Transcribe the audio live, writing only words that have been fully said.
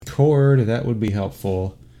record, that would be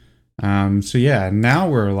helpful. So yeah, now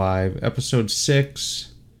we're live. Episode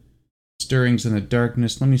 6, Stirrings in the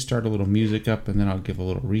Darkness. Let me start a little music up and then I'll give a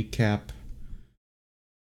little recap.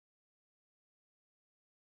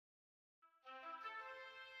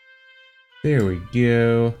 There we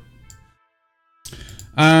go.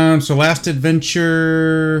 So last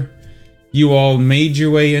adventure, you all made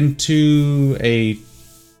your way into a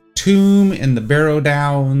tomb in the Barrow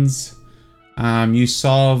Downs. You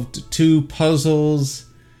solved 2 puzzles.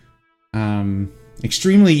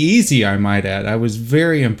 Extremely easy, I might add. I was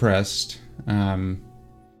very impressed.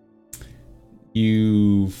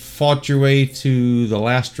 You fought your way to the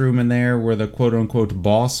last room in there where the quote-unquote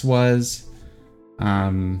boss was.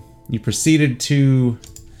 You proceeded to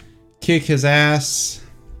kick his ass.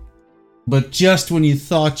 But just when you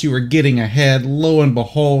thought you were getting ahead, lo and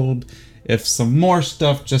behold, if some more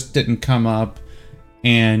stuff just didn't come up,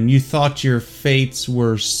 and you thought your fates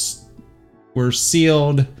were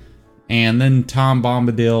sealed, and then Tom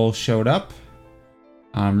Bombadil showed up,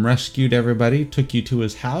 rescued everybody, took you to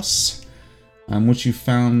his house, which you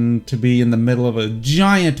found to be in the middle of a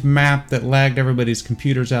giant map that lagged everybody's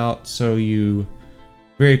computers out, so you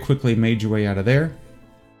very quickly made your way out of there.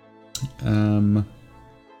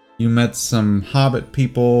 You met some Hobbit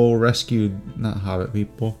people, not Hobbit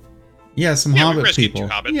people. Yeah, some Hobbit people. 2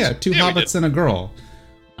 hobbits. Yeah, 2 hobbits and a girl.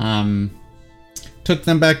 Took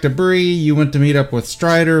them back to Bree. You went to meet up with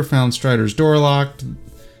Strider, found Strider's door locked,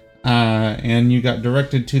 and you got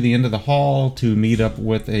directed to the end of the hall to meet up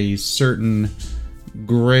with a certain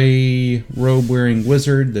gray robe-wearing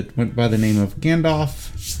wizard that went by the name of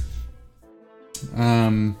Gandalf.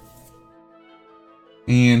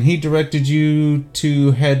 And he directed you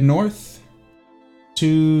to head north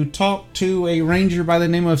to talk to a ranger by the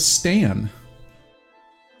name of Stan.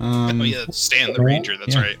 Oh yeah, Stan the Ranger,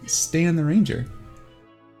 that's right. Stan the Ranger.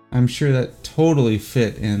 I'm sure that totally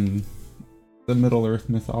fit in the Middle-earth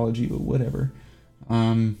mythology, but whatever.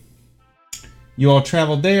 You all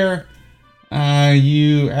traveled there.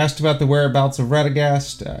 You asked about the whereabouts of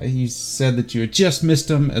Radagast. He said that you had just missed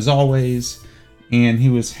him, as always. And he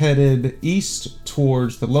was headed east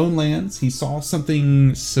towards the Lone Lands. He saw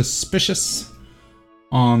something suspicious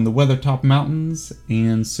on the Weathertop Mountains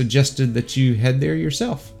and suggested that you head there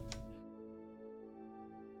yourself.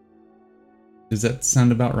 Does that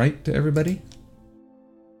sound about right to everybody?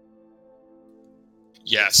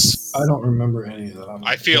 Yes. I don't remember any of that.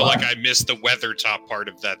 I feel like I missed the Weathertop part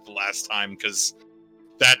of that the last time, because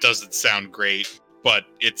that doesn't sound great, but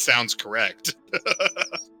it sounds correct.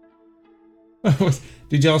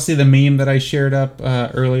 Did y'all see the meme that I shared up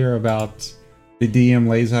earlier about the DM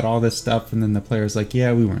lays out all this stuff and then the player's like,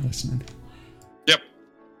 yeah, we weren't listening. Yep.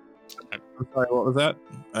 I'm sorry, what was that?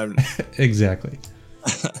 Exactly.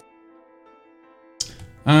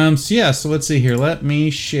 So let's see here. Let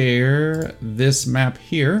me share this map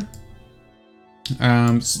here. So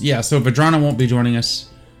Vadrana won't be joining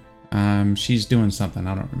us. She's doing something.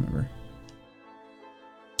 I don't remember.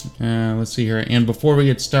 Let's see here. And before we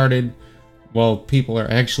get started, well, people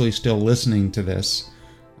are actually still listening to this.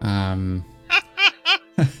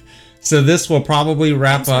 So this will probably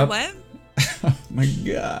wrap up. What? Oh my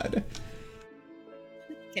god.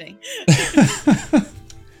 Kidding.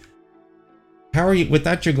 How are you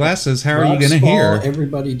without your glasses? How are you gonna hear?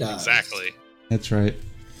 Everybody dies. Exactly. That's right.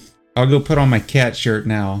 I'll go put on my cat shirt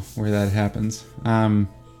now where that happens. So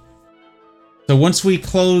once we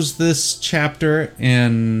close this chapter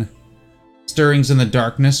in Stirrings in the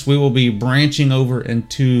Darkness, we will be branching over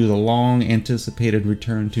into the long-anticipated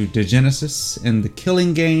return to Degenesis and the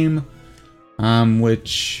Killing Game,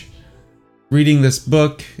 which, reading this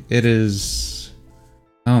book, it is,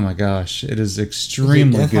 oh my gosh, it is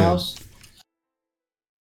extremely Death good. House?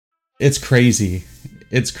 It's crazy.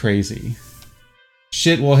 It's crazy.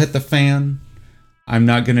 Shit will hit the fan. I'm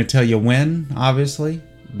not going to tell you when, obviously,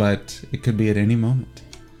 but it could be at any moment.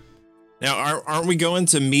 Now, aren't we going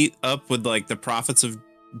to meet up with like the prophets of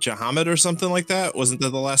Jahamid or something like that? Wasn't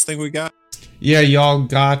that the last thing we got? Yeah, y'all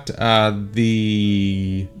got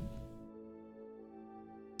the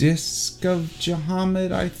Disc of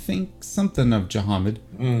Jahamid, I think. Something of Jahamid.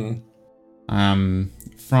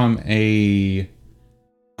 From a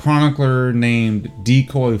chronicler named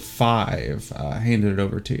Decoy 5 handed it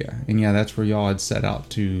over to you. And yeah, that's where y'all had set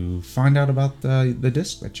out to find out about the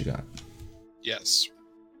disc that you got. Yes.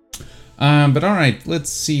 But alright,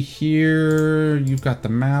 let's see here. You've got the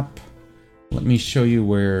map. Let me show you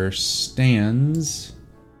where Stan's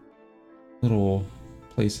little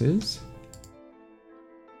place is.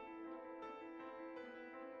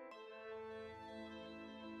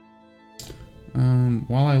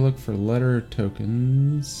 While I look for letter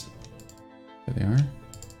tokens, there they are.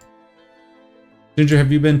 Ginger,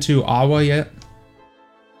 have you been to Awa yet?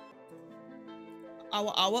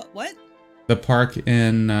 Awa, what? The park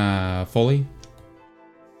in Foley?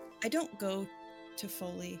 I don't go to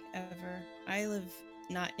Foley ever. I live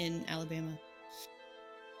not in Alabama.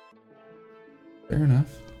 Fair enough.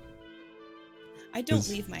 I don't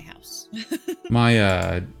leave my house.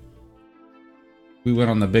 We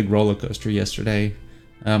went on the big roller coaster yesterday,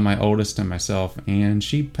 my oldest and myself, and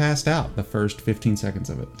she passed out the first 15 seconds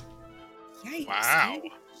of it. Yikes. Wow.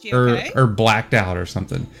 She okay? Or blacked out or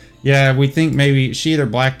something. Yeah, we think maybe she either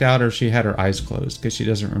blacked out or she had her eyes closed because she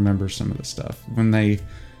doesn't remember some of the stuff. When they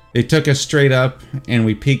took us straight up and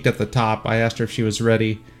we peeked at the top, I asked her if she was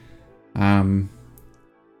ready. And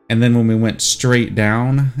then when we went straight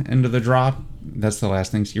down into the drop, that's the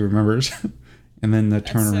last thing she remembers. And then the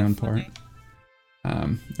turnaround part. All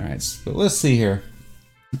right, so let's see here.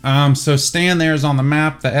 So Stan there is on the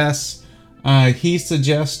map, the S. He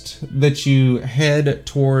suggests that you head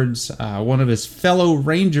towards one of his fellow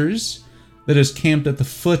rangers that is camped at the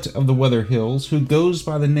foot of the Weather Hills, who goes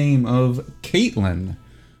by the name of Caitlin.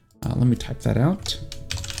 Let me type that out.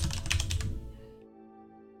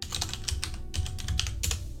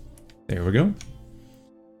 There we go.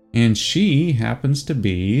 And she happens to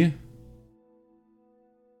be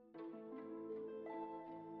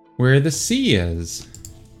where the sea is.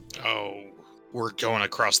 Oh, we're going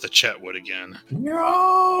across the Chetwood again.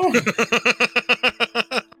 No!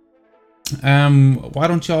 Why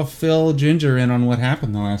don't y'all fill Ginger in on what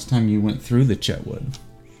happened the last time you went through the Chetwood?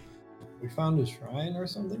 We found a shrine or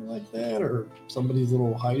something like that, or somebody's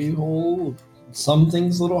little hidey hole,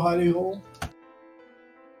 something's little hidey hole.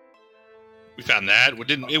 We found that.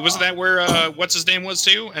 Wasn't that where what's his name was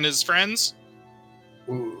too, and his friends?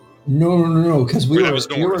 No, because we Or were that was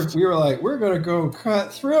we were like, we're gonna go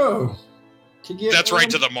cut through to get. That's right,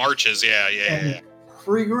 to the marches. Yeah.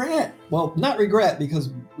 Regret. Well, not regret, because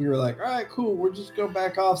we were like, all right, cool. We'll just go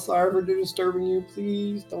back off. Sorry for disturbing you.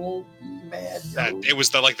 Please don't be mad. It was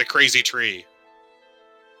the crazy tree.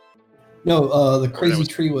 No, the crazy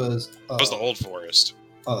tree was. That was the old forest.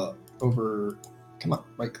 Over. Come on,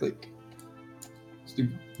 right click.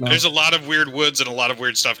 Stupid. No. There's a lot of weird woods and a lot of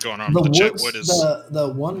weird stuff going on. The but the woods, Chetwood is.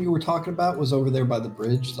 the one you were talking about was over there by the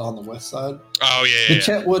bridge on the west side. Oh yeah. The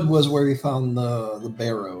Chetwood was where we found the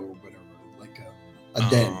barrow or whatever, like a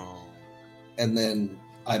den. And then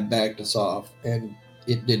I backed us off, and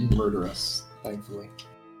it didn't murder us, thankfully.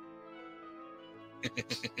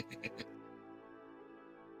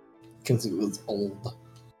 Because it was old.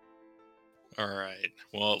 All right.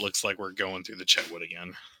 Well, it looks like we're going through the Chetwood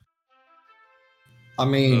again. I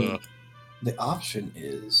mean, the option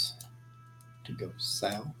is to go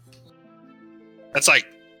south. That's like,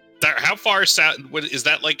 how far south? Is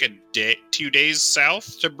that like a day, 2 days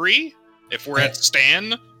south to Bree? If we're at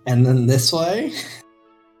Stan? And then this way?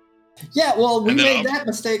 Yeah, well, we And then made that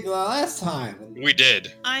mistake the last time. We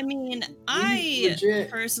did. I mean, I legit-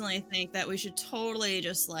 personally think that we should totally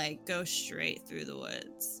just go straight through the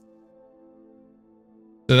woods.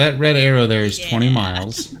 So that red arrow there is 20 Yeah.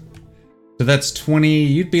 miles. So that's 20.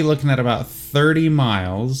 You'd be looking at about 30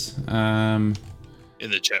 miles. In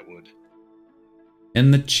the Chetwood. In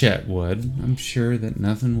the Chetwood. I'm sure that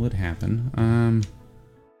nothing would happen.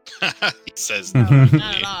 He says No, no.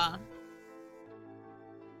 not at all.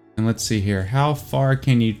 And let's see here. How far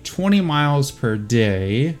can you? 20 miles per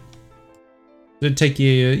day. It'd take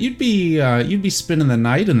you. You'd be spending the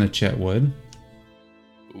night in the Chetwood.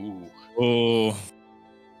 Ooh. Oh,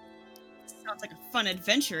 Sounds like a fun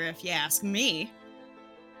adventure, if you ask me.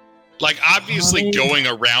 Like, obviously, I- going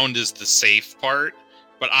around is the safe part,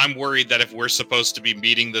 but I'm worried that if we're supposed to be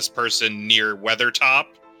meeting this person near Weathertop,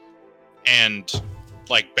 and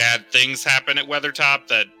like bad things happen at Weathertop,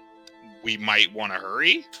 that we might want to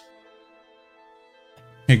hurry.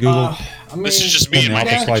 Hey Google. I mean, This is just me and my I'll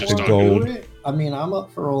just like pictures the talking. gold. I mean, I'm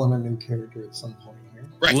up for rolling a new character at some point here.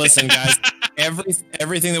 Right. listen, guys.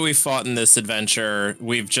 Everything that we fought in this adventure,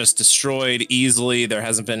 we've just destroyed easily. There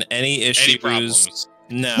hasn't been any issues. Any problems?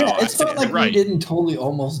 No, Yeah, it's I not like right. we didn't totally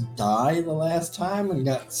almost die the last time and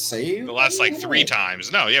got saved. The last like Yeah. 3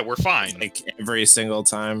 times. No, yeah, we're fine. like every single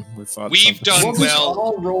time we fought. We've something. done We'll just well.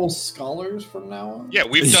 all roll scholars from now on. Yeah,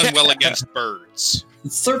 we've done well against birds.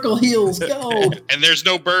 Circle heels, go. And there's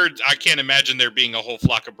no birds. I can't imagine there being a whole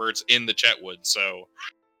flock of birds in the Chetwood, so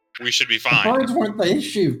we should be The fine. birds weren't the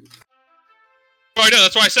issue. Oh, I know.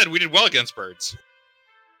 That's why I said we did well against birds.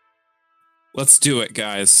 Let's do it,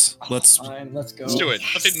 guys. Let's. Fine, let's go. Let's do it.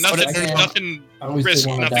 I Nothing always risked, did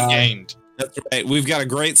wanna nothing die. gained. That's right. We've got a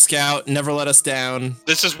great scout. Never let us down.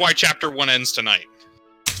 This is why chapter 1 ends tonight.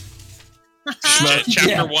 Schmo,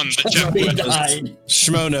 Chapter 1, the jet He wood. died.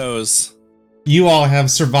 Schmo knows. You all have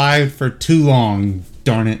survived for too long,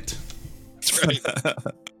 darn it. That's right.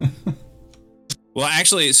 Well,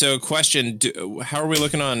 actually, so question: how are we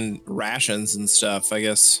looking on rations and stuff? I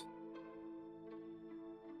guess.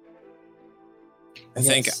 I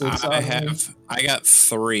think I got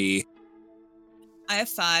 3. I have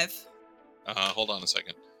 5. Hold on a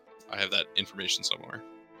second. I have that information somewhere.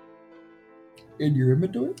 In your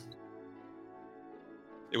inventory?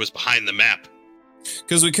 It was behind the map.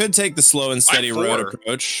 Because we could take the slow and steady road 4.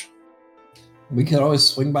 approach. We could always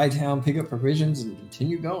swing by town, pick up provisions, and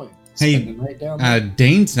continue going. Hey, Spend the night down there.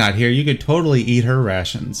 Dane's not here. You could totally eat her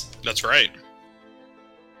rations. That's right.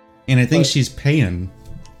 And I think But- she's paying.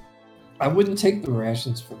 I wouldn't take the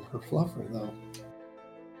rations from her fluffer, though.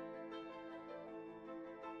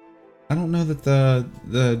 I don't know that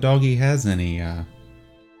the doggy has any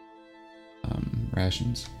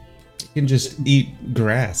rations. You can just eat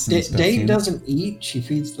grass and stuff. Dane you know? doesn't eat, she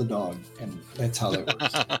feeds the dog, and that's how that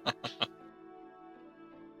works.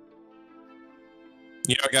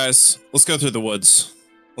 You know, guys, let's go through the woods.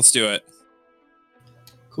 Let's do it.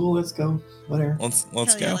 Cool, let's go. Whatever. Let's Hell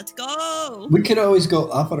go. yeah, let's go. We could always go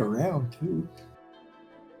up and around, too.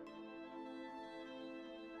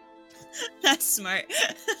 That's smart.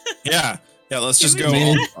 Yeah. Let's just Can go. we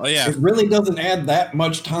do that? Oh yeah. It really doesn't add that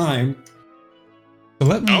much time. So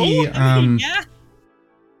let me Yeah.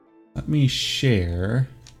 let me share.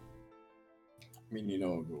 I mean,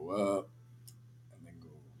 go up and then go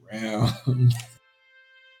around.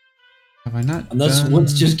 Have I not? And those done-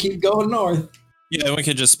 woods just keep going north. Yeah, then we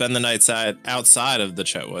could just spend the night outside of the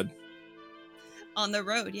Chetwood. On the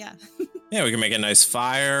road, yeah. Yeah, we can make a nice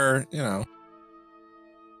fire. You know.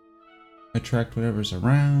 attract whatever's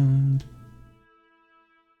around.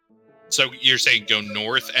 So you're saying go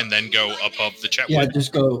north and then go above the Chetwood? Yeah,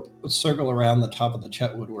 just go circle around the top of the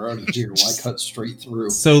Chetwood. We're already here. Why cut straight through?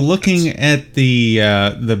 So looking at the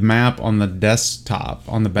map on the desktop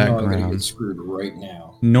on the No, I'm gonna background, get screwed right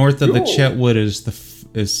now. north of the Yo. Chetwood is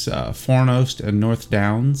Fornost and North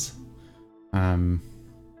Downs.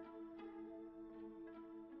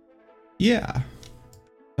 Yeah,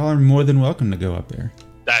 y'all are more than welcome to go up there.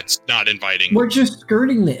 That's not inviting. We're just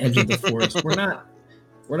skirting the edge of the forest. We're not,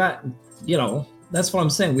 that's what I'm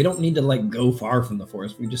saying. We don't need to go far from the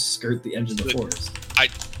forest. We just skirt the edge of the forest.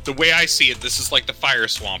 The way I see it, this is like the fire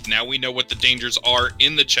swamp. Now we know what the dangers are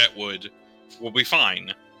in the Chetwood. We'll be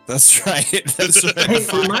fine. That's right. That's right. Hey,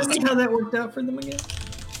 remind me how that worked out for them again?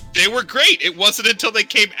 They were great. It wasn't until they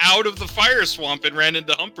came out of the fire swamp and ran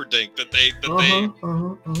into Humperdinck that they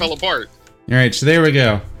fell apart. All right, so there we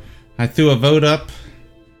go. I threw a vote up.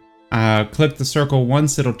 Click the circle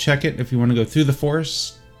once, it'll check it if you want to go through the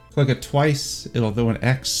forest. Click it twice, it'll throw an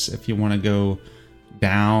X if you want to go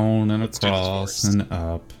down and Let's do this across first. and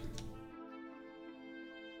up.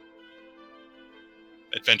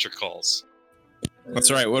 Adventure calls.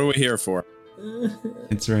 That's right. What are we here for?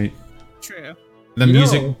 It's right. True. The You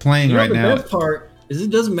music know- playing You know, right the now. best part is it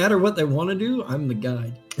doesn't matter what they want to do. I'm the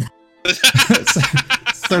guide.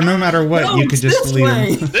 So no matter what, No, you could it's just this lead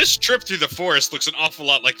way. them. This trip through the forest looks an awful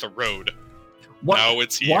lot like the road. What, No,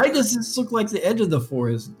 it's here. Why does this look like the edge of the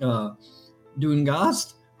forest? Doing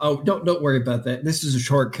Ghost? Oh, don't worry about that. This is a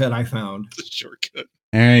shortcut I found. It's a shortcut.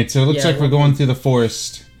 All right, so it looks Yeah, like we're well- going through the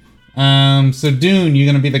forest. So Dune, you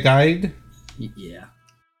gonna be the guide? Yeah.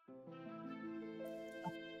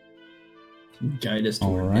 Guide us All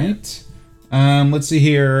toward right. Let's see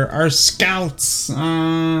here. Our scouts.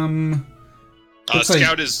 Looks like-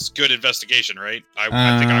 Scout is good investigation, right?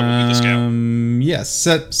 I think I will be the scout.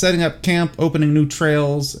 Yes. Setting up camp, opening new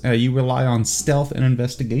trails. You rely on stealth and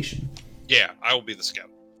investigation. Yeah, I will be the scout.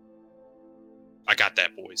 I got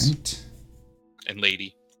that, boys Right. and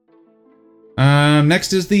lady.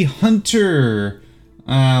 Next is the hunter.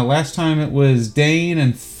 Last time it was Dane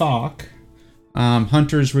and Thok.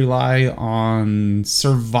 Hunters rely on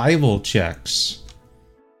survival checks.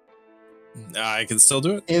 I can still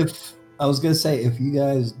do it. If I was gonna say, if you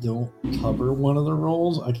guys don't cover one of the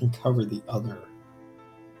roles, I can cover the other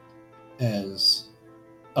as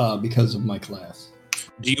because of my class.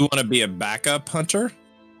 Do you want to be a backup hunter?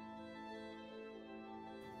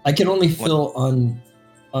 I can only fill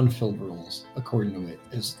unfilled roles according to it,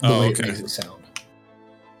 is the Oh, way okay. it makes it sound.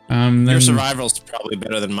 Then Your survival's probably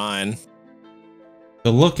better than mine.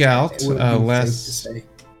 the lookout. It would be safe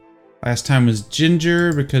to Last say. time was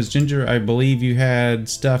Ginger, because Ginger, I believe you had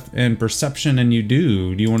stuff in perception, and you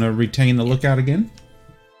do. Do you want to retain the lookout again?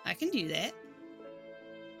 I can do that.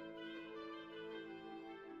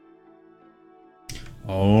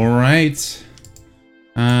 All right.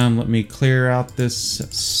 Let me clear out this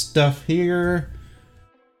stuff here.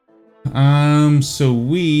 So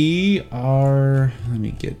we are. Let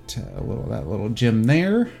me get that little gem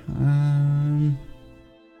there.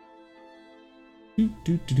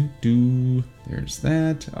 There's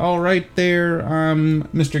that. All right, there.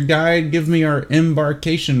 Mr. Guide, give me our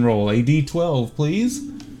embarkation roll. A D12, please.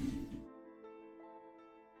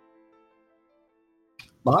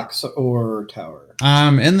 Box or tower?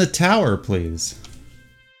 In the tower, please.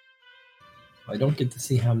 I don't get to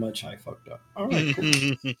see how much I fucked up. All right, cool.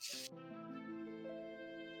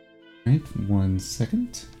 Right, 1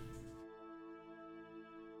 second.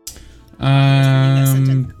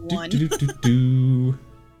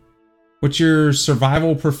 What's your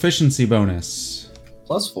survival proficiency bonus?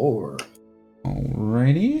 +4.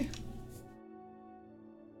 Alrighty.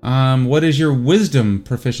 What is your wisdom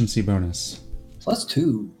proficiency bonus?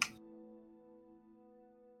 +2.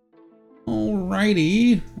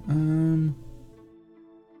 Alrighty.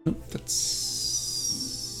 Nope,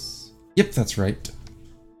 Yep, that's right.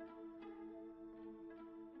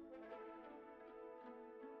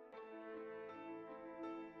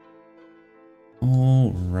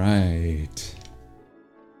 All right.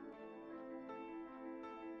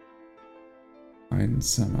 Find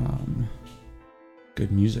some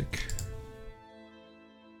good music.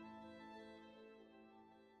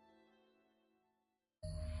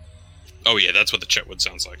 Oh yeah, that's what the Chetwood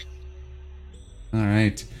sounds like. All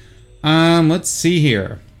right. Let's see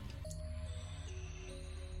here.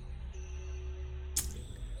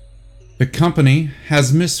 The company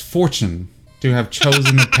has misfortune to have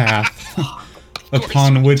chosen a path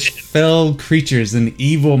upon which fell creatures and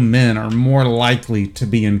evil men are more likely to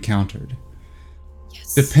be encountered.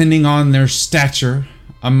 Yes. Depending on their stature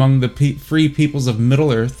among the free peoples of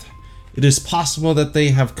Middle-earth, it is possible that they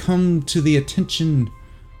have come to the attention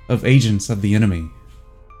of agents of the enemy.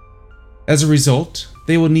 As a result,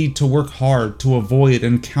 they will need to work hard to avoid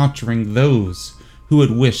encountering those who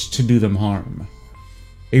would wish to do them harm.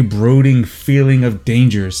 A brooding feeling of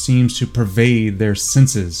danger seems to pervade their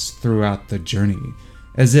senses throughout the journey,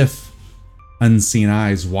 as if unseen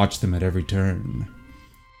eyes watch them at every turn.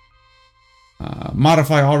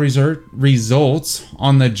 Modify all results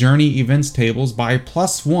on the journey events tables by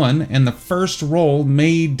 +1, and the first roll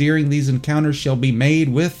made during these encounters shall be made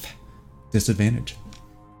with disadvantage.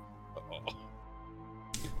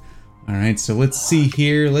 Alright, so let's see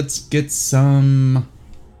here. Let's get some...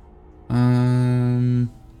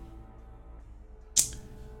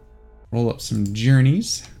 roll up some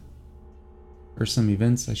journeys. Or some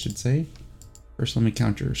events, I should say. First, let me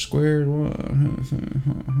count your squared.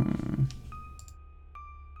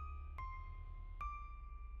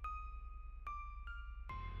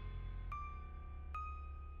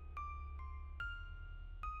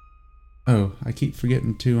 Oh, I keep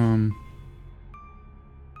forgetting to,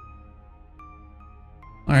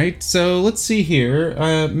 Alright, so let's see here.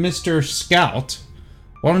 Mr. Scout,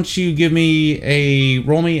 why don't you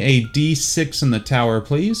roll me a D6 in the tower,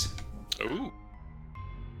 please? Ooh.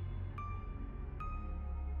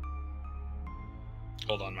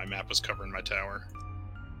 Hold on, my map was covering my tower.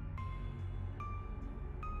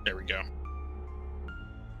 There we go.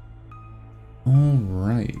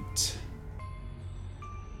 Alright.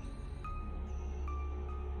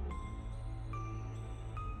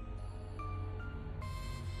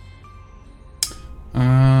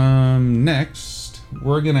 Next,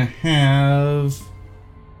 we're gonna have...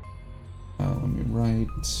 let me write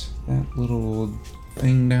that little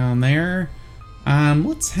thing down there.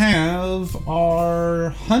 Let's have our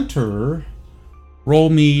hunter roll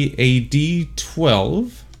me a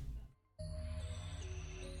D12.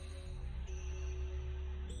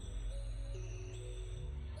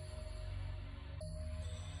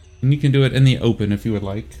 And you can do it in the open if you would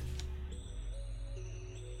like.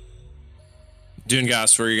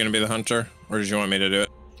 Doongas, were you going to be the hunter, or did you want me to do it?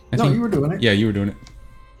 No, you were doing it. Yeah, you were doing it.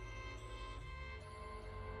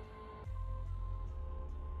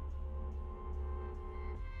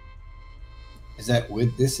 Is that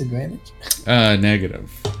with disadvantage?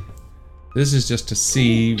 Negative. This is just to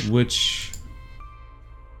see which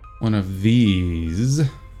one of these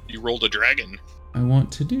You rolled a dragon. I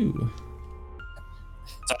want to do.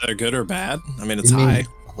 It's either good or bad. I mean, it's You mean high.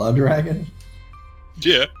 Blood dragon?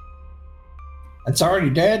 Yeah. That's already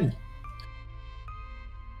dead.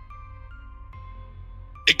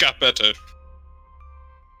 It got better.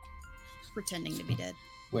 Pretending to be dead.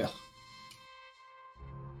 Well,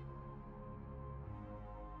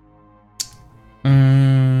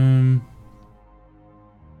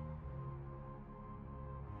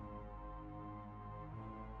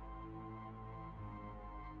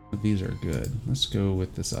 of these are good. Let's go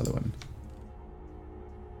with this other one.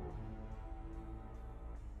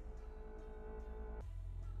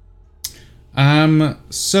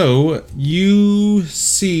 So you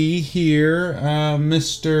see here,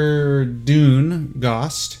 Mr. Dune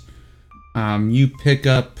Gost. You pick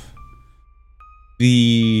up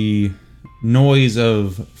the noise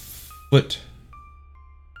of foot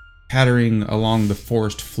pattering along the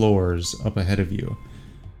forest floors up ahead of you.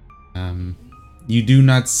 You do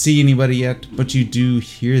not see anybody yet, but you do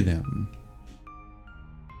hear them.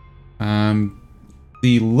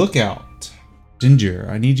 The lookout. Ginger,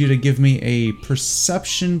 I need you to give me a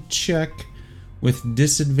perception check with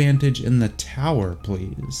disadvantage in the tower,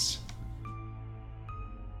 please.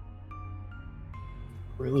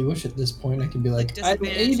 Really wish at this point I could be like, I'm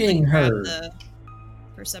Disadvantage, aiding like, grab her. the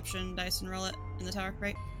perception dice and roll it in the tower,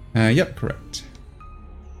 right? Yep, correct.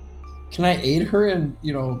 Can I aid her and,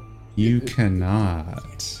 You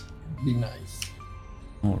cannot. be nice?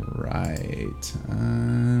 All right.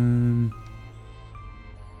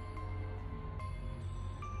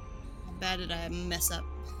 How bad did I mess up?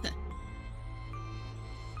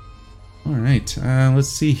 All right. Let's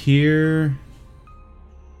see here.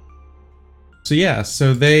 So yeah,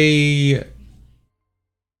 so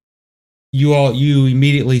you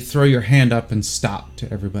immediately throw your hand up and stop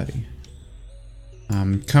to everybody.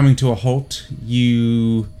 Coming to a halt,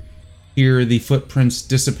 you hear the footprints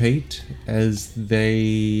dissipate as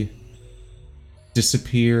they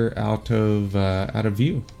disappear out of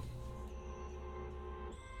view.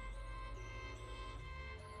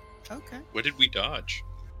 Okay. What did we dodge?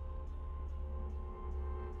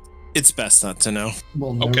 It's best not to know.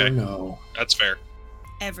 We'll never Okay. know. That's fair.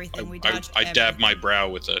 Everything we dodged. I dab my brow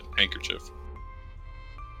with a handkerchief.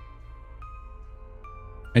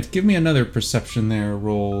 Right, give me another perception there,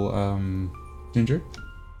 roll, Ginger.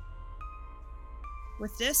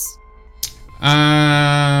 With this?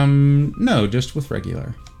 No, just with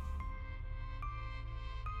regular.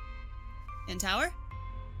 In tower?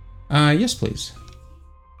 Yes, please.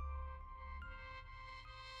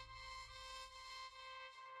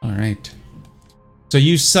 All right. So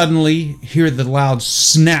you suddenly hear the loud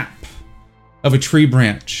snap of a tree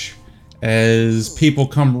branch as people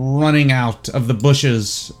come running out of the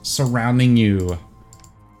bushes surrounding you.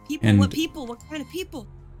 People? And- What people? What kind of people?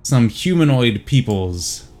 Some humanoid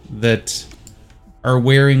peoples that are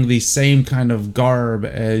wearing the same kind of garb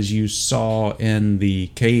as you saw in the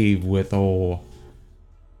cave with old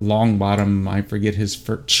Longbottom. I forget his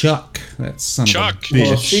first. Chuck. That son Chuck. of a bitch.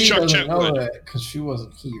 Well, she Chuck doesn't know Chetwood. that because she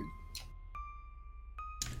wasn't here.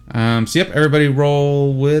 So yep, everybody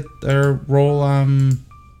roll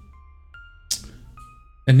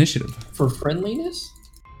initiative. For friendliness?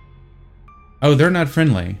 Oh, they're not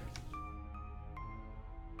friendly.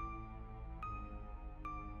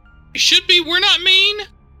 It should be. We're not mean.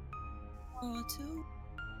 Oh, two.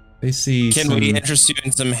 They see Can some, we interest you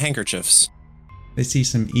in some handkerchiefs? they see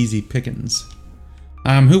some easy pickings.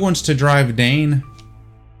 Who wants to drive Dane?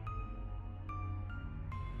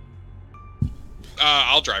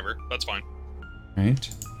 I'll drive her. That's fine. Right.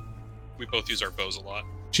 We both use our bows a lot.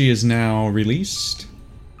 She is now released.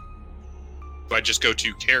 Do I just go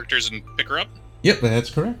to characters and pick her up? Yep, that's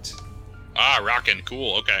correct. Ah, rockin'.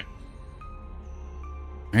 Cool. Okay.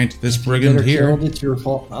 Right, this If you brigand get her here killed, it's your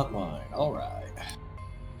fault, not mine. All right.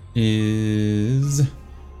 is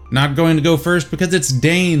not going to go first because it's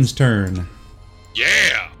Dane's turn.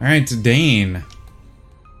 Yeah. All right, Dane.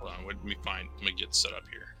 Hold on. Let me find. Let me get set up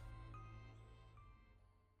here.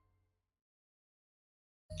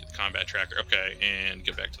 Get the combat tracker. Okay, and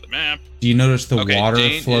get back to the map. Do you notice the Okay, water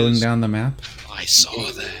Dane flowing is- down the map? I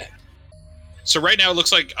saw that. So right now it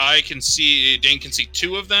looks like I can see Dane can see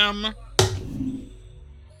two of them.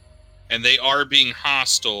 And they are being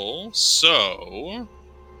hostile, so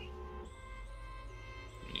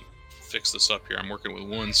let me fix this up here. I'm working with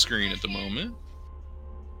one screen at the moment.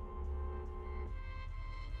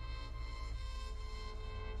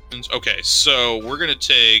 Okay, so we're gonna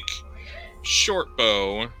take short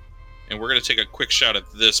bow, and we're gonna take a quick shot at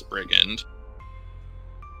this brigand.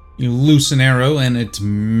 You loose an arrow and it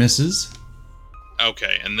misses.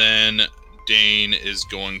 Okay, and then Dane is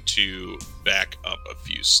going to back up a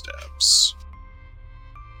few steps.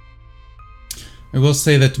 I will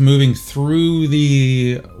say that moving through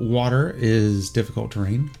the water is difficult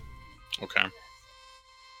terrain. Okay.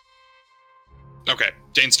 Okay,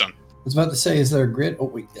 Dane's done. I was about to say, is there a grid? Oh,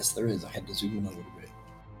 wait, yes, there is. I had to zoom in a little bit.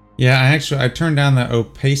 Yeah, I turned down the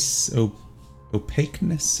opaqueness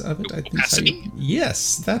of it. I think is how you- Opacity?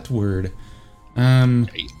 yes, that word.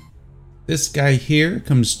 Okay. This guy here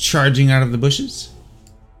comes charging out of the bushes.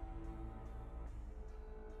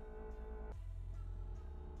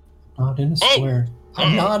 Not in a Oh! square.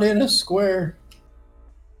 I'm Oh. not in a square.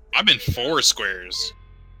 I'm in 4 squares.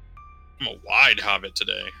 I'm a wide hobbit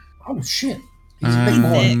today. Oh shit! He's a big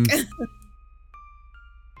boy. Thick.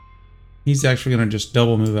 He's actually going to just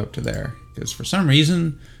double move up to there. Because for some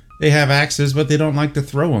reason, they have axes, but they don't like to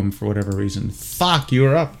throw them for whatever reason. Thok,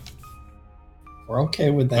 you're up. We're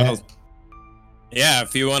okay with that. Well, yeah,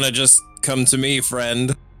 if you want to just come to me,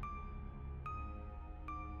 friend.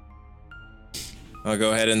 I'll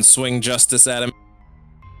go ahead and swing justice at him.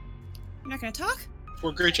 You're not gonna talk?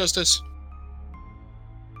 For great justice.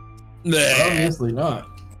 Bleh. Obviously not.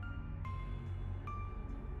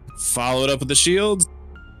 Follow it up with the shield.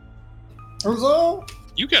 Huzzah!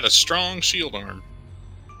 You got a strong shield arm.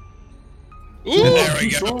 Ooh! There we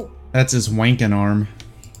go. That's his wanking arm.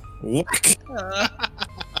 Whack. Uh,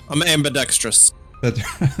 I'm ambidextrous.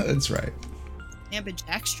 That's right.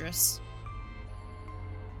 ambidextrous.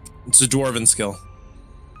 It's a dwarven skill.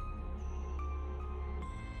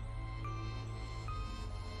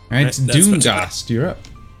 All right, Right, that's what you got. Doomgast, you're up.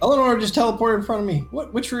 Eleanor just teleported in front of me.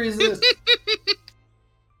 Which tree is this?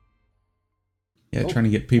 Yeah, Oh, trying to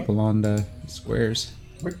get people on the squares.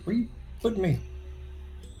 Where you putting me?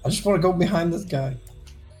 I just want to go behind this guy.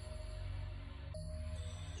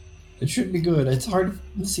 It should be good. It's hard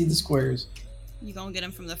to see the squares. You gonna get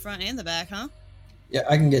him from the front and the back, huh? Yeah,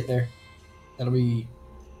 I can get there. That'll be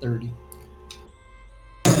 30.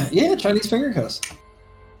 Yeah, Chinese finger cuss.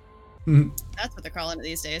 That's what they're calling it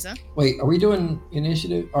these days, huh? Wait, are we doing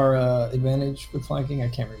initiative or advantage with flanking? I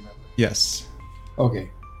can't remember. Yes. Okay,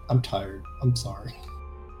 I'm tired. I'm sorry.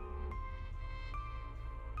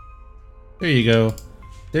 There you go.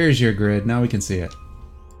 There's your grid. Now we can see it.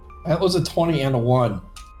 That was a 20 and a 1.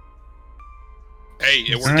 Hey,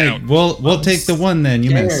 it All worked right, out. we'll I'm take the one then.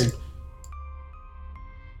 You missed.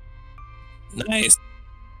 Scared. Nice.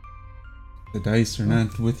 The dice are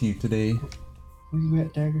not with you today. Where you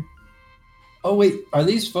at, Dagger? Oh wait, are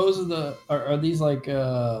these foes of the? Are these like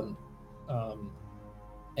like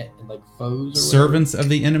foes or Servants of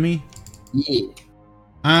the enemy. whatever?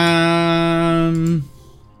 Yeah.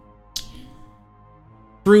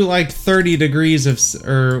 Through like 30 degrees of,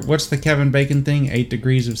 or what's the Kevin Bacon thing? 8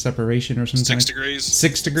 degrees of separation or something. 6 degrees.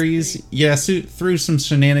 6 degrees. Yeah, so through some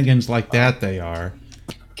shenanigans like that, they are.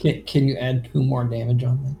 Can you add 2 more damage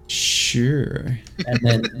on them? Sure. And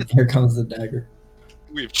then here comes the dagger.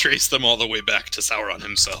 We've traced them all the way back to Sauron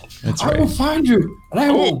himself. That's I will right. find you, and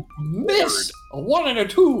I will miss a 1 and a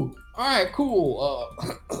 2. All right, cool.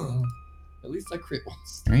 At least I crit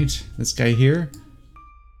once. All right, this guy here,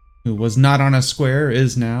 who was not on a square,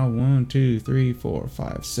 is now 1, 2, 3, 4,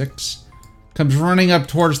 5, 6. Comes running up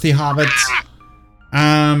towards the hobbits.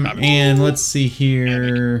 And let's see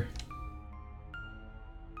here.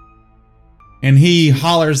 And he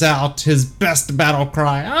hollers out his best battle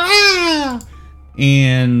cry, ah!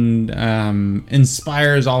 And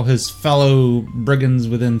inspires all his fellow brigands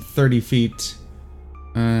within 30 feet.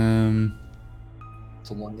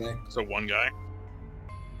 So one guy. So one guy.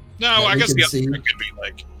 No, Yeah, I we guess can the other see. guy could be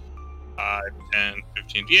like 5, 10,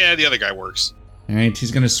 15. Yeah, the other guy works. All right,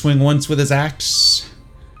 he's going to swing once with his axe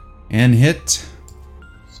and hit.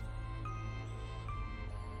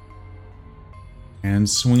 And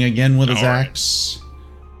swing again with his All right. axe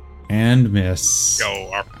and miss. Go.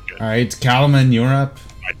 All right, good. All right, Kalaman, you're up.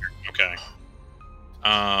 My turn. Okay.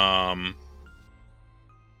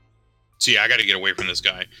 So yeah, I got to get away from this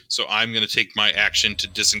guy. So I'm going to take my action to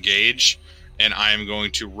disengage, and I am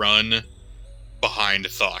going to run behind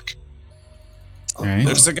Thok. All right.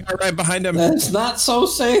 There's a guy right behind him. That's not so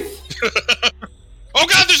safe. Oh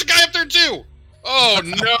god, there's a guy up there too! Oh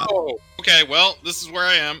no! Okay, well, this is where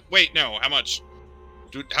I am. Wait, no, how much?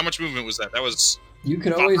 Dude, how much movement was that? That was... You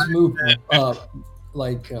could always move up,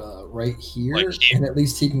 like right here, Like here. and at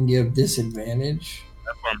least he can give disadvantage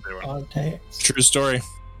That's what I'm doing. on attacks. True story.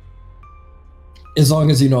 As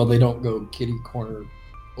long as you know they don't go kitty corner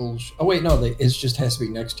bullshit. Oh wait, no, it just has to be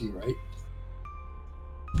next to you, right?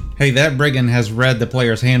 Hey, that brigand has read the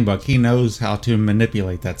player's handbook. He knows how to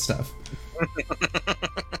manipulate that stuff.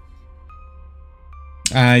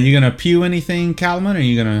 You gonna pew anything, Kalaman, or are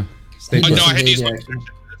you gonna stay Oh, put? No, I had to use Disengage my action.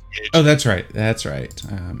 Oh, that's right. That's right.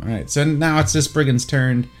 All right. So now it's this brigand's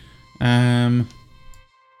turn.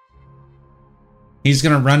 He's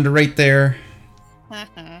gonna run to right there,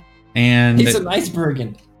 and He's a nice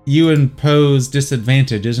brigand. you impose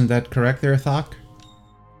disadvantage. Isn't that correct, there, Thok?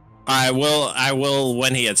 I will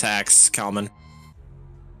when he attacks, Kalman.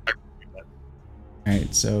 All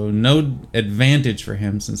right. So no advantage for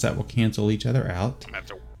him, since that will cancel each other out. I have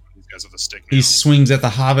to these guys with a stick now. He swings at the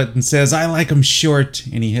hobbit and says, "I like him short,"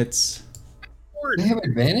 and he hits. They have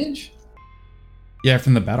advantage. Yeah,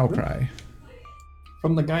 from the battle cry.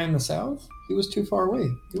 From the guy in the south? He was too far away.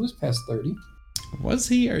 He was past 30. Was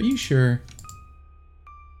he? Are you sure?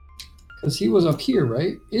 Because he was up here,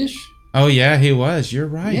 right? Ish? Oh yeah, he was. You're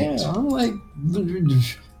right. Yeah, I'm like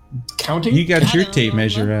counting. You got your I tape don't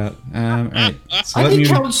measure know. out. All right. So I let can me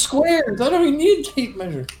count squares. I don't even need a tape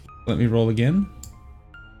measure. roll again.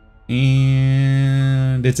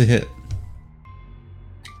 And it's a hit.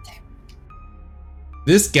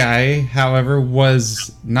 This guy, however,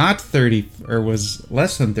 was not 30 or was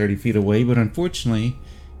less than 30 feet away, but unfortunately,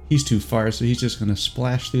 he's too far, so he's just going to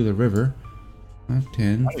splash through the river. 5,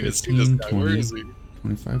 10, I don't even see this 15, guy. Where 20, is he?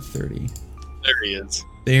 25, 30. There he is.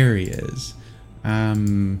 There he is. All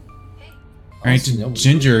right, Honestly, nobody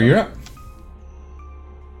Ginger, knows. you're up.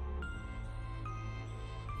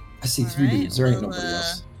 I see three Alright, dudes. There ain't well, nobody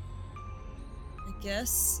else. I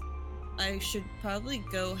guess I should probably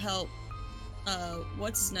go help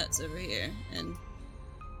what's his nuts over here. And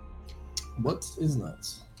What is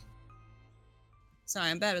nuts? sorry,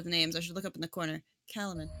 I'm bad with names. I should look up in the corner.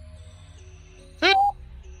 Calaman.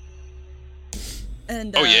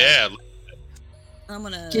 And Oh yeah. I'm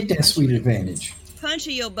gonna Get that sweet advantage. punch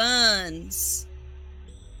your buns.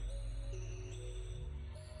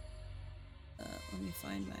 Let me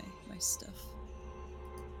find my stuff.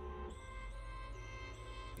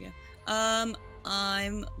 Yeah. I'm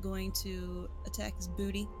going to attack his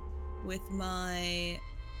booty with my.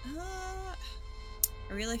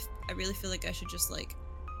 I really feel like I should just like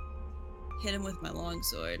hit him with my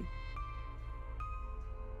longsword.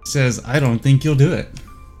 Says, I don't think you'll do it.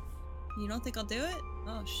 You don't think I'll do it?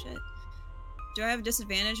 Oh shit. Do I have a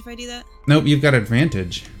disadvantage if I do that? Nope, you've got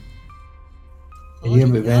advantage. And you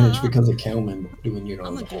have Oh, advantage yeah. because of Kelman doing, you know.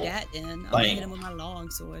 I'm the gonna do whole- that then. I'm gonna Bang. hit him with my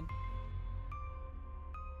longsword.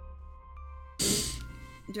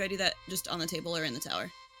 Do I do that just on the table or in the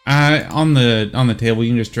tower? On the table, you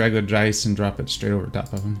can just drag the dice and drop it straight over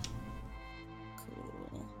top of him.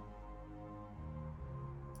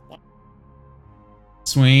 Cool.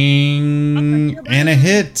 Swing and a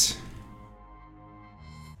hit.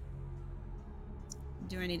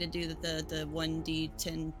 Do I need to do the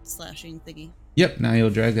 1d10 slashing thingy? Yep, now you'll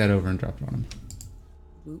drag that over and drop it on him.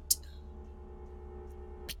 Woot.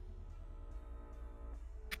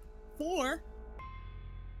 4.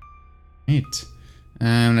 Right.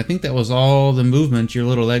 And I think that was all the movement your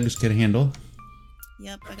little legs could handle.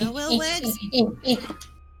 Yep, I got little legs.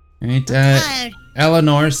 Right. Tired.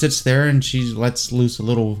 Eleanor sits there and she lets loose a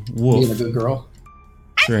little wolf. Being a good girl.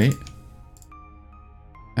 That's right.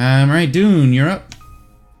 Right, Dune, you're up.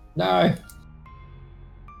 No,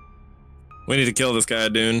 We need to kill this guy,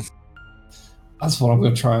 Dune. that's what I'm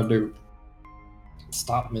gonna try and do.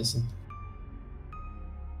 Stop missing.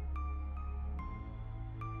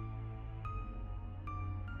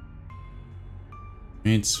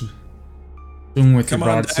 Right, swing with your Come on,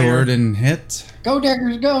 broadsword Dagger. and hit. Go,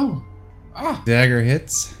 daggers, go! Ah, Dagger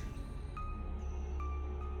hits.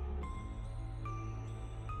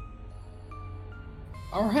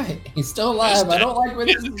 all right. He's still alive. I don't like where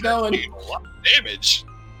this is going. A lot of damage.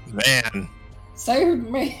 Man. Save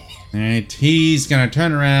me. Alright, he's gonna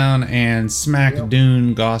turn around and smack Yep.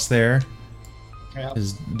 Dune Goss there. Yep.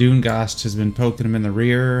 Because Dune Goss has been poking him in the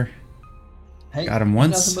rear. Hey, Got him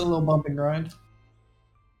once. Nothing but a little bump and grind.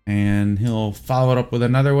 And he'll follow it up with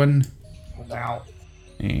another one. Ow.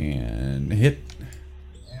 And hit.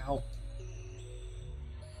 Ow.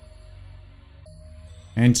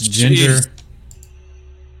 And it's Ginger. Jeez.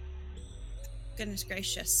 Goodness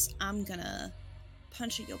gracious. I'm gonna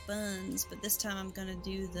punch at your buns, but this time I'm gonna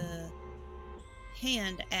do the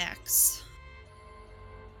hand axe.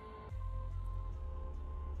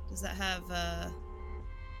 Does that have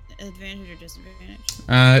advantage or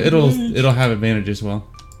disadvantage? It'll have advantage as well.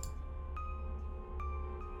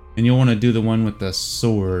 And you'll want to do the one with the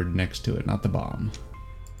sword next to it, not the bomb.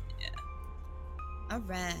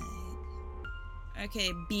 Alright.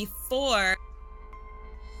 Okay, before.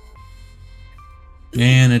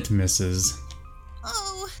 And it misses.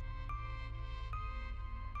 Oh!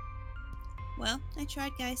 Well, I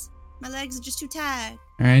tried, guys. My legs are just too tired.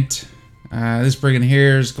 Alright. This brigand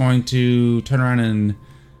here is going to turn around and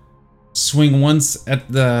swing once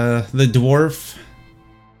at the dwarf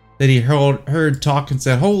that he heard talk and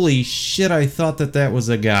said, "Holy shit, I thought that was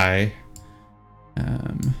a guy."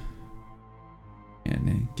 And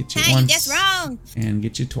get you Hey, once that's wrong! and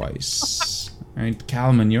get you twice. Alright,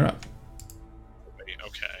 Calaman, you're up.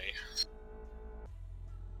 Okay.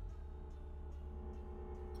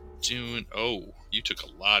 June. Oh, you took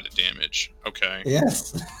a lot of damage. Okay.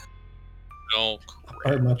 Yes. Oh,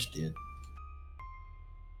 Very crap. much did.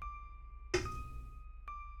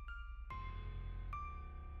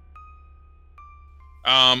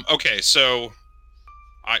 Okay, so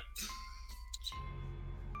I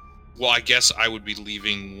guess I would be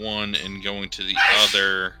leaving one and going to the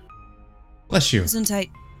other. Bless you. Listen tight.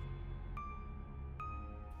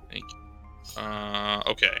 Thank you.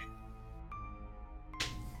 Okay.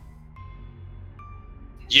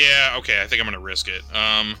 Yeah, okay, I think I'm gonna risk it.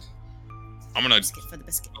 I'm gonna Biscuit for the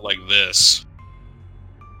biscuit. like this.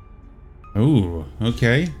 Ooh,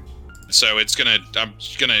 okay. So I'm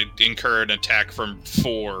gonna incur an attack from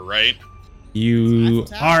 4, right? You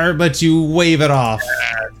are, but you wave it off.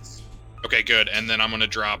 Okay, good. And then I'm gonna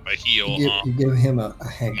drop a heal You on give him a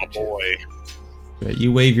my handkerchief. boy. But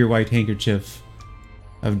you wave your white handkerchief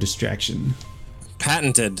of distraction.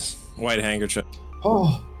 Patented white handkerchief.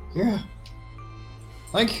 Oh, yeah.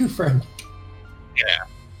 Thank you, friend. Yeah.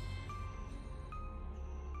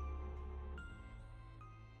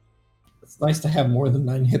 It's nice to have more than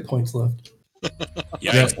 9 hit points left.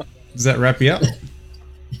 Yeah. Does that wrap you up?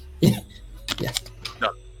 Yeah.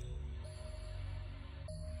 No.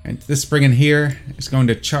 And this brigand here is going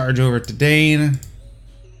to charge over to Dane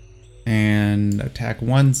and attack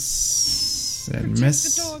once and Protect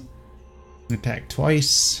miss. the dog. And attack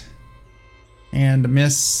twice and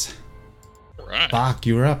miss. Right. Bach,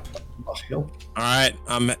 you're up. Oh, hell. All right,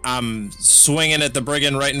 I'm swinging at the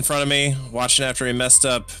brigand right in front of me, watching after he messed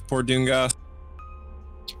up poor Dunga.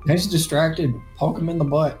 He's distracted. Poke him in the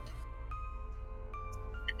butt.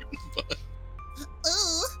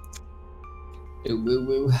 Ooh. Ooh, woo,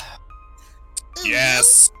 woo.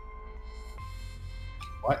 Yes.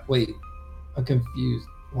 What? Wait, I'm confused.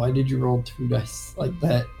 Why did you roll 2 dice like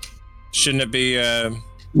that? Shouldn't it be?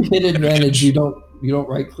 You hit advantage. You don't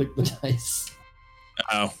right click the dice.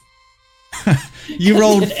 Oh, You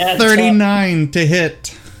rolled It adds up. 39 to hit.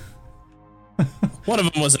 one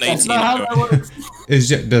of them was an That's 18. not how that works.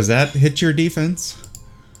 Does that hit your defense?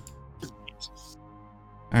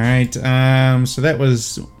 All right. So that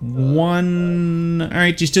was 1. All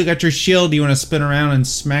right. You still got your shield. Do you want to spin around and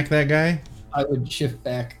smack that guy? I would shift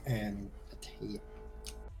back and attack.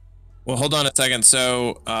 Well, hold on a second.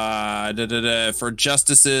 So, for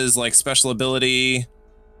Justice's like special ability,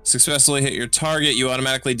 successfully hit your target, you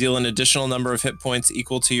automatically deal an additional number of hit points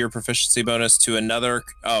equal to your proficiency bonus to another.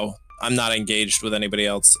 Oh, I'm not engaged with anybody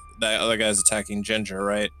else. That other guy's attacking Ginger,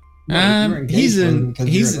 right? He's in.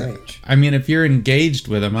 He's. range. I mean, if you're engaged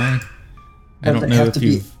with him, I Does don't it know have if to be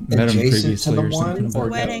you've met him adjacent to previously the or something. one, but- or-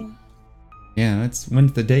 Wedding. Yeah,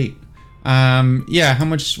 when's the date? Yeah,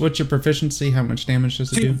 what's your proficiency? How much damage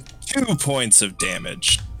does it do? 2 points of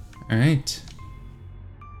damage. All right.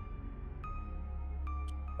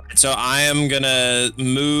 So I am gonna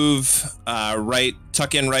move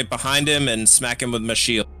tuck in right behind him and smack him with my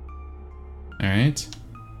shield. All right.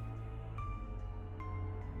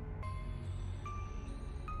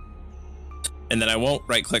 And then I won't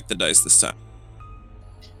right click the dice this time.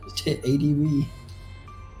 Just hit ADV.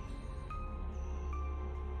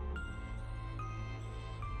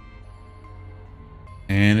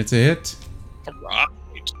 And it's a hit. Right.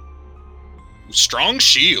 Strong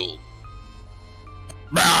shield.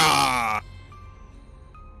 Rah!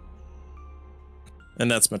 And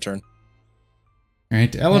that's my turn. All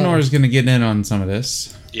right. Eleanor's going to get in on some of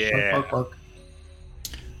this. Yeah. Bark, bark, bark.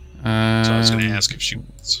 So I was gonna Um, ask if she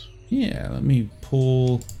wants. Yeah, let me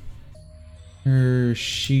pull her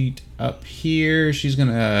sheet up here. She's going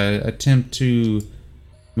to attempt to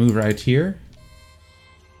move right here.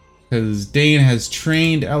 Because Dane has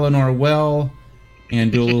trained Eleanor well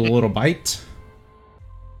and do a little bite.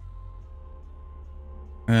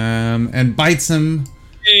 And bites him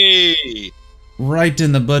Hey. right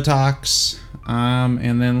in the buttocks.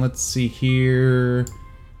 And then let's see here.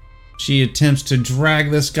 She attempts to drag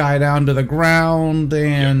this guy down to the ground,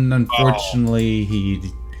 and unfortunately,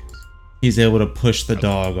 he's able to push the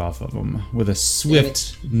dog off of him with a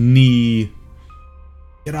swift knee.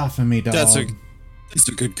 Get off of me, dog. That's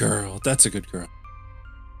a good girl. That's a good girl.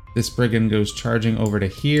 This brigand goes charging over to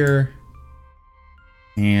here,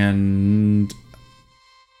 and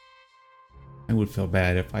I would feel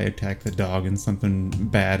bad if I attacked the dog and something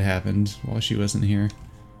bad happened while she wasn't here.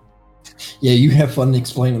 Yeah, you have fun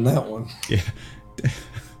explaining that one. Yeah.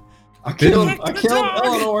 I killed Protect the dog.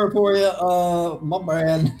 Eleanor for you. My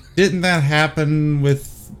bad. Didn't that happen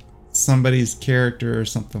with somebody's character or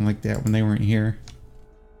something like that when they weren't here?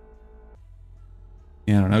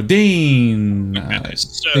 Yeah, I don't know. Dean.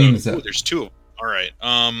 So Dane's up. there's 2 of them. All right.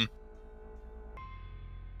 All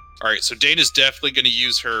right. So Dane is definitely going to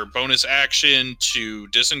use her bonus action to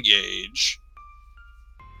disengage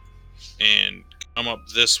and come up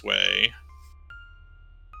this way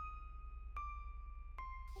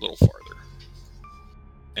a little farther.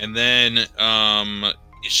 And then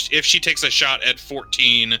if she takes a shot at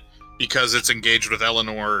 14 because it's engaged with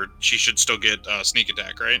Eleanor, she should still get sneak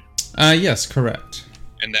attack, right? Yes, correct.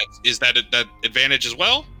 And is that advantage as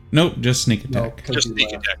well? Nope, just sneak No, attack. 'cause Just you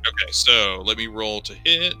sneak laughed. attack. Okay, so let me roll to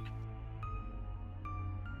hit.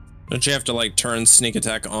 Don't you have to like turn sneak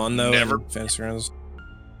attack on though? Never. in Fantasy Grounds?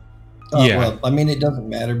 Yeah. Well, I mean, it doesn't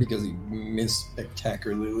matter because he missed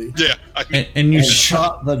spectacularly. Yeah. And you And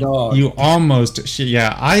shot the dog. you almost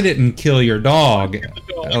yeah. I didn't kill your dog,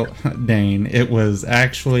 Dane. It was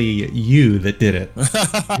actually you that did it.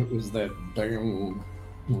 It was that damn.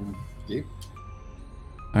 Yep.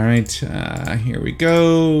 All right, here we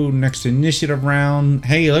go. Next initiative round.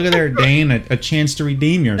 Hey, look at there, Dane. A chance to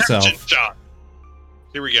redeem yourself. Action shot.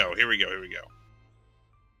 Here we go.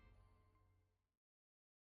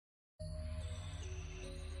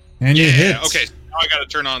 And you Yeah. hit. Okay. So now I got to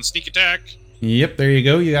turn on sneak attack, Yep, there you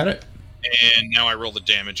go. You got it. and now I roll the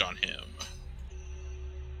damage on him.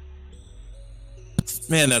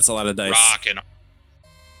 Man, that's a lot of dice. Rocking.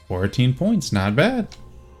 14 points. Not bad.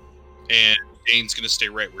 And Dane's gonna stay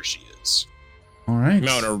right where she is. All right. I'm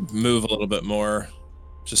going to move a little bit more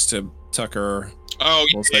just to tuck her. Oh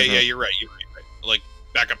We'll yeah, stay yeah, for- you're right. Like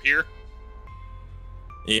back up here.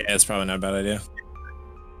 Yeah, it's probably not a bad idea.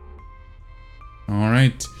 All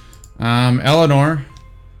right. Eleanor,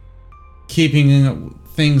 keeping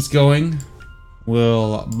things going,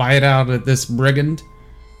 will bite out at this brigand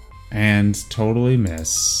and totally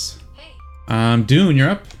miss. Dune, you're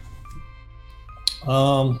up.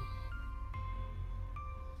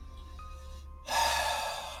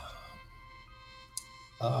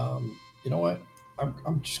 You know what?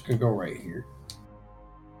 I'm just gonna go right here.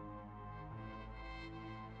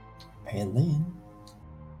 And then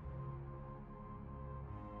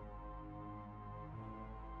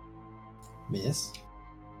miss.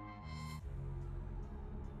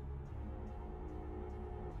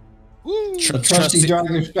 Tr- The trusty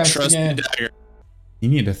dagger strikes trusty again. dagger. You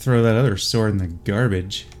need to throw that other sword in the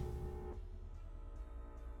garbage.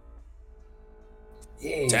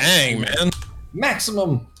 Yeah. Dang, man.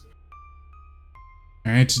 Maximum.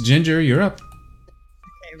 All right, Ginger, you're up.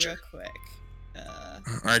 Okay, real quick.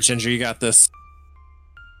 All right, Ginger, you got this.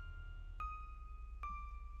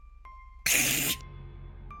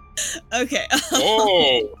 Okay.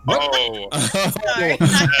 Oh. Sorry.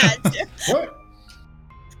 I had to. What?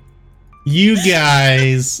 You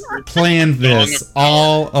guys planned this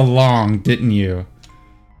all along, didn't you?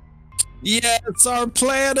 Yes, our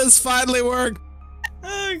plan has finally worked.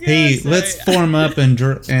 Oh, God, Hey, sorry. let's form up and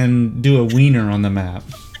do a wiener on the map.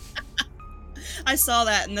 I saw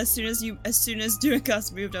that, and as soon as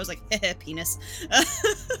Duicus moved, I was like, heh, penis.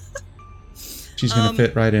 She's gonna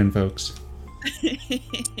fit right in, folks.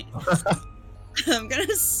 I'm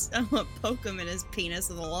gonna poke him in his penis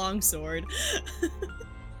with a longsword.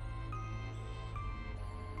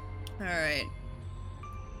 Alright.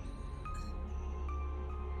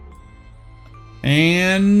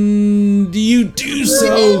 And you do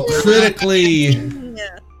so critically.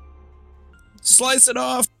 Yeah. Slice it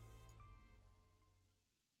off.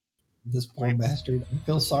 This poor bastard. I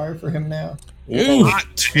feel sorry for him now. Ooh, Hot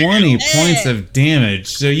 20 Hey. points of damage.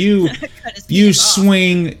 So you Cut his you penis off.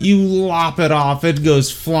 swing, you lop it off, it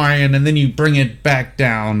goes flying, and then you bring it back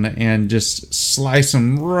down and just slice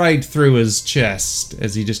him right through his chest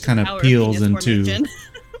as he just kind of Our peels penis into. formation.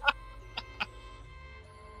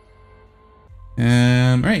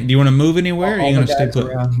 Right, do you want to move anywhere? Or are All you the gonna stay guys put?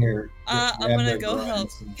 around here. I'm grab gonna their go help.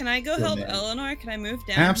 guns and Can I go kill help them. Eleanor? Can I move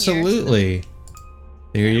down here? Absolutely.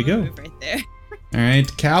 There Yeah, you I'm gonna go. move right there. All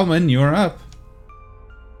right, Calvin, you're up.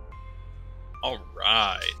 All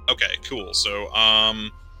right. Okay, cool. So,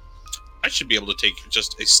 I should be able to take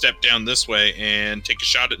just a step down this way and take a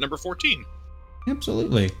shot at number 14.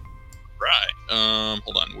 Absolutely. Right.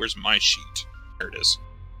 Hold on. Where's my sheet? There it is.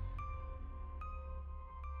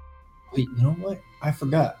 Wait, you know what? I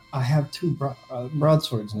forgot. I have two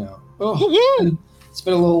broadswords now. Oh, it's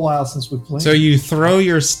been a little while since we played. So you throw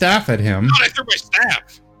your staff at him. God, I threw my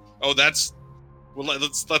staff. Oh, that's. Well,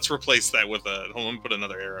 let's replace that with a. Hold on, let me put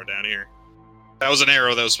another arrow down here. That was an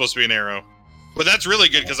arrow. That was supposed to be an arrow. But that's really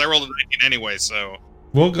good because I rolled a 19 anyway. So.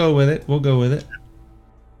 We'll go with it. We'll go with it.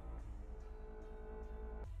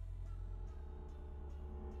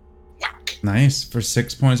 Whack. Nice for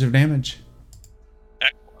 6 points of damage.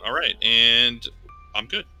 All right, and I'm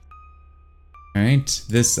good. All right,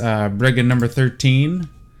 this brigand number 13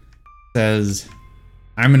 says,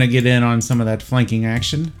 "I'm gonna get in on some of that flanking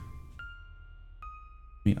action."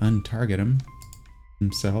 Let me untarget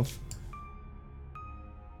himself.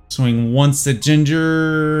 Swing once at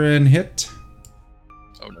Ginger and hit.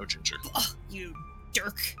 Oh no, Ginger. Oh, you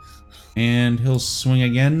Dirk. And he'll swing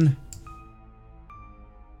again.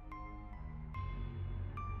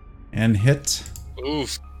 And hit.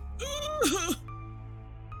 Oof.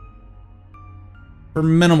 For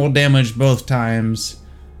minimal damage both times.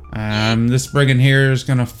 This brigand here is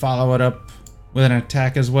going to follow it up with an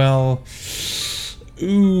attack as well.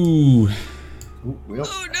 Ooh. Well,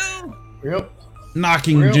 Oh no! well,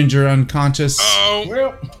 Knocking Well. Ginger unconscious Oh,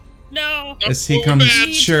 well. No! as he Oh, comes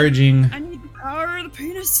bad. charging I need the power of the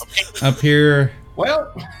penis. up here.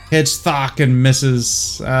 Well, Hits Thok and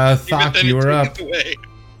misses. Thok, then you it are up. took it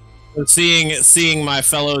away. Seeing my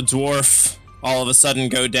fellow dwarf all of a sudden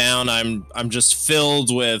go down, I'm just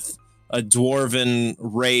filled with a dwarven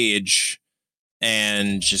rage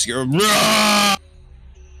and just go. "Rah!"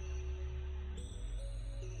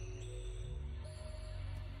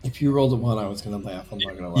 if you rolled a 1, I was gonna laugh. I'm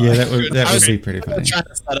not gonna lie. Yeah, that would I was be pretty funny. Trying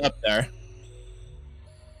to set up there.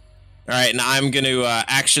 All right, and I'm going to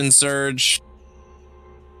action surge.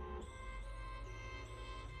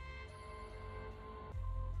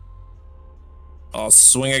 I'll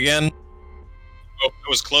swing again. Oh, it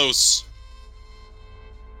was close.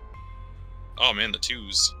 Oh man, the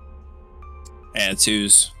 2s. And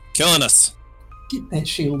 2s. Killing us. Get that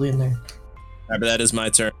shield in there. All right, but that is my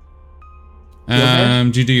turn.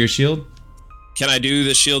 Did you do your shield? Can I do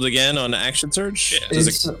the shield again on action surge? Yeah. Does it-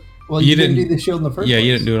 It's, well, you didn't do the shield in the first Yeah, place.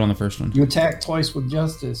 you didn't do it on the first one. You attacked twice with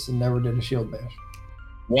Justice and never did a shield bash.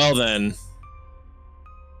 well then,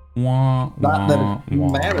 Wah, Not that wah, it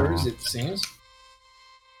wah. matters, it seems.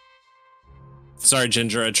 sorry,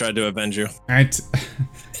 Ginger. I tried to avenge you. All right,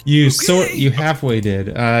 you halfway did.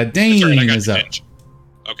 That's Dane right, I got is you, up. Finch.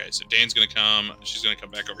 Okay, so Dane's gonna come. She's gonna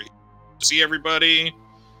come back over here to see everybody.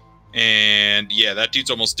 And yeah, that dude's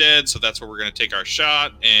almost dead, so that's where we're gonna take our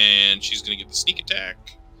shot. And she's gonna get the sneak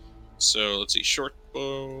attack. So let's see, short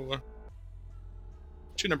bow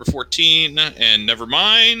to number 14, and never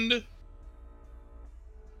mind.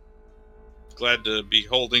 Glad to be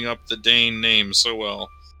holding up the Dane name so well.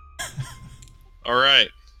 All right,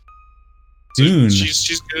 Dune.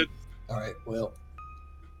 she's good. All right, well,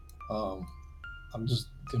 I'm just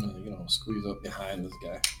gonna, squeeze up behind this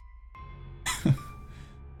guy.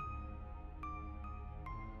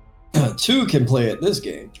 2 can play at this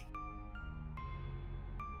game.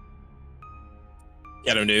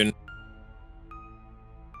 Get him, dude.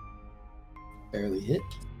 Barely hit.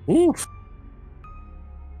 Oof.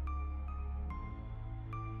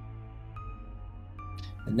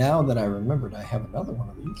 And now that I remembered, I have another one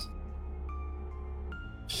of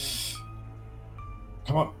these.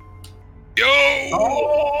 Come on. Yo!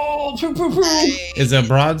 Oh, poo, poo, poo. Is a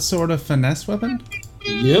broadsword a finesse weapon?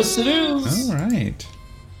 Yes, it is. All right.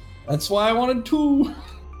 That's why I wanted 2. All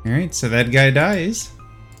right, so that guy dies.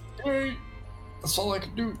 Wait, that's all I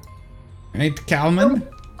could do. All right, Kalman.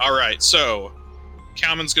 All right, so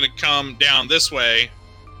Kalman's gonna come down this way,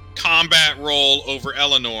 combat roll over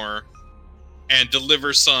Eleanor, and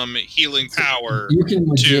deliver some healing power. You can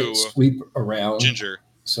legit to sweep around. Ginger.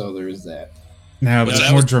 So there is that. Now, But it's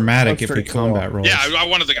that more was- dramatic that's if we pretty cool. combat rolls. Yeah, I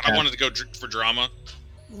wanted to go for drama.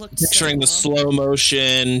 Looked Picturing the so cool. slow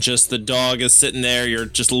motion, just the dog is sitting there. You're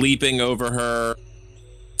just leaping over her.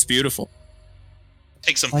 It's beautiful.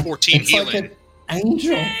 Take some Like, 14 it's healing. like an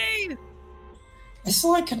angel. Yay! It's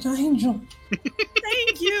like an angel.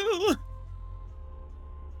 Thank you. All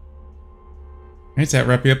right, does that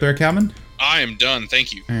wrap you up there, Kalman? I am done.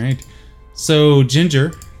 Thank you. All right. So,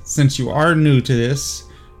 Ginger, since you are new to this,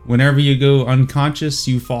 whenever you go unconscious,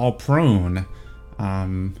 you fall prone.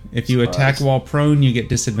 If you attack Surprise. while prone, you get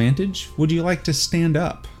disadvantage. Would you like to stand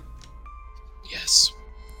up? Yes.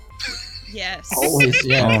 Yes. Always,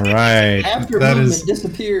 yeah. All right. Half your That movement is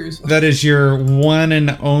disappears. that is your one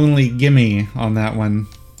and only gimme on that one.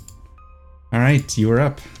 All right, you are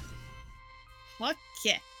up.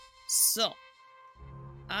 Okay. So,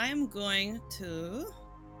 I'm going to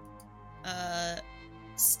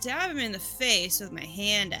stab him in the face with my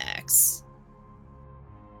hand axe.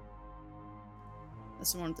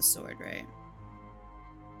 That's the one with the sword, right?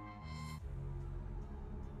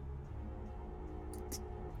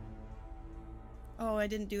 Oh, I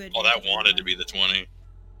didn't do it. Well, that wanted to be the 20.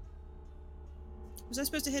 Was I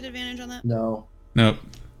supposed to hit advantage on that? No, Nope.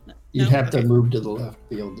 No. you'd No? have Okay. to move to the left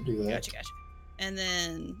to be able to do that. Gotcha. And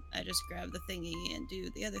then I just grab the thingy and do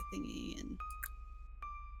the other thingy and.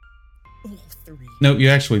 Oh, 3. Nope, you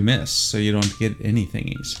actually miss, so you don't get any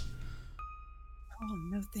thingies. Oh,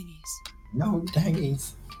 no thingies. No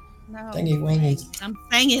dangies. No. Thingy wingies. I'm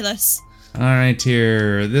thingyless. All right,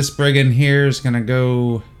 here. This brigand here is going to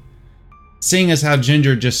go... Seeing as how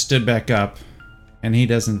Ginger just stood back up, and he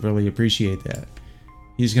doesn't really appreciate that,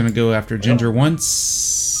 He's gonna go after Ginger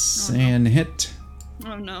once and hit.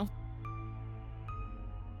 Oh no.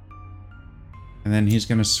 And then he's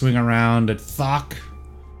gonna swing around at Thok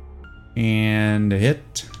and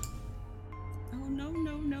hit. Oh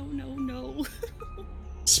no.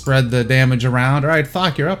 Spread the damage around. All right,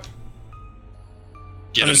 Thok, you're up.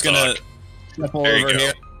 Get I'm him, just gonna Thok. step There you over go.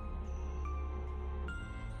 here.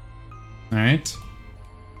 All right.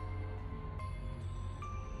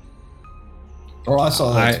 Oh, I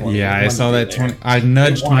saw that 20. I It saw wanted that to be 20. there. I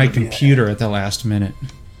nudged It my wanted to be computer at the last minute.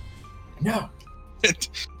 No. They're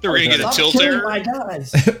gonna get a Stop tilt killing error. my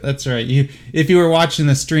guys. That's right. If you were watching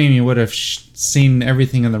the stream, you would have seen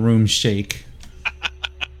everything in the room shake.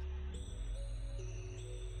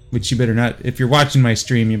 Which you better not. If you're watching my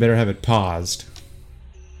stream, you better have it paused.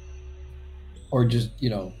 Or just,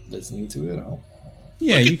 listening to it.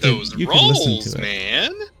 Yeah, Look you at could. those You could rolls, listen to it.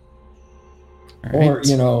 man. All Or,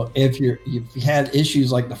 right. if you had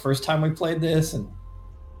issues like the first time we played this and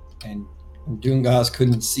Doomgaz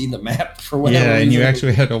couldn't see the map for whatever Yeah, reason. and you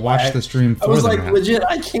actually had to watch the stream I for was the like, map. legit,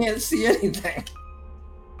 I can't see anything.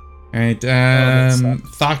 All right, that sucks.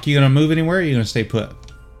 Thok, you gonna move anywhere? Or you gonna stay put? All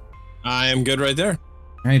I am good right there.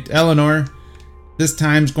 right, Eleanor. This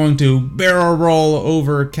time's going to barrel roll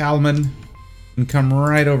over Kalman and come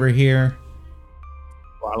right over here,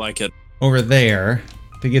 I like it. over there,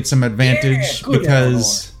 to get some advantage Yeah, good,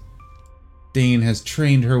 because Dane has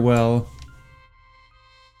trained her well.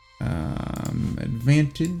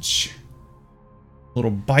 Advantage. A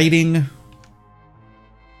little biting.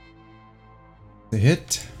 The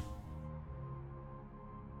hit.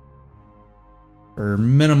 For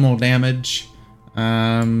minimal damage.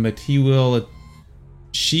 But she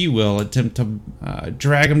will attempt to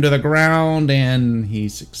drag him to the ground, and he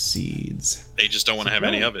succeeds. They just don't want to have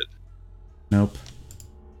any of it. Nope.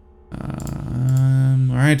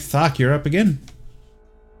 All right, Thok, you're up again.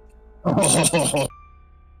 Oh,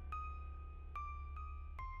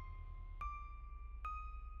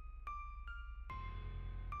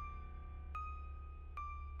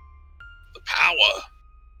 The power.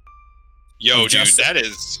 Yo, dude,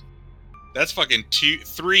 Just- that's fucking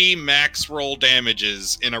 3 max roll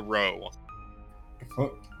damages in a row.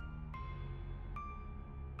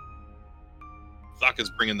 Thok is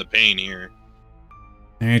bringing the pain here.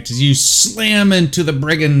 Alright, as you slam into the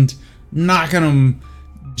brigand, knocking him,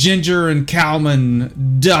 Ginger and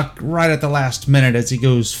Kalman duck right at the last minute as he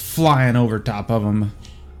goes flying over top of him.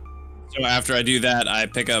 So after I do that, I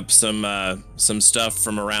pick up some stuff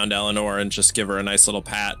from around Eleanor and just give her a nice little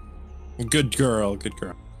pat. Good girl, good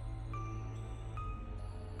girl.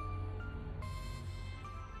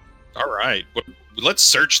 All right, let's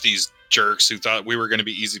search these jerks who thought we were going to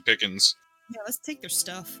be easy pickings. Yeah, let's take their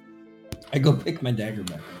stuff. I go pick my dagger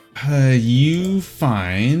back up. You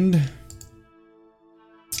find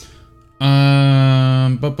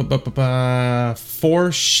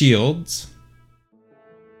 4 shields,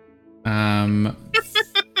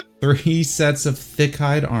 3 sets of thick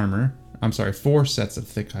hide armor. I'm sorry, 4 sets of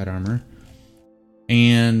thick hide armor,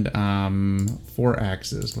 and 4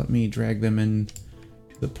 axes. Let me drag them in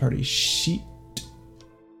to the party sheet.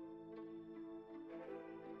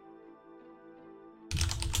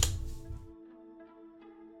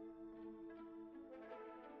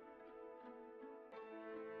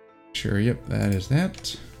 Sure, yep, that is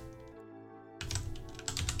that.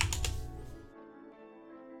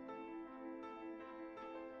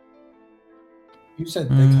 You said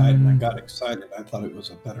thick hide, and I got excited. I thought it was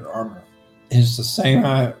a better armor. It's the same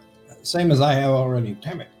as I have already.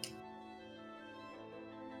 Damn it!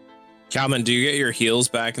 Kalman, do you get your heals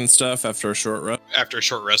back and stuff after a short rest? After a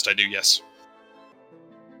short rest, I do, yes.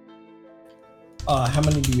 How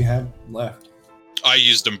many do you have left? I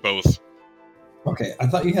used them both. Okay, I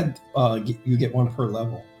thought you had you get one per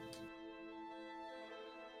level.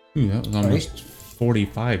 Ooh, that was almost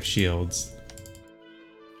 45 shields.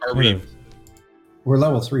 Are we We're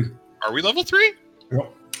level 3. level 3?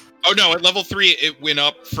 Yep. Oh no, at level 3 it went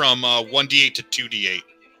up from 1d8 to 2d8.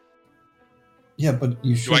 Yeah, but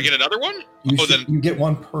you should. Do I get another one? You you get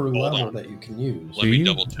one per level on. that you can use. Let me Do you?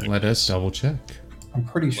 double check Let us double check. I'm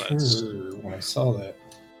pretty Let's- sure when I saw that.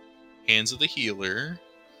 Hands of the Healer.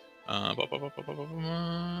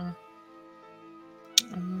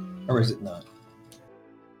 Or is it not?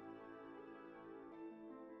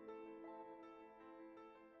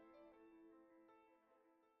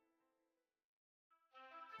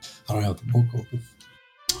 I don't have the book open.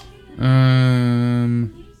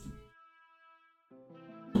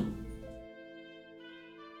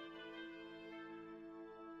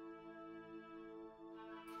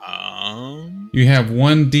 You have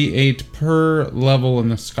 1d8 per level in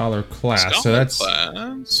the scholar class.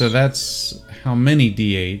 So that's how many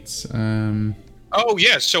d8s? Oh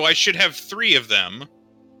yeah, so I should have 3 of them.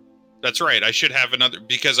 That's right. I should have another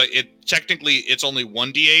because technically it's only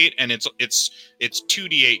 1d8 and it's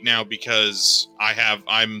 2d8 now because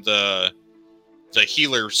I'm the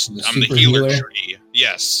healer. I'm the healer tree.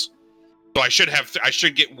 Yes. So I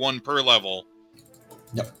should get 1 per level.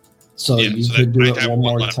 Yep. So you could do it one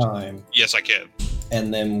more time. Yes, I can.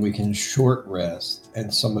 And then we can short rest,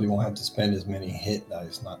 and somebody won't have to spend as many hit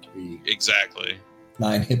dice not to be exactly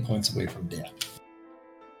 9 hit points away from death.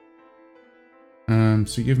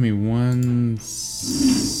 So give me 1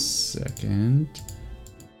 second.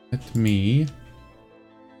 Let me.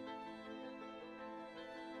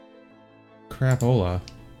 Crapola.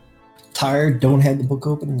 Tired, don't have the book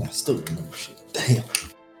open, and I still remember shit. Damn.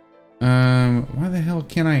 Why the hell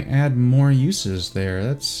can't I add more uses there?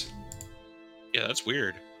 That's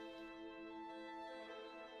weird.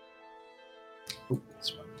 Oh,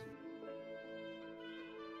 that's right.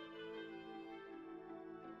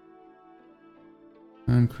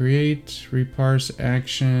 Create, reparse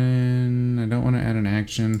action. I don't want to add an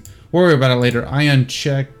action. Worry about it later. I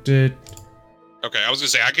unchecked it. Okay, I was gonna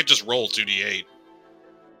say I could just roll 2d8.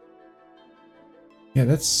 Yeah,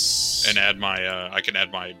 that's. And add my I can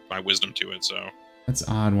add my wisdom to it. So that's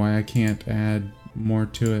odd. Why I can't add more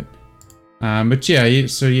to it. But yeah.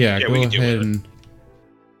 So yeah, go ahead and.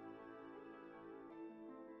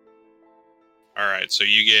 All right, so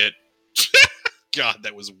you get. God,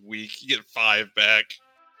 that was weak. You get 5 back.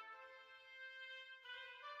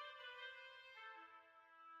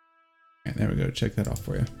 Okay, there we go. Check that off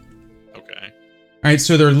for you. Okay. All right,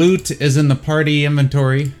 so their loot is in the party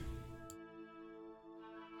inventory.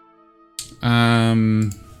 Y'all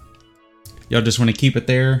just want to keep it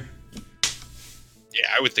there? Yeah,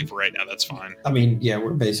 I would think for right now that's fine. I mean, yeah,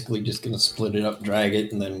 we're basically just gonna split it up, drag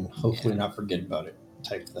it, and then hopefully not forget about it,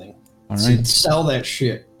 type thing. All right. Sell that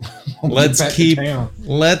shit. Let's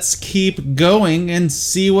keep going and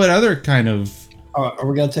see what other kind of. Are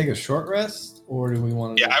we gonna take a short rest, or do we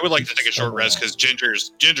want to? Yeah, I would like to take a short rest because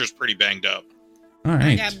Ginger's pretty banged up. All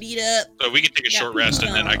right. I got beat up. So we can take a short rest,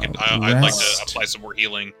 and then I'd like to apply some more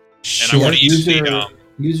healing. Short. And I want to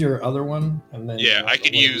use your other one, and then I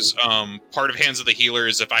could use part of Hands of the Healer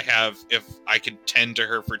is if I could tend to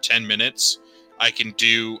her for 10 minutes, I can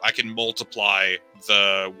multiply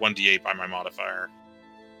the 1d8 by my modifier.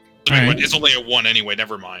 So right. It's only a 1 anyway.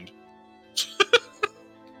 Never mind.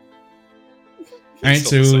 All right,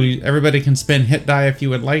 so everybody can spend hit die if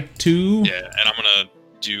you would like to. Yeah, and I'm gonna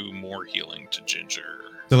do more healing to Ginger.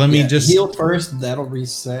 So let me just heal first. That'll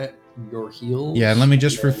reset your heal. Yeah, let me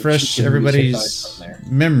just refresh everybody's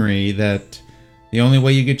memory that the only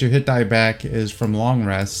way you get your hit die back is from long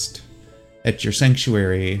rest at your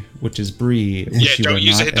sanctuary, which is Bree. Yeah, don't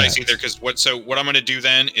use a hit dice either, because what I'm going to do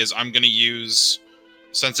then is I'm going to use,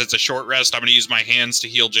 since it's a short rest, I'm going to use my hands to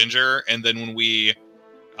heal Ginger, and then when we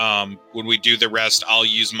do the rest, I'll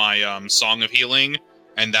use my Song of Healing,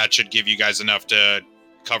 and that should give you guys enough to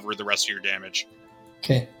cover the rest of your damage.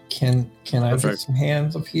 Okay. Can I get some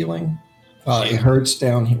hands of healing? It hurts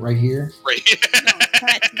down right here. Right.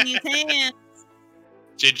 Touch these hands.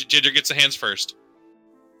 Ginger gets the hands first.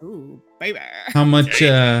 Ooh, baby. How much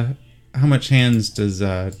hands does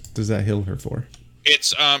that heal her for?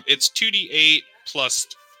 It's 2d8 plus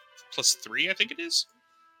 3, I think it is.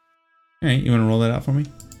 All right, you want to roll that out for me?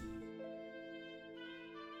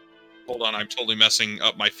 Hold on, I'm totally messing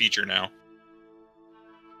up my feature now.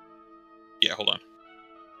 Yeah, hold on.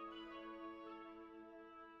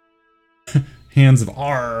 Hands of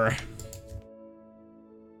R.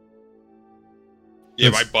 Yeah,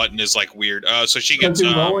 my button is like weird. So she gets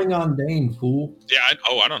rolling on Dane, fool. Yeah,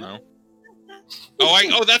 I don't know.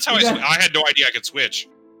 That's how I had no idea I could switch.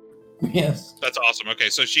 Yes. That's awesome. Okay,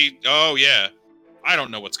 so yeah. I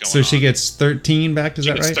don't know what's going on. So she gets 13 back, is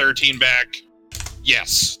that right? She gets 13 back.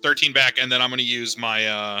 Yes, 13 back, and then I'm going to use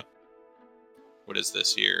my what is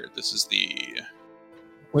this here? This is the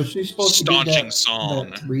Was she supposed Staunching to get Song.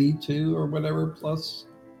 that 3-2 or whatever plus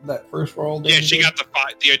that first roll? Yeah, she got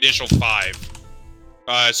the additional 5.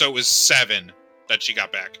 So it was 7 that she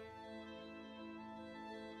got back.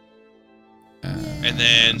 And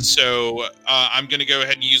then, I'm going to go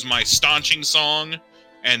ahead and use my Staunching Song,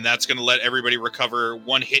 and that's going to let everybody recover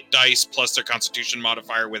 1 hit dice plus their Constitution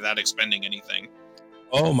modifier without expending anything.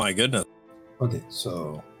 Oh my goodness. Okay,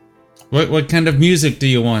 so What kind of music do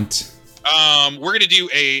you want? We're gonna do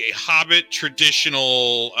a Hobbit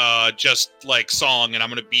traditional, just like song, and I'm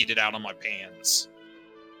gonna beat it out on my pans.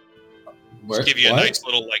 Just give you a nice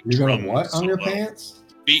little like. You're drum gonna what on your solo. pants?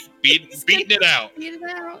 Beating it out. Beat it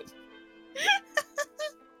out.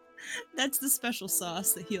 That's the special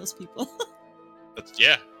sauce that heals people.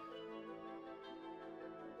 Yeah.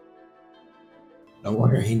 No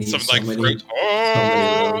wonder he needs Something so like many. throat,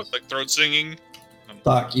 of those. like throat singing.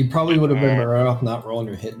 Doc, you probably would have been better off not rolling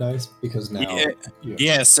your hit dice because now.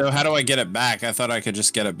 Yeah, so how do I get it back? I thought I could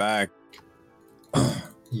just get it back.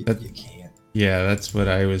 You can't. Yeah, that's what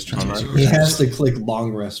I was trying to He has to click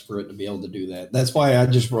long rest for it to be able to do that. That's why I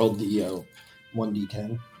just rolled the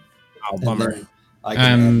 1d10. Oh, And bummer. then I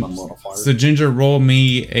can add my modifier. So Ginger, roll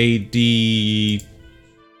me a D.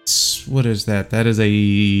 What is that? That is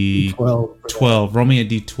a 12. 12. Roll me a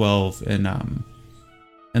D12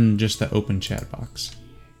 and just the open chat box.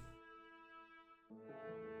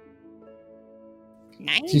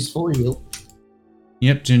 Nice. She's fully healed.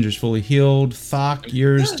 Yep, Ginger's fully healed. Thok,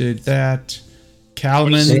 yours did that. Sam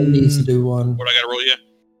needs to Calman, do one. What I gotta roll you?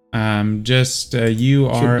 just you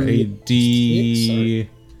are a D8.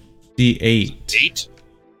 8.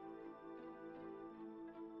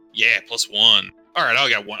 Yeah, +1. All right, I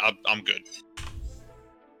got one. I'm good.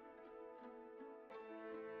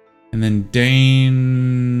 And then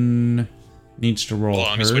Dane needs to roll Hold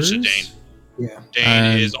on, let me hers. switch to Dane. Yeah.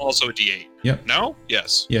 Dane is also a D8. Yep. No?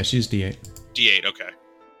 Yes. Yeah, she's D8. D8, okay.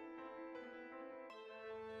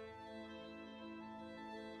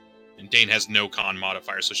 And Dane has no con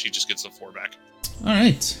modifier, so she just gets the 4 back. All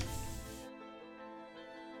right.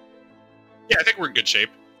 Yeah, I think we're in good shape.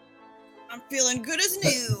 I'm feeling good as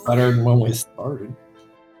new. Better than when we started.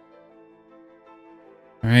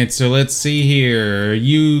 All right, so let's see here.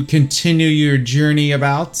 You continue your journey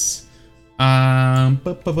about. Let's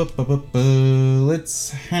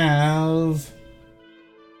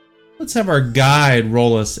have our guide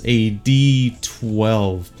roll us a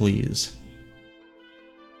D12, please.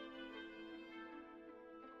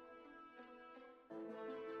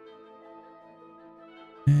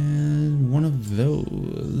 And one of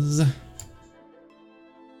those.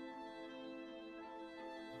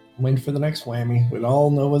 Waiting for the next whammy. We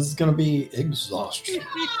all know it's going to be exhaustion.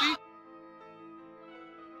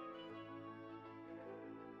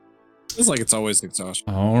 It's like it's always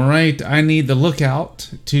exhaustion. All right, I need the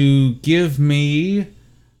lookout to give me,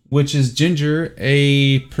 which is Ginger,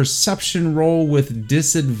 a perception roll with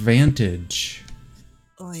disadvantage.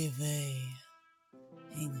 Oy vey.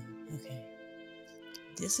 Hang on. Okay.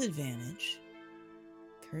 Disadvantage.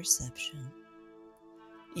 Perception.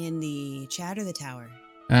 In the chat or the tower?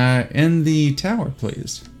 In the tower,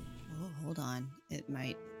 please. Oh, hold on.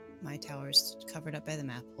 My tower's covered up by the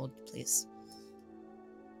map. Hold, please.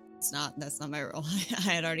 That's not my roll.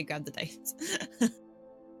 I had already grabbed the dice.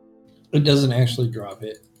 It doesn't actually drop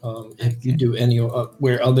it. If you do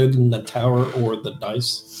anywhere other than the tower or the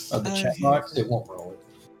dice of the chat Okay. box, it won't roll it.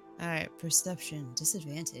 Alright, perception.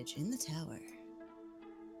 Disadvantage in the tower.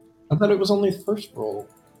 I thought it was only the first roll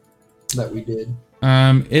that we did.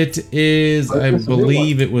 It is, Oh, I it's a real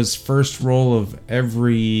believe it was first roll of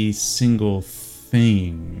every single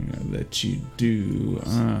thing that you do.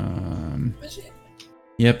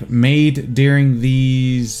 Yep, made during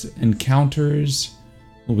these encounters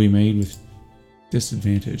will be made with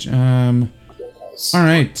disadvantage. All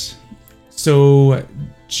right. So,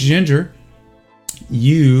 Ginger,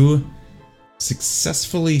 you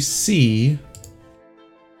successfully see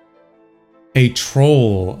a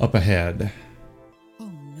troll up ahead Oh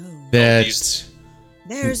no. that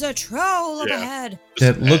There's a troll up Yeah. ahead.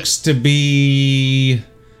 that looks to be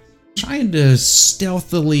trying to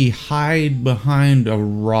stealthily hide behind a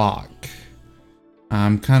rock.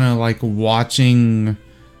 I'm kind of like watching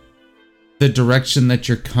the direction that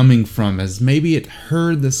you're coming from, as maybe it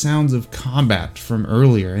heard the sounds of combat from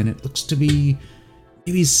earlier, and it looks to be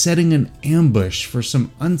maybe setting an ambush for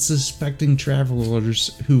some unsuspecting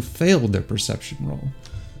travelers who failed their perception roll.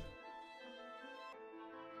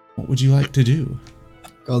 What would you like to do?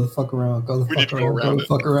 Go the fuck around. Go the We need fuck to go around. Go around the it.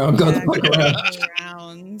 fuck around. Go the Yeah, fuck go around.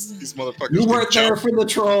 around. These motherfuckers. You can weren't there jump. for the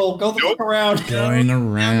troll. Go the Nope. fuck around. Going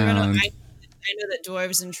around. I know that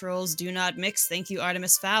dwarves and trolls do not mix. Thank you,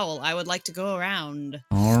 Artemis Fowl. I would like to go around.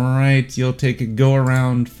 All right, you'll take a go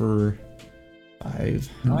around for 500.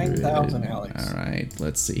 9,000, Alex. All right,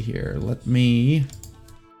 let's see here. Let me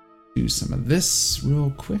do some of this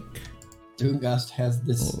real quick. Doomgast has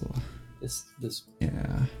this Oh, this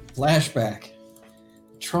yeah, flashback.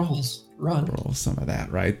 Trolls, run. roll some of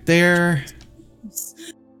that right there.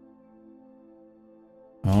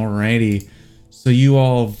 Alrighty. So you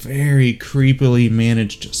all very creepily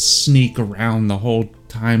managed to sneak around the whole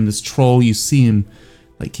time. This troll, you see him,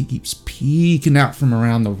 like he keeps peeking out from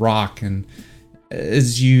around the rock, and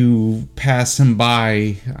as you pass him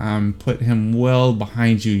by, put him well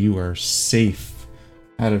behind you. You are safe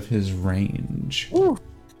out of his range. We Good.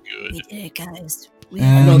 did it, guys.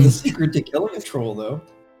 I know Um, the secret to killing a troll, though.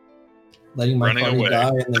 Letting my Running party away. die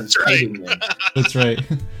and then That's right. fighting them. That's right.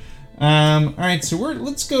 All right, so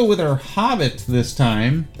let's go with our hobbit this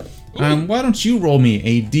time. Why don't you roll me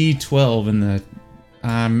a d12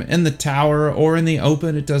 in the tower or in the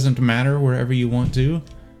open? It doesn't matter, wherever you want to.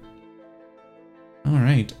 All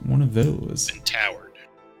right, one of those. Been towered.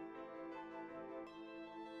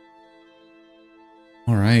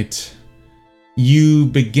 All right. You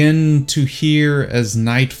begin to hear as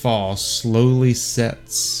nightfall slowly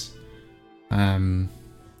sets.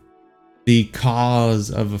 The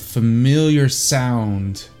cause of a familiar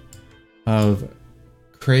sound of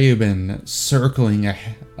Craven circling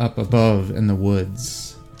up above in the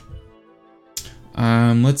woods.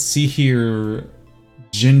 Let's see here.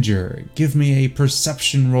 Ginger, give me a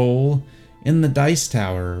perception roll in the dice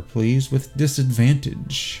tower, please, with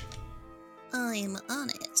disadvantage. I'm on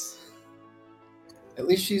it. At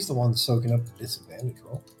least she's the one soaking up the disadvantage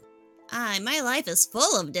roll. My life is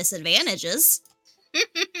full of disadvantages.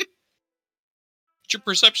 Your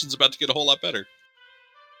perception's about to get a whole lot better.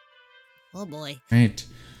 Oh boy. Right.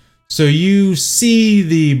 So you see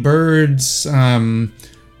the birds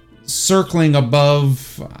circling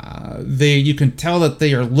above. You can tell that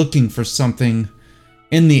they are looking for something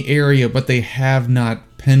in the area, but they have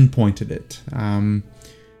not pinpointed it.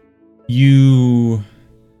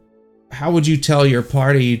 How would you tell your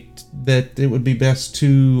party that it would be best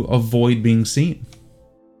to avoid being seen?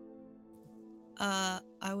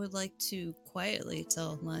 I would like to quietly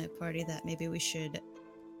tell my party that maybe we should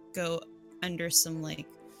go under some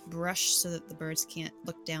brush so that the birds can't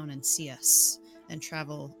look down and see us and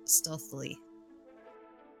travel stealthily.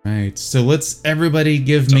 Right. So let's everybody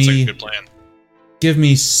give Sounds like me a good plan. give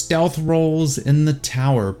me stealth rolls in the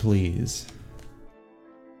tower, please.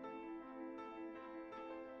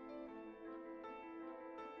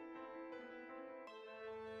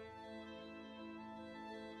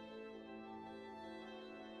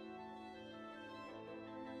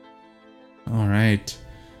 All right.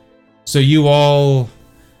 So you all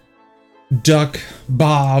duck,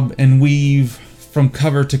 bob, and weave from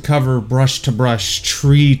cover to cover, brush to brush,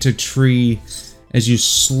 tree to tree, as you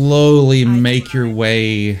slowly make your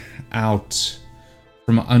way out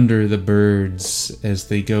from under the birds as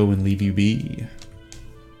they go and leave you be.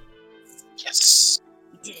 Yes.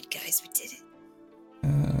 We did it, guys. We did it.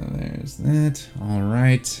 There's that. All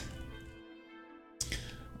right.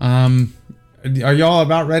 Are y'all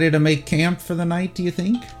about ready to make camp for the night, do you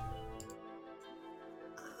think?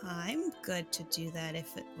 I'm good to do that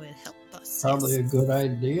if it would help us. Probably a good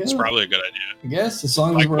idea. It's probably a good idea. I guess, as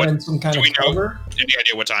long as Like we're what- in some kind do of we know? cover. Any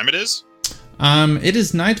idea what time it is? It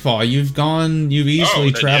is nightfall. You've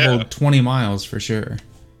easily then traveled yeah. 20 miles for sure.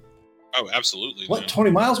 Oh, absolutely. What, no.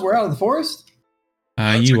 20 miles? We're out of the forest?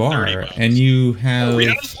 That's You like are, 30 miles. and you have. Are we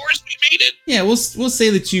out of the forest? We made it. Yeah, we'll say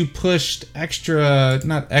that you pushed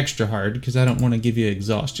not extra hard, because I don't want to give you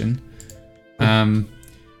exhaustion.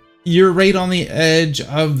 You're right on the edge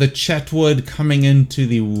of the Chetwood coming into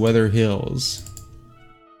the Weather Hills.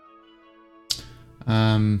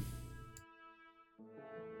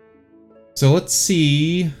 So let's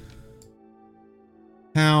see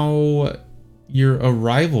how your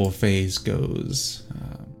arrival phase goes.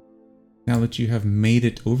 Now that you have made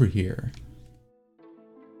it over here.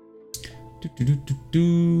 All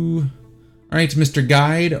right, Mr.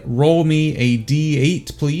 Guide, roll me a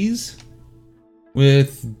D8, please.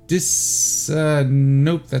 With this,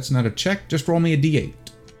 nope, that's not a check. Just roll me a D8.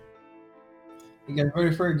 You guys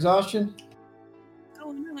ready for exhaustion?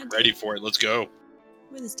 Oh, no, Ready for it. Let's go.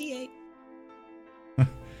 with his D8.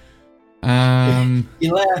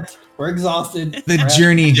 You laughed. We're exhausted. The We're out.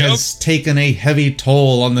 journey Yep. has taken a heavy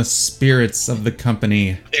toll on the spirits of the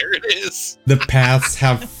company. There it is. The paths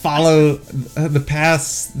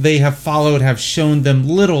they have followed have shown them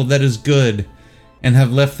little that is good, and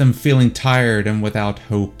have left them feeling tired and without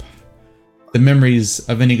hope. The memories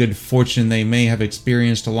of any good fortune they may have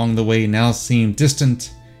experienced along the way now seem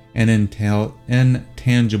distant and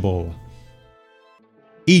intangible.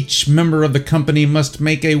 Each member of the company must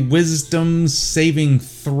make a wisdom saving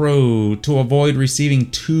throw to avoid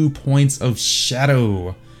receiving 2 points of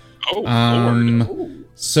shadow. Oh, Lord. Ooh.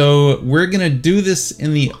 So we're going to do this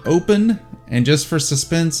in the open, and just for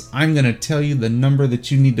suspense, I'm going to tell you the number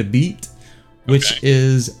that you need to beat, which Okay.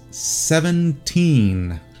 is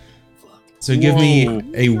 17. So give me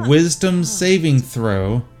a wisdom saving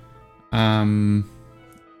throw in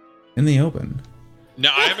the open.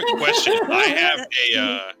 Now I have a question. I have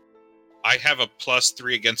I have a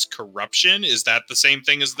 +3 against corruption. Is that the same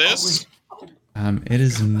thing as this? It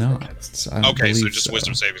is not. I don't Okay, so believe just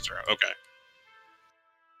wisdom saving throw. Okay.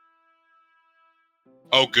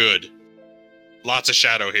 Oh, good. Lots of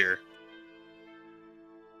shadow here.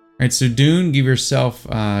 All right, so Dune, give yourself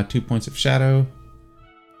 2 points of shadow.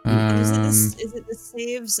 Is it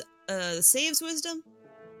the saves wisdom?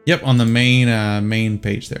 Yep, on the main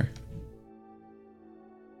page there.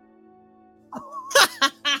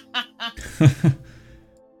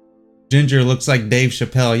 Ginger looks like Dave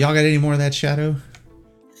Chappelle. Y'all got any more of that shadow?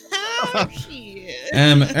 Oh, shit.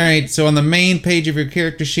 All right, so on the main page of your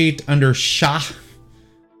character sheet under Shah,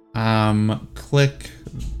 click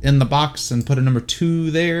in the box and put a number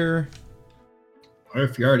 2 there. Or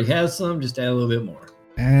if you already have some, just add a little bit more.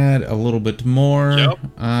 Add a little bit more. Yep.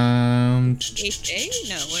 8A?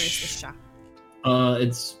 No, where's the shop?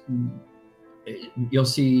 You'll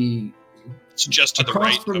see It's just to the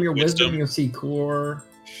across right from of your wisdom. wisdom. You'll see core,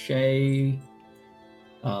 Shay.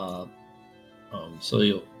 So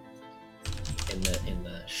you'll in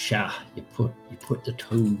the Sha you put the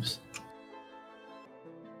toes.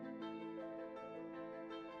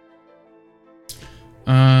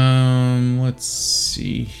 Let's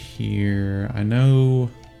see here. I know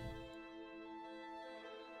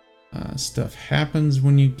stuff happens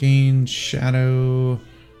when you gain shadow.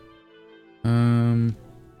 I'm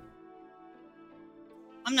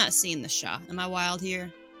not seeing the shop. Am I wild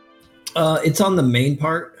here? It's on the main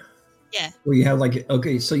part. Yeah. Where you have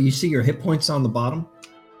okay, so you see your hit points on the bottom.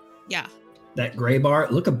 Yeah. That gray bar.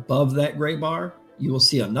 Look above that gray bar. You will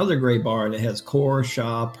see another gray bar and it has core,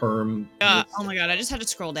 Sha, perm. Oh my god, I just had to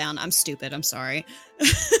scroll down. I'm stupid. I'm sorry.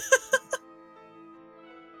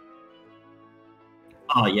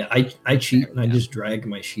 Oh yeah, I cheat and I just drag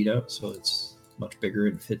my sheet out so it's much bigger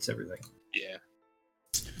and fits everything. Yeah.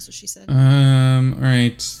 That's what she said. All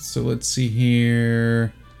right. So let's see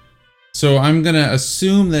here. So I'm gonna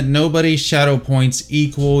assume that nobody's shadow points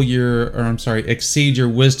exceed your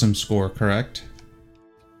wisdom score, correct?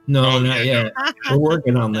 No, Oh, not yeah, yet. We're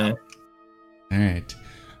working on that. All right.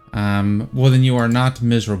 Well, then you are not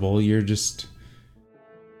miserable. You're just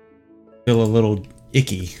feel a little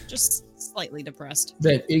icky. Just slightly depressed.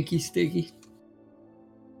 That icky sticky.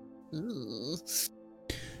 Ooh. All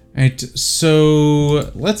right.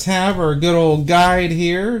 So let's have our good old guide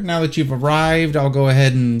here. Now that you've arrived, I'll go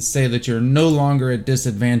ahead and say that you're no longer at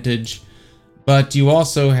disadvantage, but you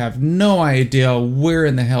also have no idea where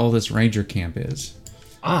in the hell this ranger camp is.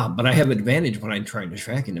 But I have advantage when I'm trying to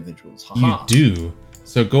track individuals. You Haha. do.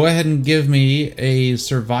 So go ahead and give me a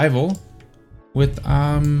survival with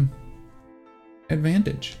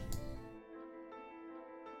advantage.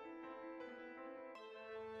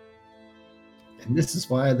 And this is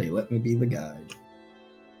why they let me be the guide.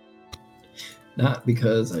 Not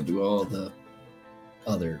because I do all the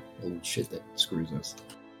other old shit that screws us.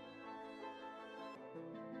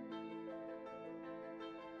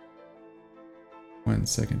 One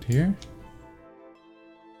second here.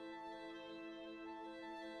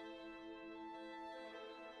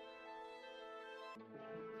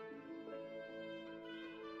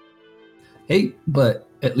 Hey, but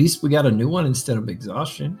at least we got a new one instead of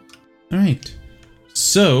exhaustion. All right.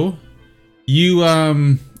 So you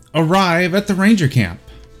arrive at the ranger camp.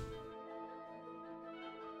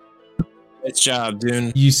 Nice job,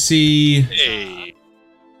 Dune. You see Hey.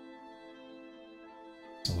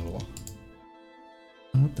 a little.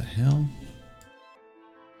 What the hell?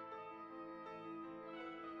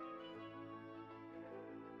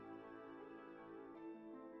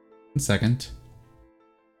 One second.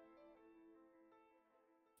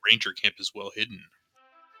 Ranger camp is well hidden.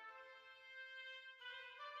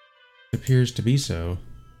 Appears to be so.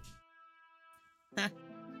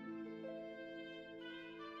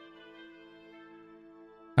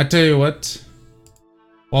 I tell you what.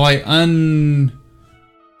 While I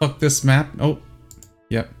unfuck this map. Oh,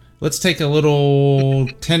 yep. Let's take a little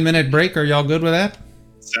 10-minute break. Are y'all good with that?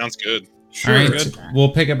 Sounds good. All right. good.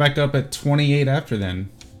 We'll pick it back up at 28 after then.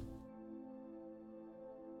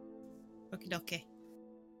 Okie dokie.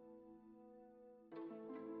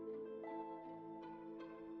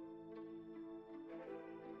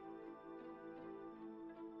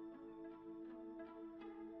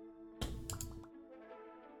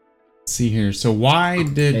 Let's see here. So why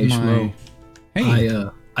did Hey, my... Shmo. Hey.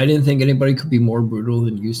 I didn't think anybody could be more brutal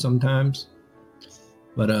than you sometimes.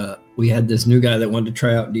 But we had this new guy that wanted to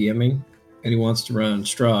try out DMing, and he wants to run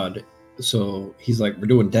Strahd. So he's like, we're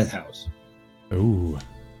doing Death House. Ooh.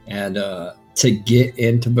 And to get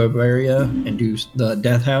into Bavaria and do the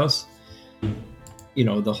Death House, you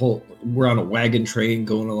know, we're on a wagon train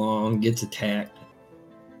going along, gets attacked.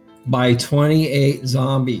 by 28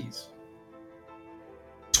 zombies.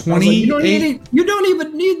 I was like, 28. you don't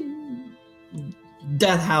even need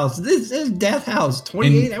Death House. This is Death House.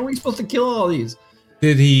 28. How are we supposed to kill all these?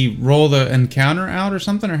 Did he roll the encounter out or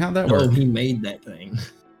something, or how'd that No, work? he made that thing.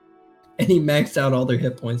 And he maxed out all their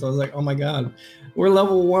hit points. I was like, oh my god, we're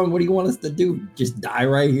level 1. What do you want us to do? Just die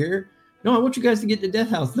right here? No, I want you guys to get to Death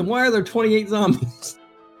House. Then why are there 28 zombies?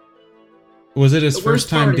 Was it his The first worst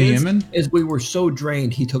time part DMing? is we were so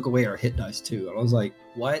drained, he took away our hit dice too. And I was like,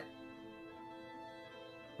 what?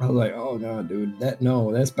 I was like, oh god, dude,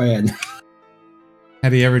 that's bad.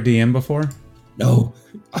 Had he ever DM before? No.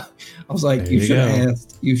 I was like, There you you should have go.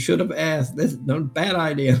 asked. You should have asked. This is no bad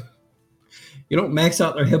idea. You don't max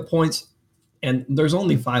out their hit points, and there's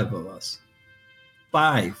only 5 of us.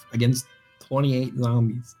 5 against 28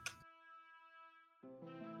 zombies.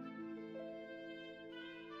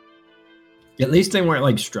 At least they weren't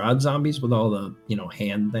like Strahd zombies with all the,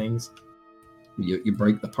 hand things. You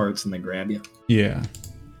break the parts and they grab you. Yeah.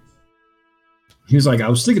 He was like, I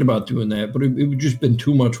was thinking about doing that, but it would just been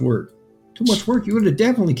too much work. Too much work. You would have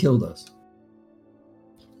definitely killed us.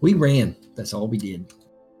 We ran. That's all we did.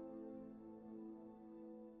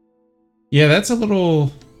 Yeah, that's a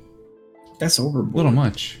little That's overboard. little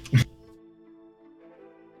much.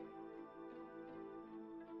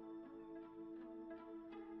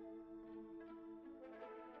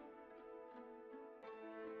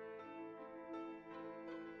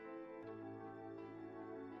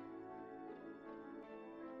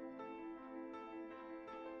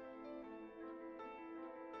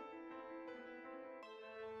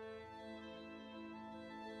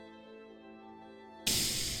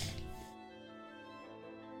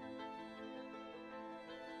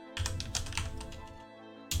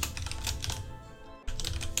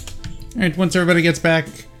 All right, once everybody gets back,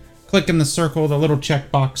 click in the circle, the little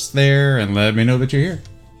checkbox there, and let me know that you're here.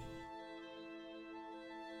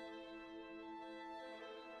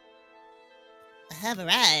 I have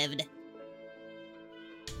arrived.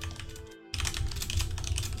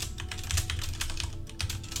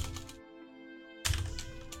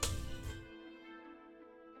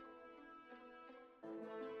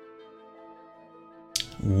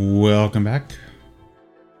 Welcome back.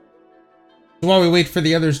 So while we wait for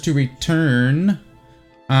the others to return,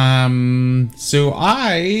 so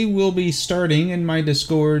I will be starting in my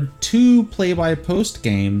Discord 2 play-by-post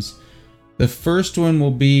games. The first one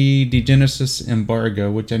will be Degenesis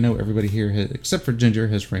Embargo, which I know everybody here, except for Ginger,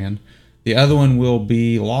 has ran. The other one will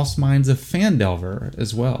be Lost Mines of Phandelver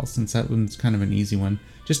as well, since that one's kind of an easy one,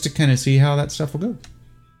 just to kind of see how that stuff will go.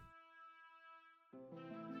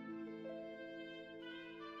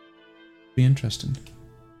 Be interesting.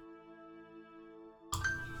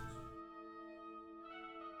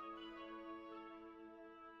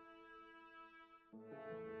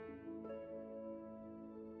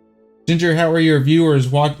 Ginger, how are your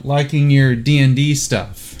viewers liking your D&D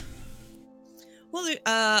stuff? Well,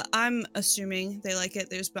 I'm assuming they like it.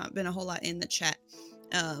 There's not been a whole lot in the chat,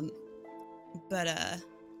 but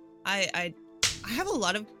I have a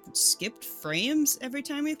lot of skipped frames every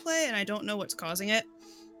time we play, and I don't know what's causing it.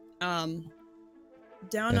 Down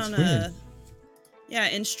That's on weird. yeah,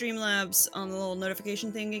 in Streamlabs on the little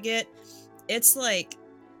notification thing you get, it's like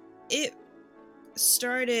it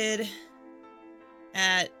started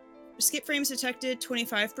at skip frames detected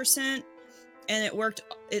 25%, and it worked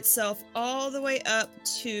itself all the way up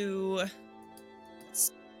to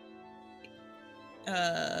let's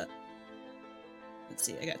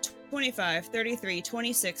see, I got 25, 33,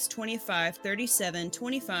 26, 25, 37,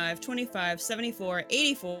 25, 25, 74,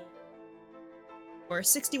 84,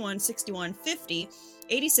 61, 61, 50,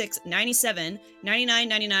 86, 97, 99,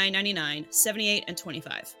 99, 99, 78, and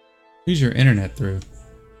 25. Who's your internet through?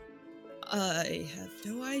 I have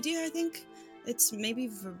no idea. I think it's maybe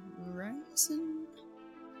Verizon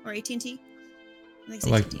or AT&T. I think it's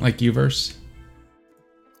AT&T. Like Uverse?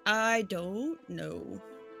 I don't know.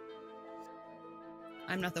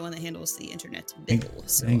 I'm not the one that handles the internet bill,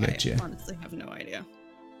 so I getcha. I honestly have no idea.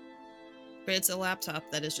 But it's a laptop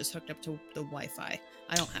that is just hooked up to the Wi-Fi.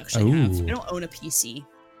 I don't actually I Ooh. don't own a PC.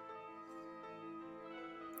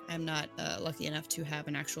 I'm not lucky enough to have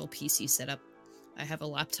an actual PC set up. I have a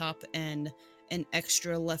laptop and an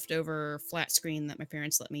extra leftover flat screen that my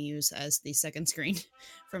parents let me use as the second screen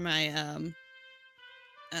for my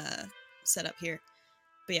setup here.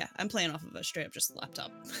 But yeah, I'm playing off of a straight up just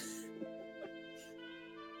laptop.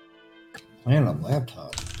 Playing on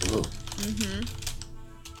laptop. Ugh. Mm-hmm.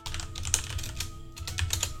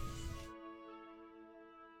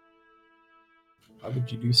 Why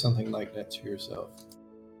would you do something like that to yourself?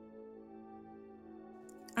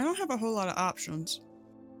 I don't have a whole lot of options.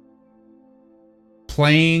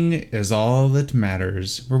 playing is all that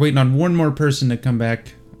matters. We're waiting on one more person to come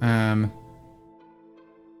back.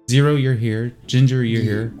 Zero, you're here. Ginger, you're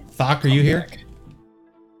here. Thok, are you here?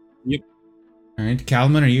 Yep. All right.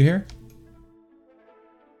 Calman, are you here?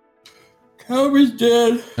 Calman's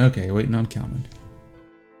dead. Okay, waiting on Calman.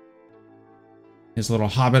 His little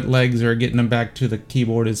hobbit legs are getting him back to the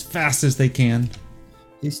keyboard as fast as they can.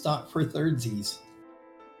 He stopped for thirdsies.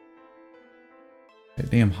 That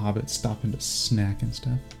damn hobbit stopping to snack and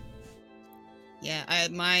stuff. Yeah,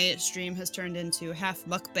 my stream has turned into half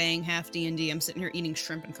mukbang, half D&D. I'm sitting here eating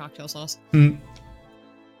shrimp and cocktail sauce.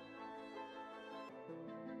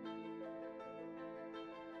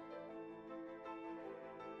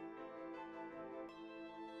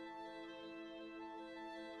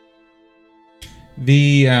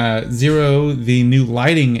 The Zero, the new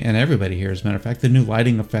lighting, and everybody here, as a matter of fact, the new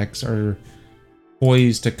lighting effects are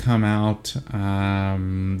poised to come out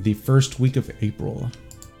the first week of April.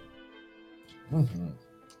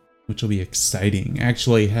 Which will be exciting. They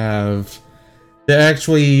actually have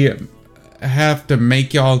to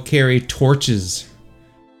make y'all carry torches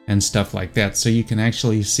and stuff like that so you can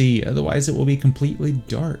actually see. Otherwise, it will be completely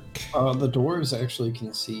dark. The dwarves actually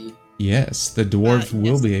can see. Yes, the dwarves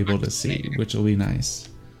will yes, be able to see, which will be nice.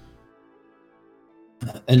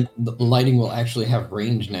 And the lighting will actually have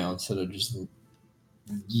range now instead of just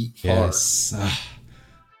yeet far. Yes.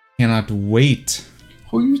 Cannot wait.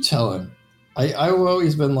 Who are you telling? I've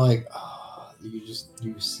always been like,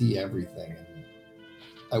 you see everything. And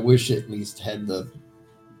I wish it at least had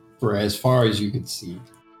for as far as you could see.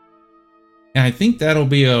 And I think that'll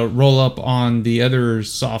be a roll up on the other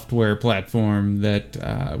software platform that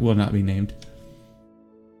will not be named.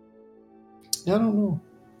 I don't know.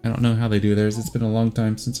 I don't know how they do theirs. It's been a long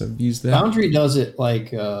time since I've used that. Foundry does it like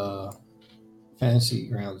Fantasy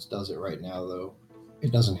Grounds does it right now, though.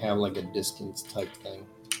 It doesn't have like a distance type thing.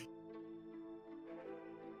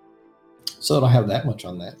 So it'll have that much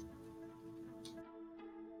on that.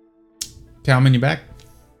 Calman, you back?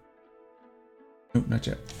 Nope, not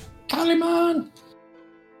yet. Kaliman!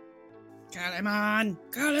 Kaliman!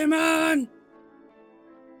 Kaliman!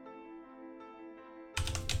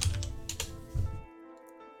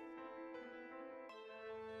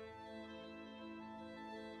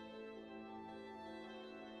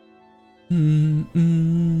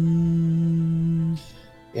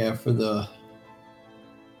 Yeah, for the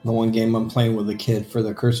one game I'm playing with a kid for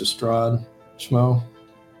the Curse of Strahd, Schmo,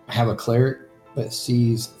 I have a cleric that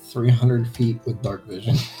sees 300 feet with dark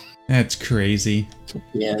vision. That's crazy.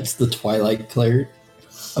 Yeah, it's the Twilight cleric.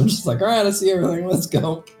 I'm just like, all right, I see everything. Let's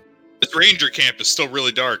go. This ranger camp is still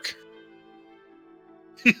really dark.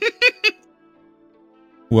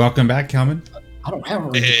 Welcome back, Calman. I don't have a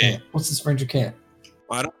ranger camp. What's this ranger camp?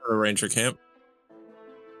 I don't have a ranger camp.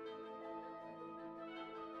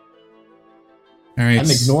 All right. I'm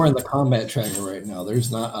ignoring the combat tracker right now. There's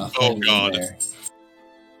not a thing in God. there.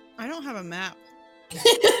 I don't have a map.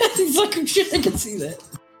 He's like, oh, shit, I can see that.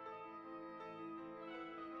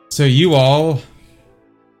 So you all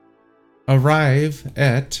arrive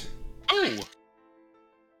at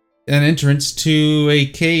an entrance to a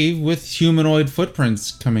cave with humanoid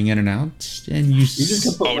footprints coming in and out, and you You just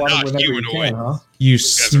can put water not whenever you humanoid. can, huh? you guys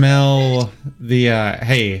are- smell the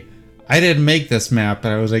hey, I didn't make this map,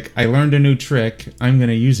 but I was like, I learned a new trick. I'm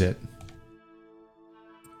gonna use it.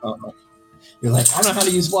 You're like, I know how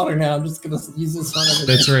to use water now. I'm just gonna use this on everything.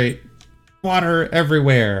 That's right. Water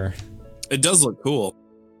everywhere. It does look cool.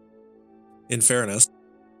 In fairness.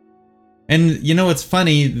 And you know what's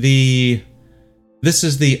funny? This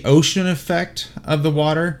is the ocean effect of the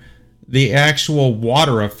water. The actual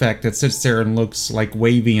water effect that sits there and looks like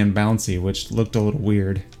wavy and bouncy, which looked a little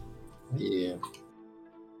weird. Yeah.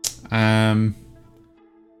 And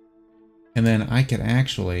then I could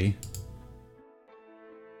actually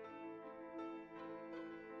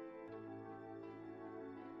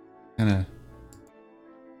kind of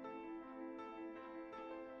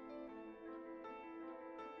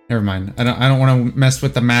never mind. I don't want to mess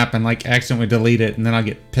with the map and like accidentally delete it, and then I'll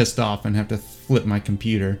get pissed off and have to flip my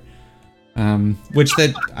computer. Which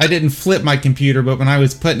that I didn't flip my computer, but when I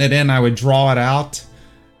was putting it in, I would draw it out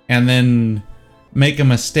and then make a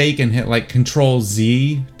mistake and hit like Control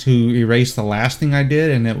Z to erase the last thing I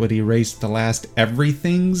did, and it would erase the last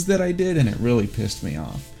everythings that I did, and it really pissed me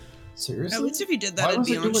off Seriously? At least if you did that, Why it'd was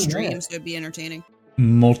be it on doing that? stream, so it'd be entertaining.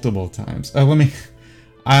 multiple times. Oh, let me.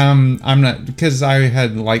 I'm not, because I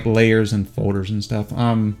had like layers and folders and stuff.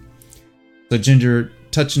 So Ginger,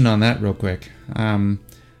 touching on that real quick.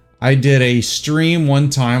 I did a stream one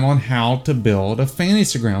time on how to build a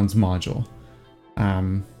Fantasy Grounds module.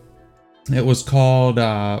 It was called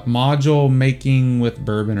Module Making with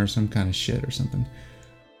Bourbon or some kind of shit or something.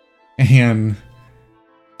 And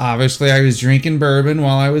obviously I was drinking bourbon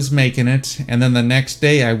while I was making it. And then the next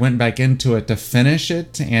day I went back into it to finish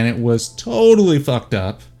it. And it was totally fucked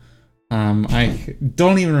up. I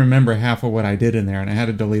don't even remember half of what I did in there. And I had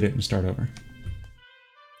to delete it and start over.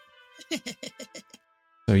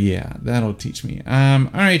 So yeah, that'll teach me.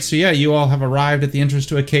 Alright, so yeah, you all have arrived at the entrance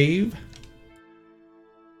to a cave.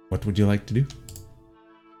 What would you like to do?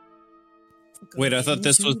 Wait, I thought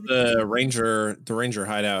this was the ranger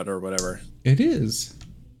hideout or whatever. It is.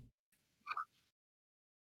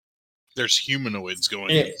 There's humanoids going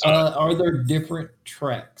in. Are there different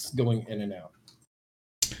tracks going in and out?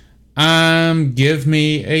 Give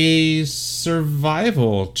me a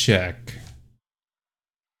survival check.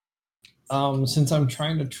 Since I'm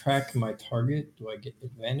trying to track my target, do I get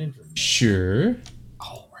advantage or no? Sure.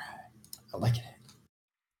 All right. I like it.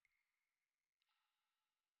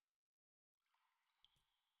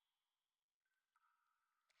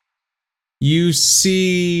 You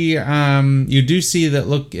see, you do see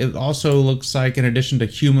that it also looks like, in addition to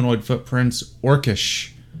humanoid footprints,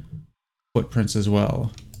 orcish footprints as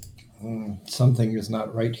well. Something is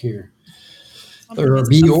not right here. Something There is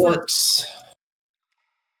be afoot. orcs.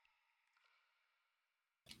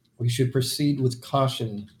 We should proceed with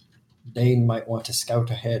caution. Dane might want to scout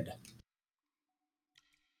ahead.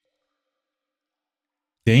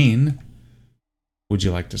 Dane, would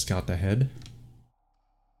you like to scout ahead?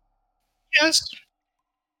 Yes.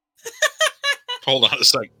 Hold on a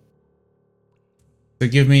sec. So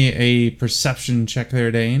give me a perception check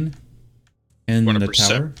there, Dane. In Want a the percep-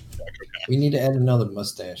 tower. We need to add another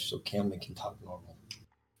mustache so Cameron can talk normal.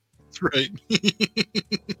 Right.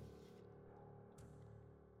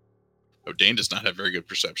 Oh, Dane does not have very good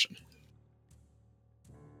perception.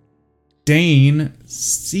 Dane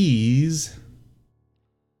sees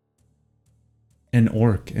an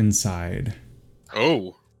orc inside.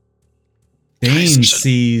 Oh. Dane Guys, there's a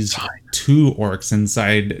sees sign. 2 orcs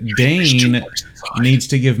inside. There's two Dane orcs inside. needs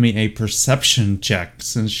to give me a perception check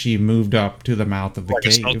since she moved up to the mouth of the Like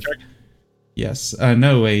a stealth cave. check? Yes.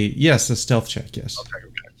 A stealth check, yes. Okay.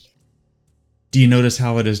 Do you notice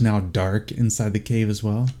how it is now dark inside the cave as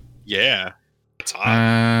well? Yeah. It's hot.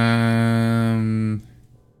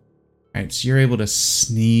 Alright, so you're able to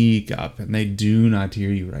sneak up and they do not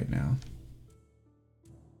hear you right now.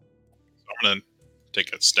 I'm gonna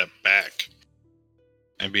take a step back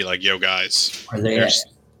and be like, "Yo, guys, Where are they at?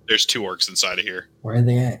 there's 2 orcs inside of here. Where are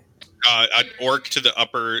they at? An orc to the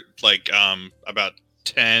upper, like about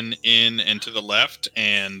 10 in and to the left,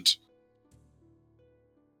 and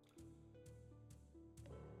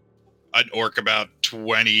an orc about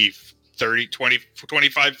 20, 30, 20,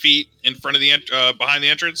 25 feet in front of the behind the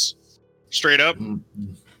entrance, straight up.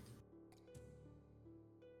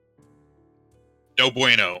 No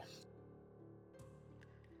bueno.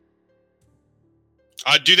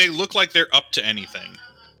 Do they look like they're up to anything?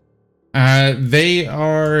 They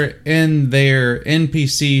are in their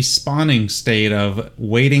NPC spawning state of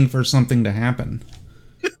waiting for something to happen.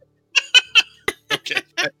 Okay.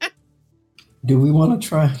 Do we want to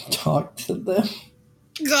try and talk to them?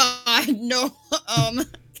 God, no.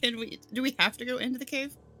 Do we have to go into the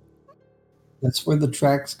cave? That's where the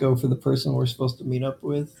tracks go for the person we're supposed to meet up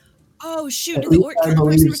with. Oh shoot! At Do the least orc I kill the person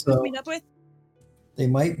believe we're supposed so. to meet up with? They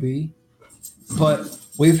might be. But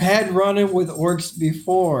we've had run-in with orcs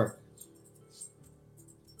before.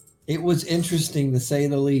 It was interesting to say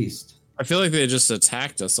the least. I feel like they just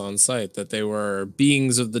attacked us on sight, that they were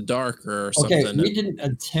beings of the dark or something. Okay, we didn't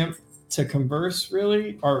attempt to converse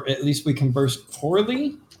really, or at least we conversed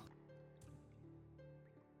poorly.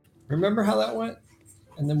 Remember how that went?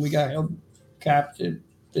 And then we got held captured,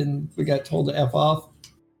 then we got told to F off.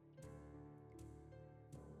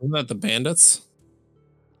 Wasn't that the bandits?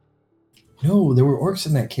 No, there were orcs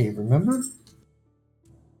in that cave, remember?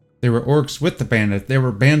 There were orcs with the bandit. They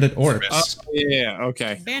were bandit orcs. Oh, yeah,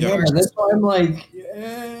 okay. Bandit Yeah, orcs. that's why I'm like,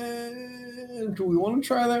 do we want to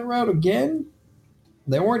try that route again?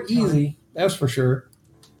 They weren't easy, that's for sure.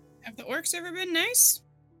 Have the orcs ever been nice?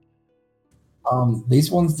 These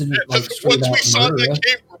ones didn't like The straight ones we out saw in murder that us.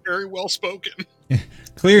 cave were very well spoken.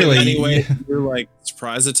 Clearly, Anyway, you're like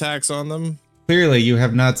surprise attacks on them. clearly you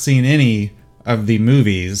have not seen any of the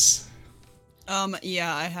movies.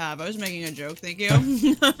 Yeah, I have. I was making a joke. Thank you.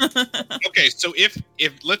 Okay, so if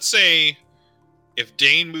let's say if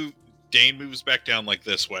Dane moves back down like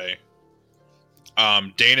this way,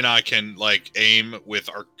 Dane and I can like aim with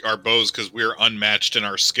our bows because we're unmatched in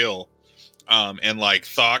our skill. And like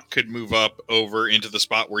Thok could move up over into the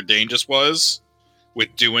spot where Dane just was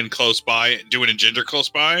with Duin and Ginger close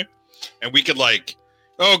by. and we could like,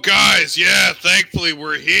 oh guys, yeah, thankfully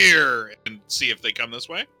we're here, and see if they come this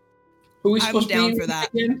way. Who are we I'm supposed to down be for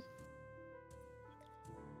that. again?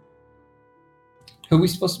 Who are we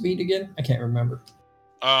supposed to beat again? I can't remember.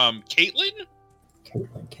 Caitlin?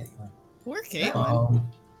 Caitlin. Poor Caitlin.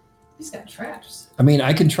 He's got traps. I mean,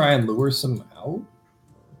 I can try and lure some out,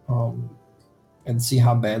 and see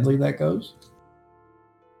how badly that goes.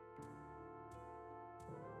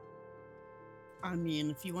 I mean,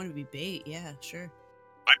 if you want to be bait, yeah, sure.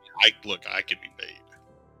 I could be bait.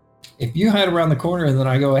 If you hide around the corner and then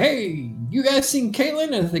I go, hey, you guys seen Caitlin?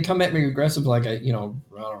 And if they come at me aggressive, like I,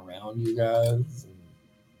 run around you guys.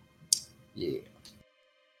 Yeah.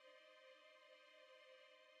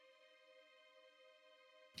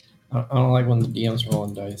 I don't like when the DM's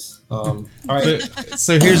rolling dice. All right.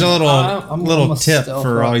 So here's a little I'm gonna tip stealth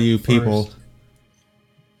for all up you first people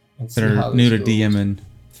and see that how are new to this goes. DMing.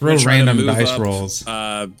 Throw I'm trying to random move dice up, rolls.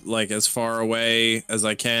 Like as far away as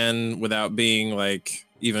I can without being like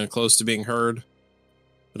even close to being heard,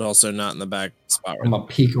 but also not in the back spot. I'm gonna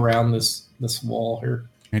peek around this wall here.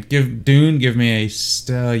 And give me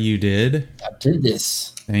a you did. I did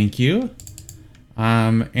this. Thank you.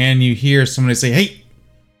 And you hear somebody say, "Hey,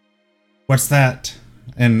 what's that?"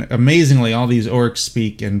 And amazingly, all these orcs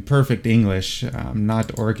speak in perfect English, not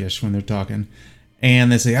orcish when they're talking.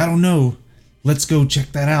 And they say, "I don't know. Let's go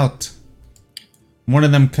check that out." One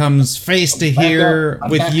of them comes face to here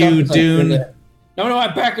with you, Dune. No, I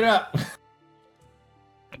back it up. Back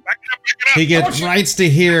it up. He gets right to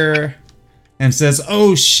here and says,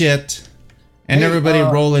 "Oh shit!" And Hey, everybody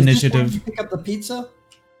roll is this where initiative. you pick up the pizza?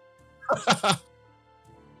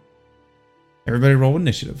 Everybody roll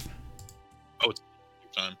initiative.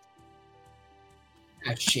 Time.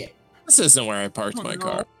 Ah, shit. This isn't where I parked my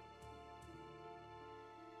car.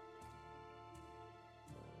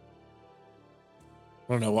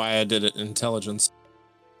 I don't know why I did it in intelligence.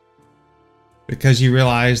 Because you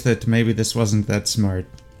realize that maybe this wasn't that smart.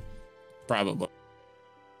 Probably.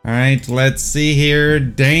 All right, let's see here.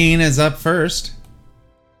 Dane is up first.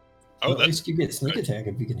 Oh, Well, at that's least you get sneak attack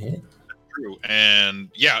if you can hit. true. And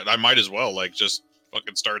yeah, I might as well like just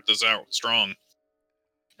fucking start this out strong.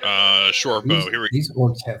 Short bow. Here we go. These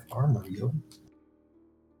orcs have armor, yo.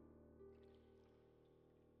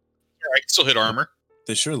 I can still hit armor.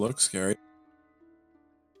 They sure look scary.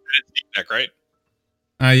 It's sneak attack, right?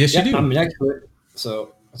 Yes, you do. I'm next to it.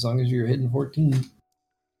 So as long as you're hitting 14.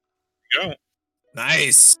 Go.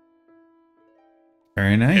 Nice.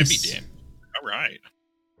 Very Heavy nice. damn. All right.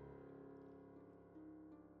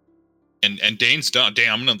 And Dane's done. Dane,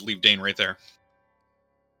 I'm gonna leave Dane right there.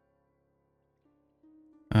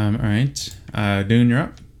 All right. Dune, you're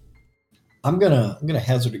up. I'm gonna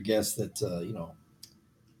hazard a guess that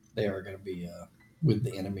they are gonna be with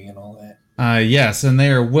the enemy and all that. Yes, and they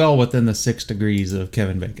are well within the 6 degrees of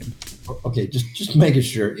Kevin Bacon. Okay, just making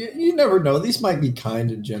sure. You never know. These might be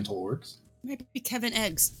kind and gentle orcs. Maybe Kevin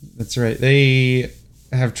Eggs. That's right. They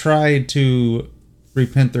have tried to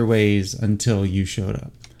repent their ways until you showed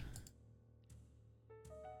up.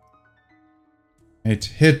 It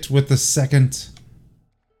hit with the second.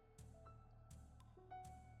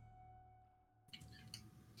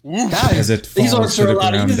 Guys, As it these falls orcs to are a the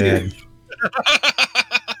lot ground easier. dead.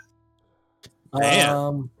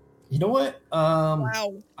 Damn. You know what?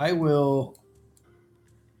 Wow. I will.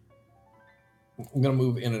 I'm gonna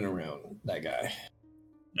move in and around that guy.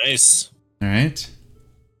 Nice. All right.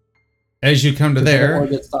 As you come to I don't there, want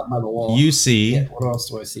to get stopped by the wall. you see Yeah, what else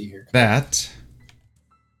do I see here? that.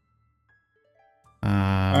 All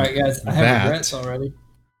right, guys. I have that. regrets already.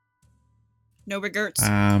 No regrets.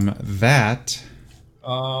 That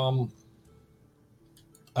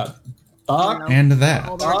Doc. and that.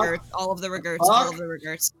 all the Doc? regrets. All of the regrets. Doc? All of the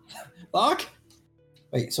regrets. Doc.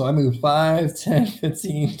 Wait, so I moved 5, 10,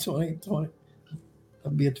 15, 20, 20.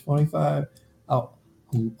 That'd be a 25. Oh,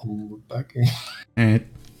 I'm move back here. All right.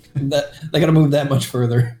 They gotta move that much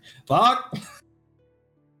further. Doc.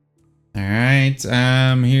 All right.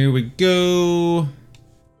 Here we go.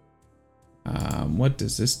 What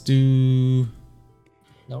does this do?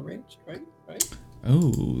 No range, right? Right?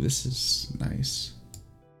 Oh, this is nice.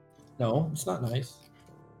 No, it's not nice.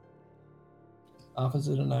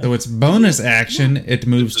 Opposite of nice. So it's bonus action, it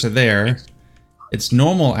moves to there. It's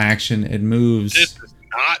normal action, it moves This is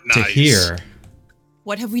not to nice. here.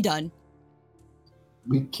 What have we done?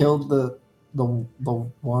 We killed the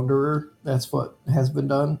wanderer. That's what has been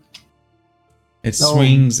done. It No,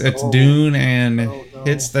 swings its no, dune and no, no.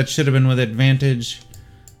 hits that should have been with advantage.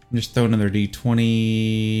 Just throw another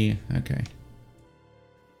d20. Okay.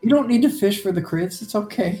 You don't need to fish for the crits. It's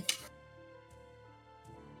okay.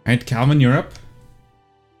 All right, Calvin, you're up.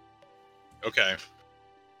 Okay.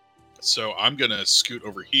 So I'm gonna scoot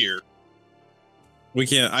over here. I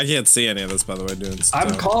can't see any of this, by the way, dude.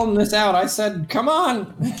 I'm calling this out. I said, come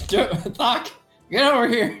on, Doc, get over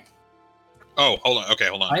here. Oh, hold on. Okay,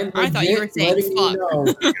 hold on. I thought you were saying letting fuck.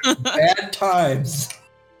 you know, bad times.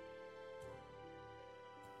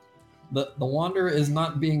 The Wanderer is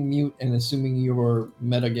not being mute and assuming you're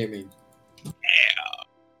metagaming.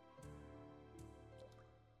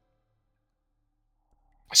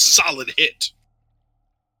 A solid hit.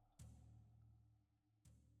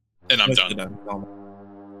 And I'm done.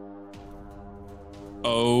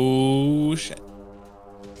 Oh shit!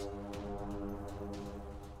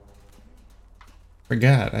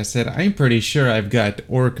 Forgot. I said, I'm pretty sure I've got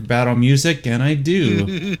orc battle music, and I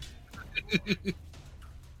do.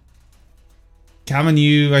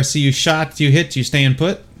 Calvin, I see you shot, you hit, you staying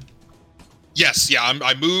put? Yes, yeah,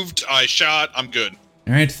 I moved, I shot, I'm good.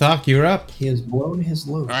 All right, Thok, you're up. He has blown his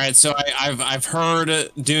load. All right, so I've heard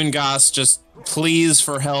Doongas just pleas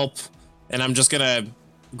for help, and I'm just gonna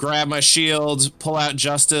grab my shield, pull out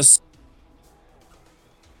Justice,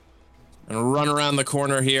 and run around the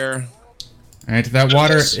corner here. All right, that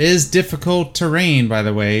water is difficult terrain, by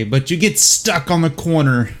the way, but you get stuck on the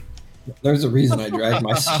corner. There's a reason I dragged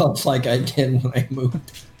myself like I did when I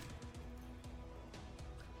moved.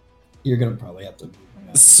 You're gonna probably have to move.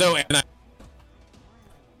 So, and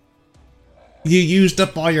You used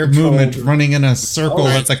up all your movement running in a circle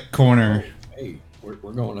Alright. that's a corner. Hey, we're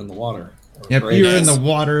going in the water. Yep, Right. you're in the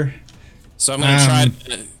water. So I'm gonna try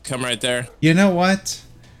to come right there. You know what?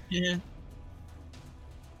 Yeah.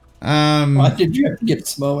 Why did you have to get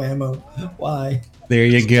Smo ammo? Why? There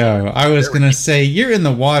you go. I was gonna say, you're in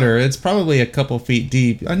the water. It's probably a couple feet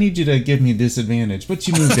deep. I need you to give me disadvantage, but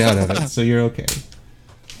you moved out of it, so you're okay.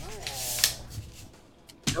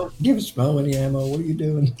 Don't give Smo any ammo. What are you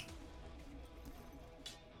doing?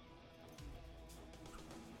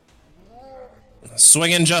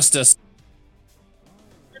 Swinging Justice.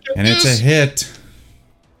 And it's a hit.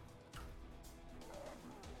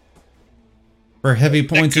 For heavy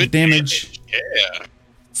points of damage. Yeah.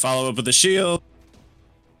 Follow up with the shield.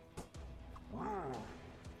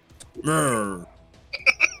 All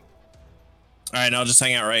right, I'll just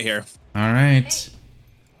hang out right here. All right.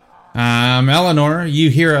 Eleanor, you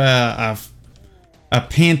hear a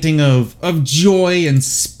panting of joy and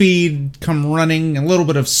speed come running, a little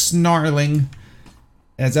bit of snarling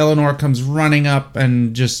as Eleanor comes running up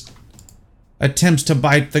and just attempts to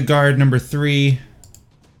bite the guard number 3.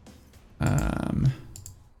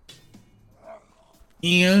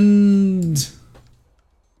 And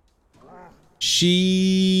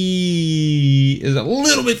she is a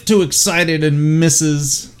little bit too excited and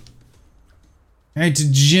misses. All right,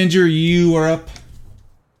 Ginger, you are up.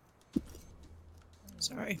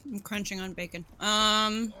 Sorry, I'm crunching on bacon.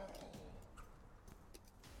 Can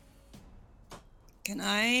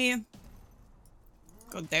I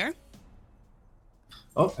go there?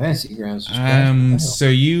 Oh, fancy grounds. So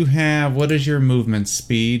you have, what is your movement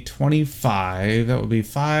speed? 25. That would be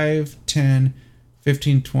 5, 10,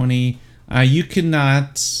 15, 20. You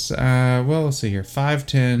cannot, well, let's see here. 5,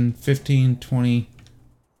 10, 15, 20.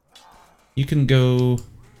 You can go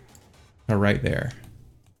right there.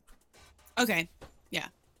 Okay, yeah.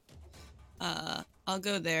 I'll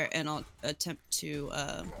go there and I'll attempt to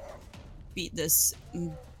beat this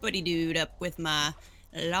buddy dude up with my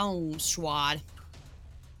long sword.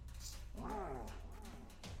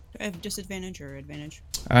 Do I have disadvantage or advantage?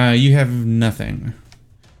 You have nothing.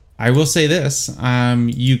 I will say this.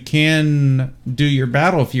 You can do your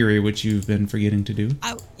Battle Fury, which you've been forgetting to do.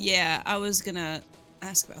 Yeah, I was gonna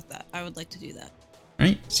ask about that. I would like to do that. All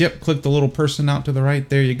right. So, yep, click the little person out to the right.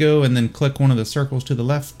 There you go. And then click one of the circles to the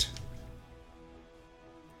left.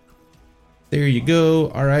 There you go.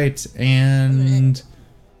 All right. And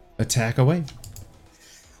attack away.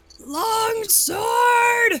 Long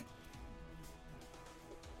sword!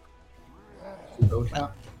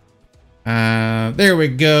 There we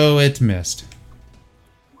go. It missed.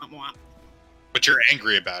 But you're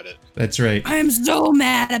angry about it. That's right. I am so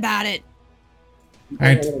mad about it. All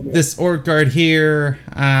right. This orc guard here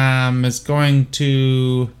is going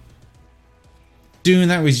to... Dune,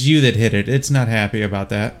 that was you that hit it. It's not happy about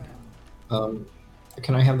that.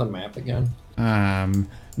 Can I have the map again?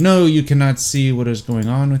 No, you cannot see what is going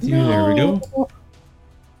on with you. No. There we go. Oh,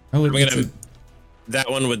 I'm gonna that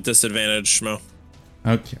one with disadvantage, Schmo.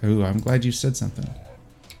 Okay. Ooh, I'm glad you said something.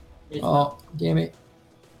 Oh, damn it.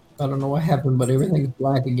 I don't know what happened, but everything's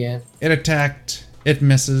black again. It attacked. It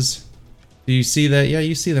misses. Do you see that? Yeah,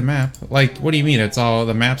 you see the map. Like, what do you mean? It's all,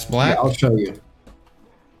 the map's black? Yeah, I'll show you.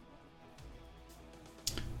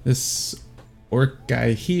 This orc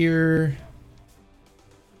guy here.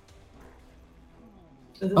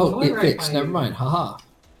 There's a Oh, boy it right fixed. by Never you. mind. Haha.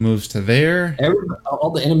 Moves to there.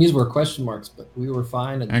 All the enemies were question marks, but we were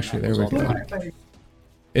fine. And Actually, that there was we all go. the Right by you.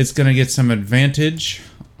 It's gonna get some advantage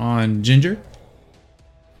on Ginger.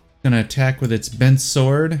 Gonna attack with its bent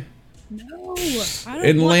sword No, I don't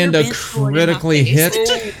and want land your a bent sword in my critically face.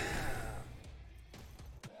 hit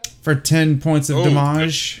for 10 points of Oh,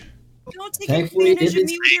 damage. Don't take Thankfully, advantage it of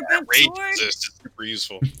is- me with your bent Rage sword. resist is super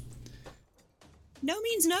useful. No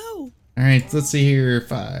means no. All right, let's see here.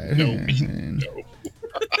 5. No.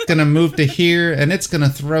 It's gonna move to here, and it's gonna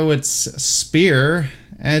throw its spear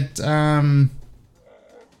at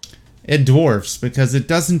dwarfs because it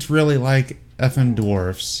doesn't really like effing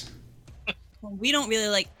dwarfs. Well, we don't really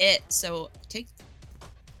like it, so take.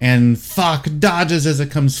 And Thok dodges as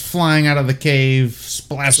it comes flying out of the cave,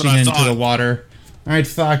 splashing what I into thought. the water. All right,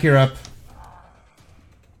 Thok, you're up.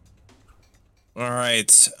 All right.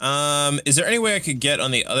 Is there any way I could get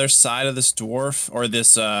on the other side of this dwarf or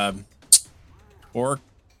this orc?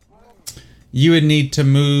 You would need to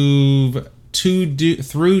move through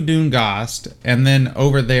Doongast and then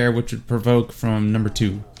over there, which would provoke from number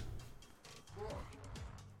 2.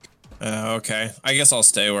 Okay. I guess I'll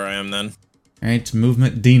stay where I am then. All right,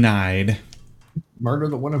 movement denied. murder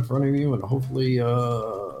the one in front of you, and hopefully,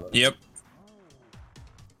 Yep.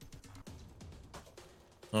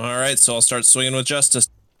 All right, so I'll start swinging with justice.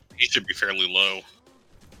 He should be fairly low.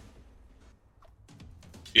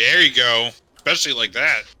 Yeah, there you go. Especially like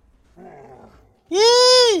that.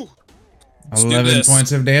 Woo! Let's do 11 this.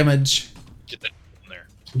 points of damage. Get that in there.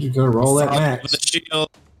 you gotta roll that With max. the shield.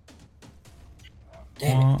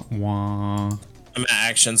 Wah, wah. I'm at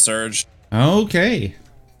action surge. Okay.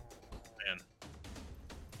 Man.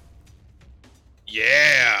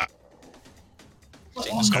 Yeah.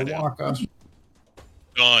 Things go down. Waka.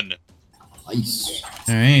 Done. Nice.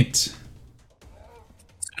 All right.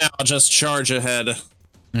 Now I'll just charge ahead. All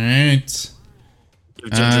right.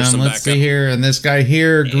 Give Ginger some Let's see backup. here. And this guy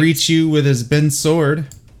here greets you with his bent sword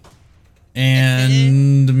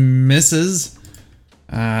and misses.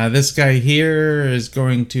 This guy here is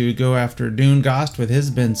going to go after Doongast with his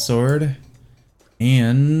bent sword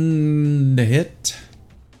and hit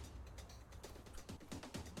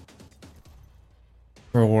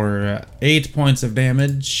for 8 points of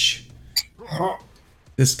damage.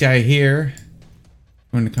 This guy here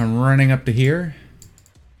going to come running up to here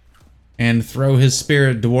and throw his spear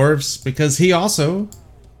at dwarves because he also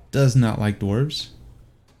does not like dwarves.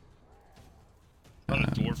 Lot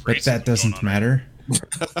of dwarf But racing that going doesn't on. matter.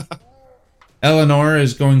 Eleanor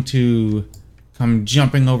is going to come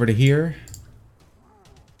jumping over to here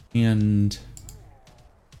and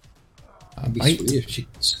It'd be bite. sweet if she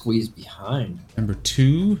could squeeze behind. Number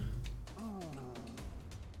 2.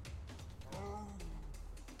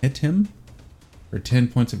 Hit him for 10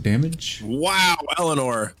 points of damage. Wow,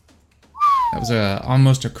 Eleanor. That was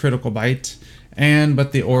almost a critical bite.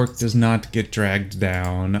 But the orc does not get dragged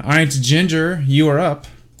down. All right, Ginger, you are up.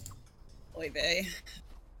 Oy vey.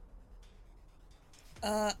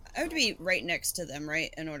 I have to be right next to them,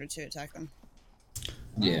 right, in order to attack them.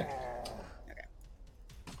 Yeah.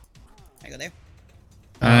 I go there.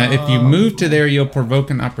 If you move to there, you'll provoke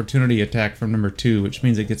an opportunity attack from number 2, which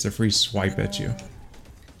means it gets a free swipe at you.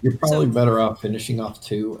 You're probably So- better off finishing off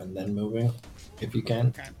 2 and then moving, if you can.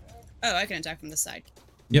 Okay. Oh, I can attack from this side.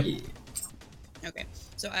 Yep. Yeah. Okay,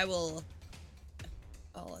 so I'll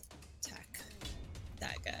attack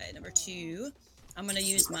that guy, number 2. I'm gonna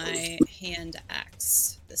use my hand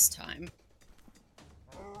axe this time.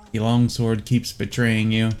 The longsword keeps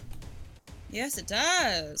betraying you. Yes, it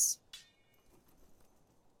does.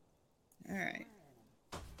 All right.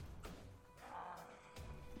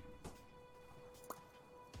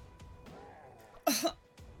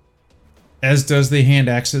 As does the hand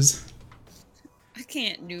axes. I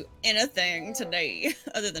can't do anything today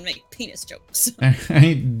other than make penis jokes. All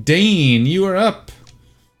right, Dane, you are up.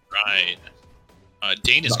 Right.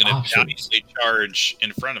 Dane is The going to options. obviously charge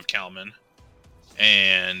in front of Kalman.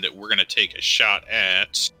 And we're going to take a shot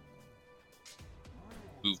at...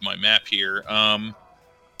 Move my map here.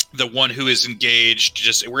 The one who is engaged,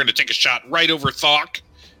 we're going to take a shot right over Thok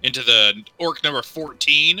into the orc number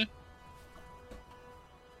 14.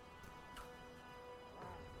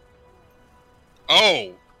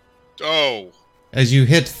 Oh. As you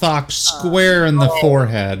hit Thok square in the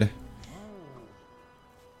forehead.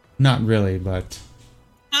 Not really, but...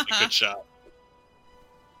 A good shot.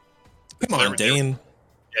 Come There on, we go. Dane.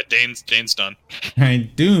 Yeah, Dane's done. All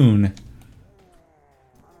right, Dune.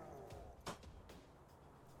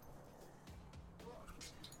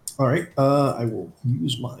 All right. I will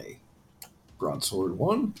use my broadsword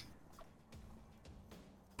 1.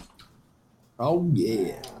 Oh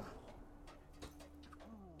yeah.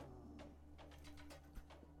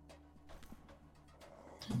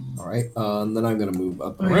 All right, and then I'm gonna move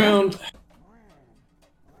up and around.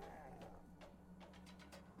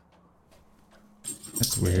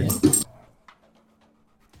 That's weird.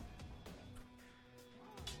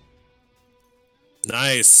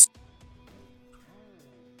 Nice.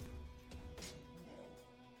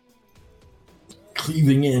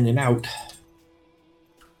 Cleaving in and out.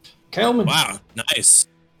 Kelman. Wow, nice.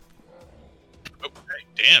 Okay,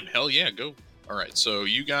 damn, hell yeah, go. All right, so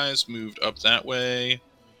you guys moved up that way.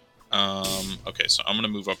 Okay, so I'm gonna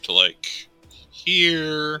move up to like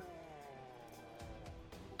here.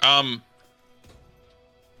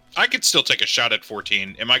 I could still take a shot at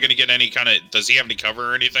 14. Am I gonna get any kind of? Does he have any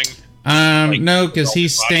cover or anything? No, because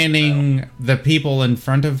he's standing. The people in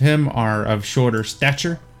front of him are of shorter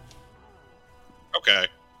stature. Okay.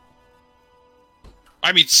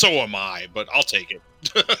 I mean, so am I, but I'll take it.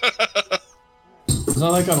 It's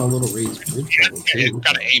not like on a little raised bridge. It's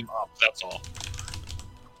gotta aim up. That's all.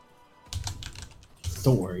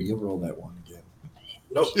 Don't worry, you'll roll that one again.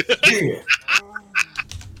 Nope. Yeah.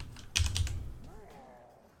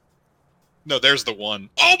 No, there's the one.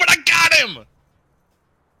 Oh, but I got him!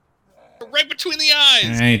 Right between the eyes!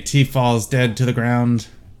 Alright, he falls dead to the ground.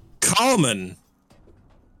 Common.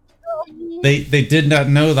 They did not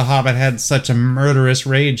know the Hobbit had such a murderous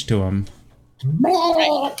rage to him.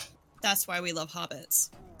 That's why we love hobbits.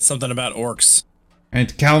 Something about orcs.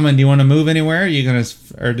 Alright, Calman, do you want to move anywhere? Are you gonna,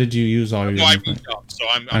 or did you use all your? No, I movement? moved up, so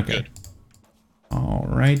I'm Okay. good. All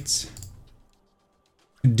right.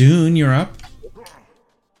 Dune, you're up.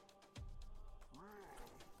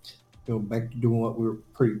 Go back to doing what we were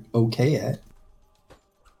pretty okay at.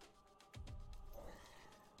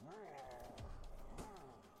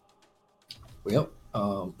 Well,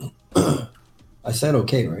 I said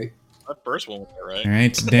okay, right? That first one was alright. All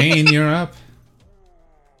right, Dane, you're up.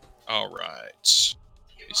 Alright.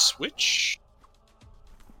 Okay, switch.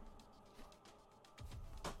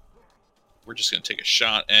 We're just gonna take a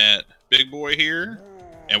shot at Big Boy here.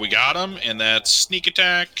 And we got him, and that's sneak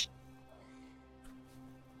attack.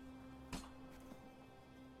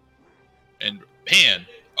 And man.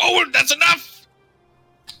 Oh, that's enough!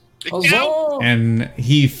 It counts. Huzzah! And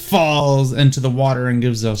he falls into the water and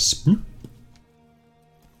gives a spoop.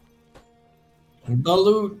 The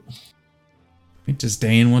loot. Does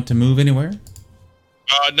Dane want to move anywhere?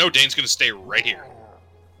 No, Dane's gonna stay right here.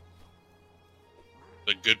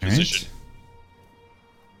 A good All position.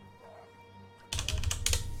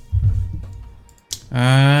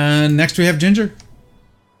 Next we have Ginger.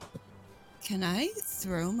 Can I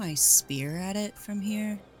throw my spear at it from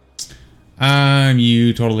here?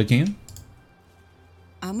 You totally can.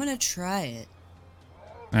 I'm gonna try it.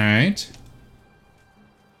 All right.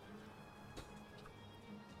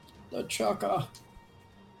 The chaka.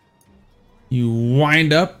 You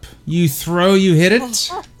wind up, you throw, you hit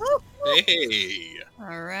it. Hey.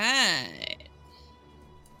 All right.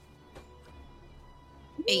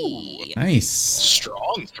 Hey. Nice.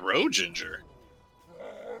 Strong throw, Ginger.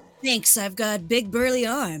 Thanks, I've got big burly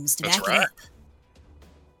arms to That's back right. it up.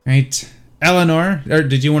 Right. Eleanor, or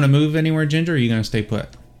did you want to move anywhere, Ginger, or are you going to stay put?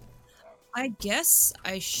 I guess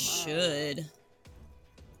I should.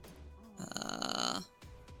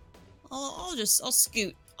 I'll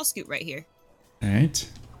scoot. I'll scoot right here. All right.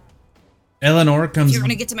 Eleanor If comes. you're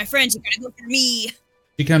gonna get to my friends, you're gonna go for me.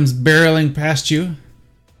 She comes barreling past you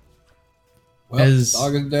Well, As-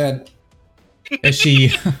 dog is dead. as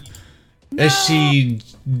she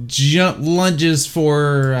lunges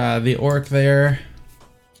for the orc there,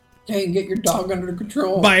 Hey, get your dog under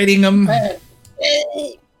control. biting him, Bad.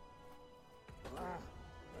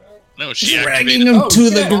 No, she dragging activated. him Oh, to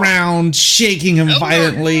the shit. ground, shaking him Eleanor.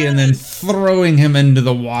 violently, and then throwing him into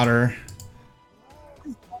the water.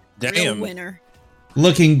 Real Damn. winner.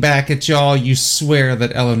 Looking back at y'all, you swear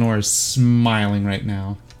that Eleanor is smiling right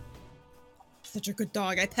now. Such a good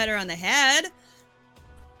dog. I pet her on the head.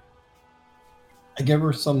 I give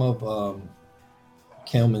her some of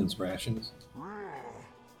Kelman's rations.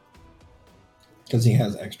 Because he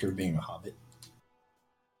has extra being a hobbit.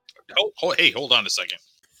 Oh, hey, hold on a second.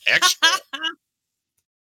 Extra.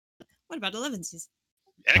 What about 11s?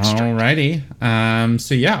 Extra. Alrighty.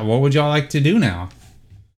 So yeah, what would y'all like to do now?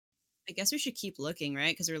 I guess we should keep looking,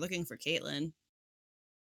 right? Because we're looking for Caitlin.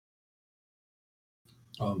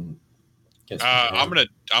 Guess I'm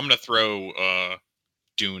gonna throw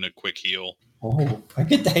Dune a quick heal. Oh, I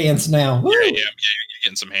get the hands now. Woo! Yeah, you're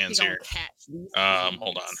getting some hands Big here. ol' cats.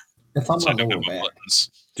 Hold on. If I'm So I not don't have lower my back. buttons.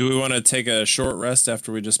 Do we want to take a short rest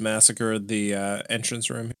after we just massacred the entrance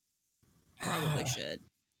room? Probably should.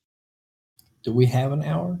 Do we have an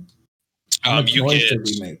hour? How much You noise get did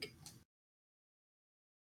we make?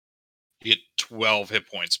 12 hit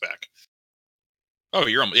points back. Oh,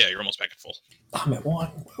 you're almost back at full. I'm at 1.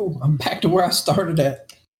 Whoa, I'm back to where I started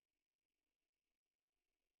at.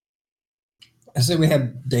 I say we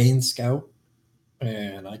have Dane scout,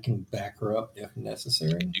 and I can back her up if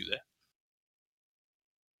necessary. Do that.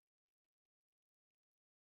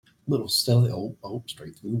 Little stealthy. Oh,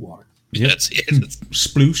 straight through the water. Yep. That's it.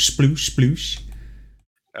 Sploosh, sploosh, sploosh.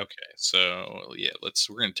 Okay, so yeah,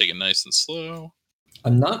 we're gonna take it nice and slow.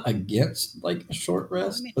 I'm not against like a short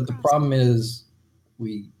rest, but the problem is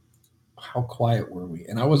how quiet were we?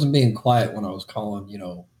 And I wasn't being quiet when I was calling,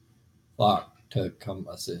 Flock to come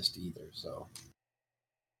assist either. So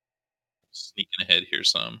Sneaking ahead here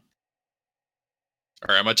some.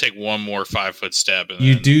 All right, I'm gonna take one more 5-foot step. And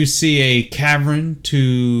You then, do see a cavern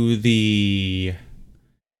to the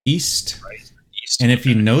east. right, east. And if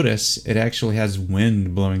you Okay. notice, it actually has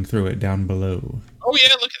wind blowing through it down below. Oh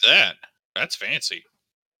yeah, look at that. That's fancy.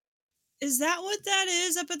 Is that what that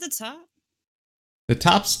is up at the top? The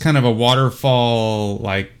top's kind of a waterfall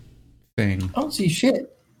like thing. I don't see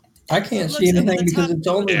shit. I can't It see looks up at anything the because top. it's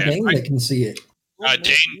only Yeah, Dane that can see it.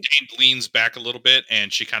 Dane leans back a little bit,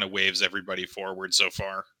 and she kind of waves everybody forward so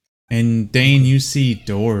far. And Dane, you see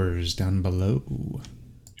doors down below.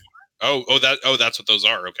 That's what those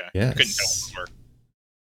are. Okay, Yes. couldn't tell before.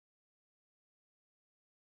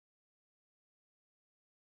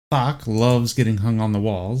 Fock loves getting hung on the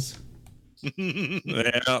walls.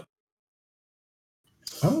 Yeah.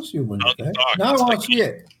 I don't see wind Oh, effect. dog, No, I it's want like- to see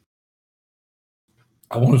it.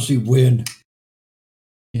 I want to see wind.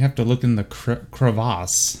 You have to look in the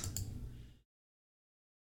crevasse.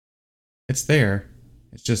 It's there.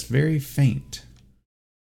 It's just very faint.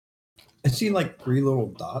 I see like 3 little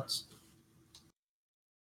dots.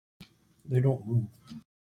 They don't move.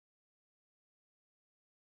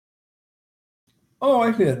 Oh,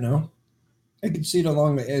 I see it now. I can see it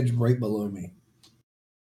along the edge right below me.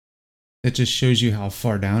 It just shows you how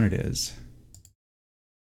far down it is.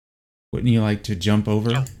 Wouldn't you like to jump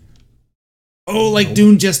over? Oh, like Nope.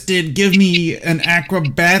 Dune just did. Give me an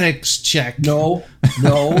acrobatics check. No,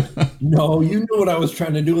 no. You knew what I was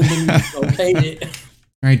trying to do, and then you okayed it.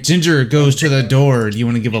 All right, Ginger goes to the door. Do you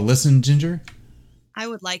want to give a listen, Ginger? I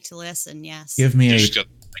would like to listen, yes. Give me You a just got-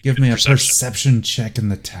 perception check in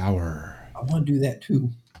the tower. I want to do that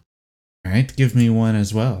too. All right, give me one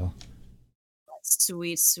as well.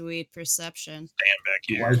 Sweet, sweet perception. Stand back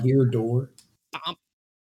Do here. I hear a door? Bump.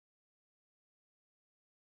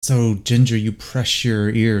 So, Ginger, you press your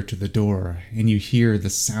ear to the door and you hear the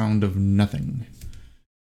sound of nothing.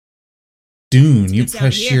 Dune, you It's down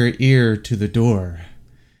press here. your ear to the door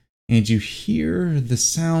and you hear the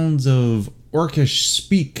sounds of Orcish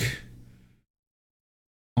speak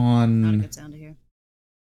Not a on good sound to hear.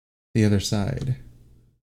 the other side.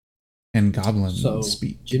 And goblins So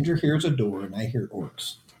speak. Ginger hears a door, and I hear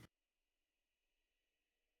orcs.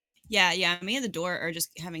 Yeah, me and the door are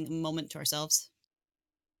just having a moment to ourselves.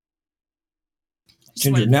 Just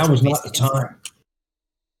Ginger, wanted to now touch is base not the against time.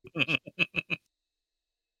 it.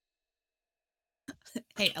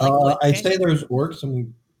 Hey, I like wood, I'd okay? say there's orcs,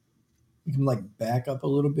 and we can like back up a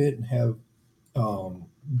little bit and have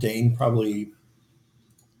Dane probably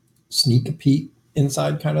sneak a peek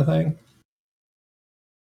inside, kind of thing.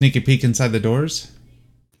 Sneak a peek inside the doors?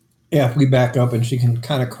 Yeah, if we back up and she can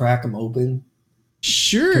kind of crack them open.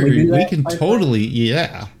 Sure, Can we do we that, can I think? totally,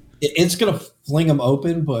 yeah. It's gonna fling them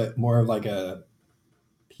open, but more of like a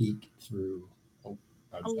peek through. Oh,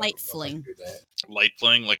 I don't know light if I can fling. do that. Light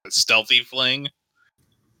fling, like a stealthy fling.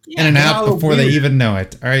 In and out how before they weird. even know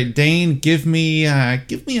it. All right, Dane, give me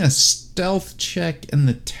a stealth check in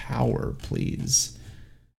the tower, please.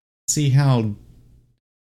 See how,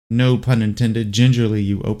 no pun intended, gingerly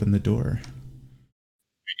you open the door.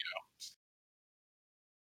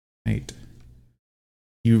 Right.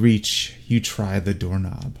 You reach, you try the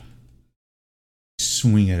doorknob.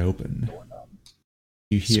 Swing it open.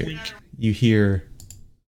 You hear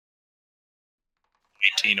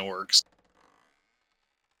 18 orcs.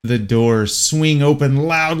 the door swing open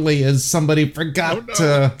loudly as somebody forgot Oh, no.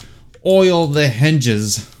 to oil the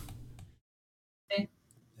hinges. It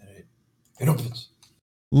opens.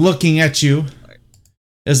 Looking at you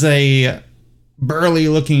is a burly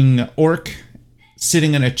looking orc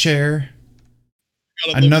sitting in a chair,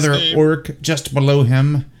 another orc just below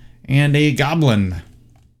him, and a goblin.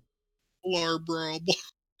 Larbrob.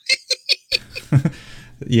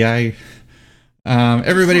 Yeah,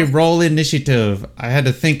 everybody roll initiative. I had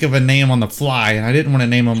to think of a name on the fly, and I didn't want to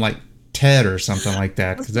name him like Ted or something like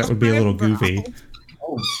that, because that would be a little goofy.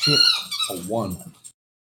 Oh shit! A 1.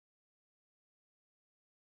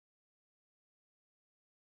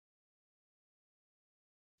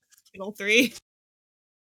 Channel 3.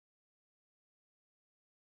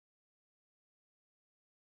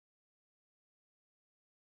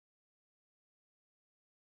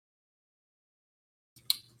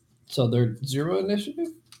 So they're 0 initiative?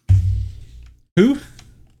 Who?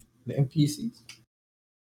 The NPCs?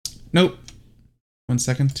 Nope. 1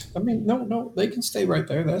 second. I mean, no, they can stay right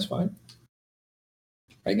there. That's fine.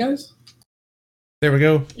 Right, guys? There we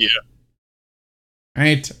go. Yeah. All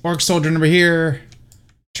right, orc soldier number here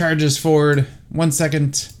charges forward. 1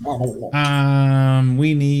 second.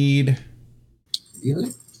 We need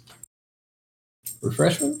Really?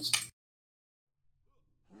 Refreshments?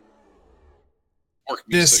 Orc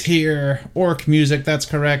this music. here orc music. That's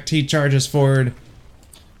correct. He charges forward,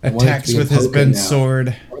 I want it to attacks be a with his poker bent now.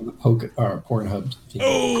 sword. Or the Pornhub.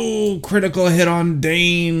 Oh, critical hit on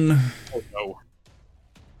Dane. Oh, no.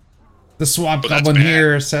 The swap But that's goblin bad.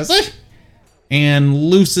 here says it and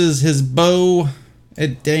looses his bow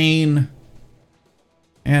at Dane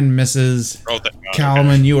and misses. Oh, thank God.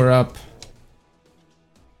 Calman, you are up.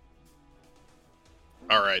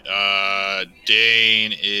 All right.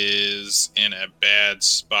 Dane is in a bad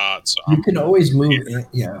spot. So You can always move in,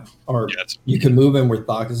 yeah. Or yeah, it's you can move in where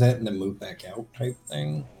Thok is at and then move back out type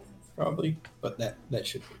thing, probably. But that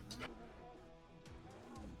should be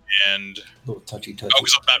and a little touchy. oh, because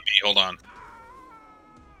it's not me. Hold on.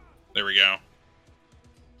 There we go.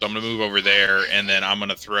 So I'm gonna move over there, and then I'm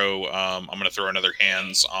gonna throw another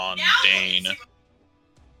hands on Dane.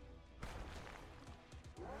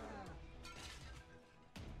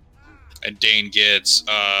 And Dane gets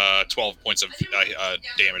 12 points of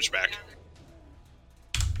damage back,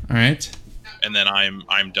 All right. and then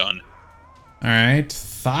I'm done. All right.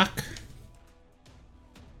 Thok.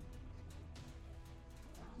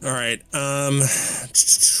 All right.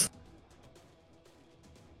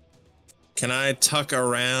 Can I tuck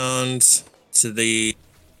around to the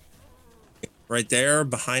right there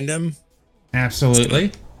behind him?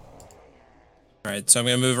 Absolutely. All right. So I'm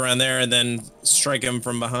gonna move around there and then strike him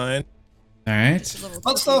from behind. All right. It's a little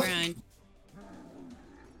What touchy stuff? grind.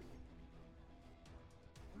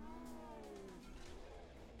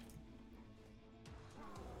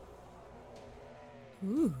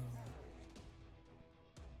 Ooh.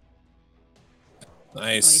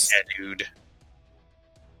 Nice. Yeah, dude.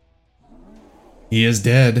 He is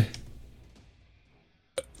dead.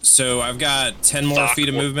 So I've got 10 more Fuck. feet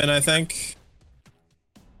of movement, I think.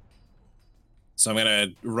 So I'm gonna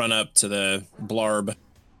run up to the blarb.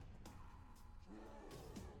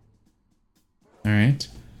 All right.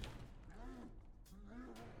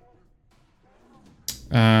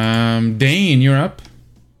 Dane, you're up.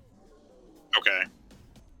 Okay.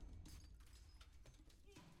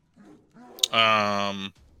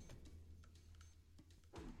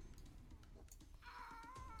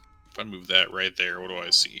 If I move that right there, what do I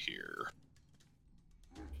see here?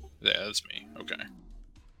 Yeah, that's me. Okay.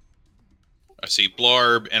 I see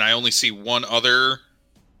Blarb, and I only see one other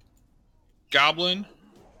goblin.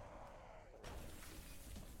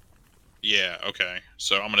 Yeah, okay.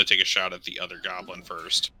 So I'm gonna take a shot at the other goblin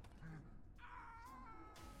first.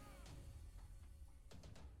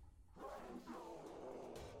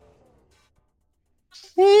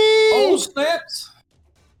 Oh, snaps!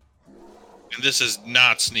 And this is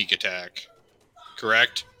not sneak attack,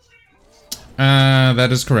 correct?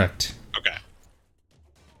 That is correct. Okay.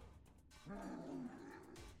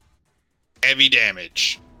 Heavy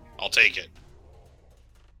damage. I'll take it.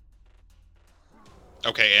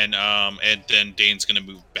 Okay, and then Dane's gonna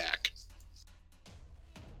move back.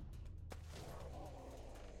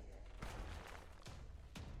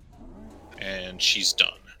 And she's done.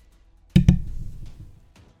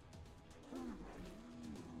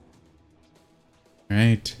 All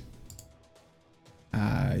right.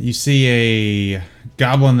 You see a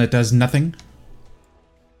goblin that does nothing.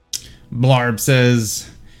 Blarb says,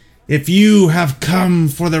 "If you have come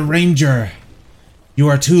for the ranger, you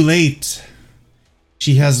are too late.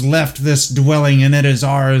 She has left this dwelling and it is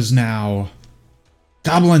ours now.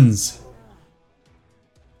 Goblins,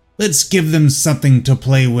 let's give them something to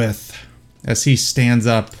play with." As he stands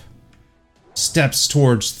up, steps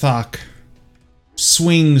towards Thok,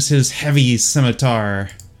 swings his heavy scimitar.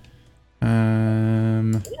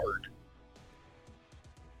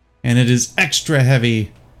 And it is extra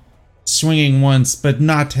heavy. Swinging once, but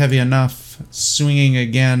not heavy enough. Swinging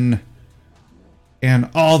again. And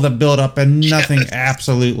all the build up and nothing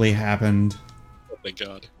absolutely happened. Oh my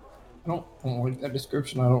god. I don't like that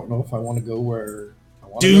description. I don't know if I want to go where I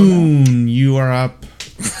want to go now. Dune, you are up.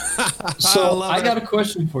 So I got a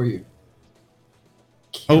question for you.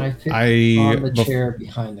 Can Oh, I fit I- on the bef- chair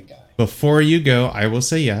behind the guy? Before you go, I will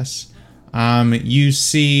say yes. You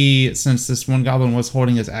see, since this one goblin was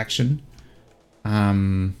holding his action,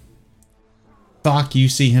 Thok, you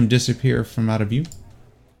see him disappear from out of view.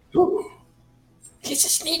 It's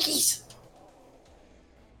a sneakies.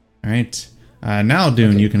 All right. Now,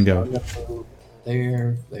 Dune, you can go.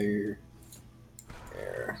 There.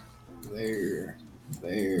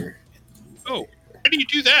 Oh, how do you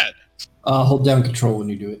do that? Hold down control when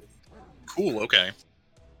you do it. Cool. Okay.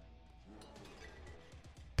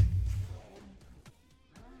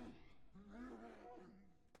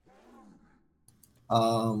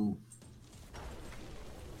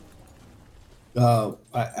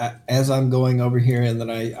 As I'm going over here, and then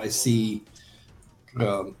I see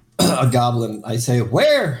a goblin. I say,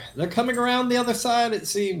 "Where? They're coming around the other side, it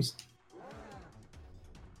seems."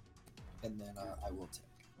 And then I will take.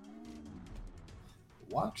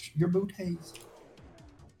 Watch your booties.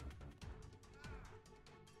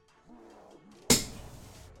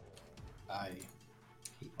 I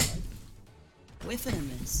hate my life. Whiff and a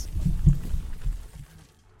miss.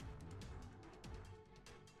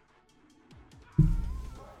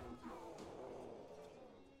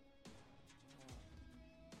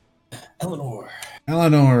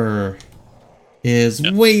 Eleanor is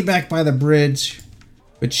way back by the bridge,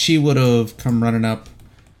 but she would have come running up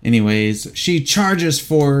anyways. She charges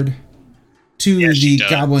forward to the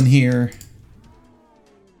goblin here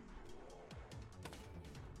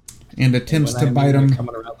and attempts to bite him.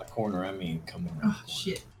 Coming around the corner, I mean coming around. Oh,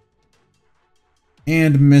 shit.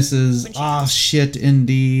 And misses. Ah, shit,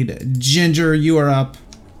 indeed. Ginger, you are up.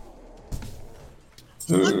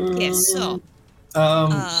 Okay, so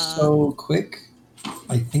So quick.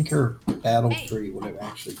 I think her battle tree would have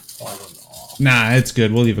actually fallen off. Nah, it's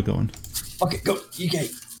good. We'll leave it going. Okay, go. You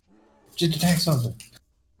get. Just attack something.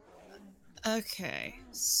 okay,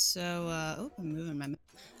 so oh, I'm moving my.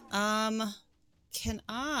 Can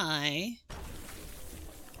I?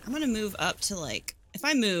 I'm gonna move up to like. If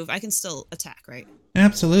I move, I can still attack, right?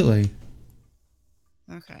 Absolutely.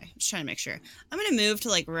 Okay, just trying to make sure. I'm gonna move to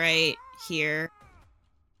like right here.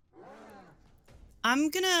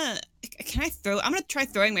 I'm gonna try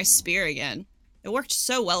throwing my spear again. It worked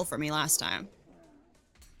so well for me last time.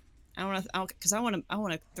 I want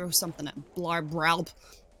to throw something at Bralb.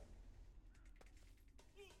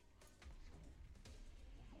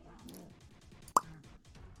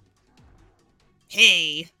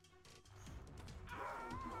 Hey.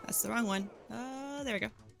 That's the wrong one. There we go.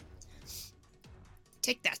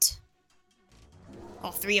 Take that.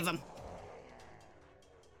 All three of them.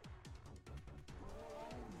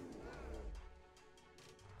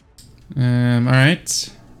 All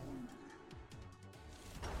right.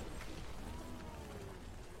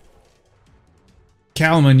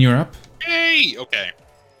 Calman, you're up. Hey. Okay.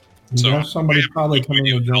 You have somebody we have probably coming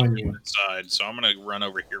to join you. Inside, so I'm gonna run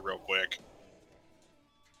over here real quick.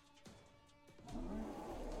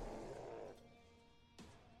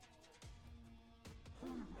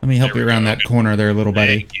 Let me help you around that corner there, little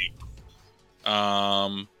buddy. Thank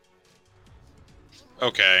you.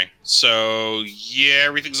 Okay, so yeah,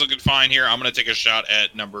 everything's looking fine here. I'm gonna take a shot at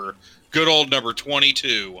good old number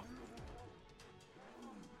 22.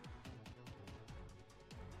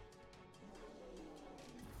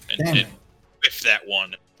 Damn it. Whiff that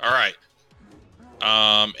one. All right.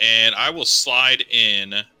 And I will slide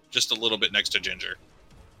in just a little bit next to Ginger.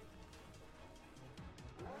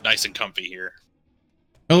 Nice and comfy here.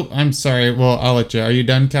 Oh, I'm sorry. Well, I'll let you. Are you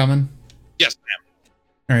done, Calvin? Yes, ma'am.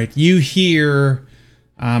 All right. You hear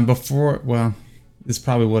before. Well, this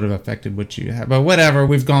probably would have affected what you have, but whatever.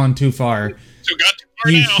 We've gone too far. So got too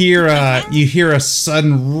far You now. hear a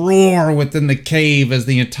sudden roar within the cave as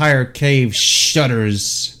the entire cave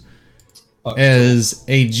shudders. As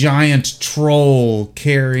a giant troll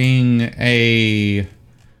carrying a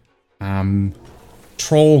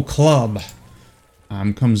troll club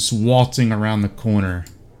comes waltzing around the corner.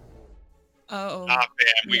 Oh. Ah,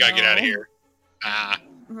 man, we gotta get out of here. Ah.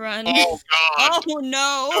 Run. Oh, God. Oh,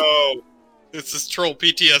 no. Oh, this is troll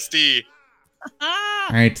PTSD. Ah.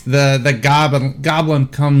 All right, the goblin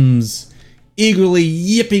comes eagerly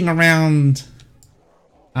yipping around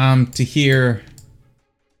to here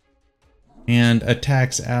and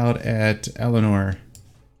attacks out at Eleanor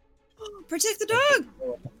Protect the dog.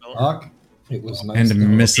 Doc, it was nice. and to-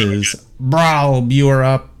 misses. Bralb, you are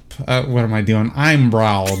up. What am I doing? I'm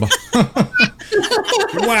Bralb.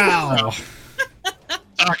 Wow.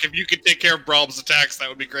 Doc, if you could take care of Bralb's attacks, that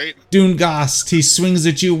would be great. Dungast, he swings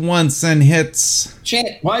at you once and hits.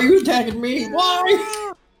 Shit, why are you attacking me?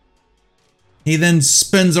 Why? He then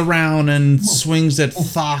spins around and swings at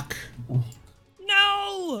Thok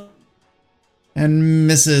No. and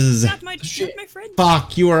misses. Not my friend.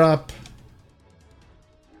 Thok, you are up.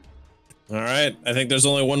 All right. I think there's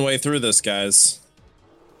only one way through this, guys.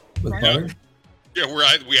 With Right. butter?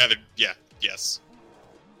 Yeah, yes.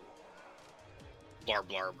 Blarb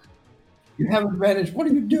blarb. You have advantage. What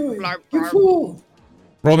are you doing? Blarb, You blarb. fool!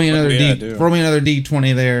 Roll me another Yeah, I D. do. Roll me another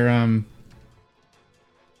D20 there.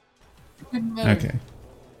 Okay.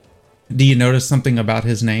 Do you notice something about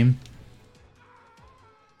his name?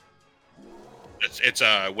 It's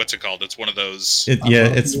what's it called? It's one of those. Yeah,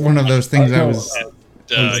 it's one of those things I was.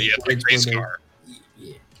 It's like race car.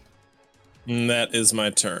 Yeah. And that is my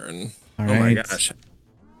turn. All Oh my right. gosh.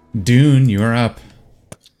 Dune, you're up.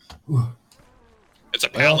 It's a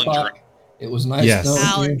Well, palindrome. it was nice Yes.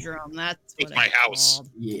 knowing you. Palindrome. That's It's what my it's house. called.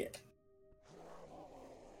 Yeah.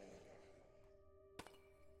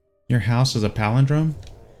 Your house is a palindrome?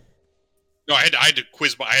 No, I had to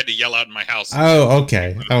quiz. I had to yell out in my house. Oh,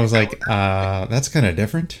 okay. I was like, that's kind of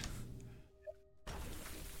different.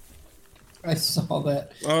 I saw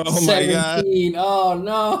that. Oh my god. 17. Oh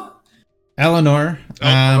no. Eleanor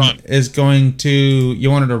run. is going to. You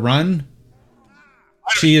want her to run?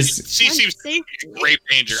 She is. She seems to be in great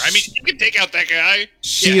danger. I mean, you can take out that guy.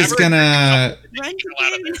 She Yeah, is have her gonna. Run get the hell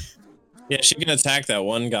out of there. Yeah, she can attack that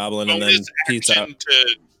one goblin and then Bonus Pete's action out.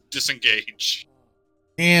 to disengage.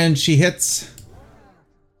 And she hits.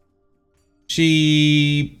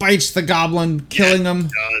 She bites the goblin, killing him.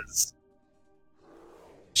 Does.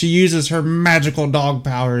 She uses her magical dog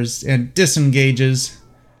powers and disengages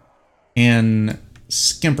and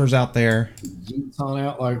skimpers out there. Yeets on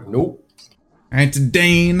out like, nope. All right, to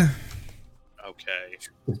Dane. Okay.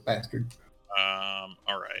 This bastard.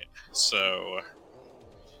 All right. So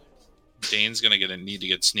Dane's gonna need to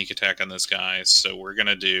get sneak attack on this guy. So we're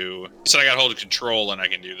gonna do. So I got hold of control and I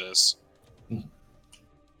can do this.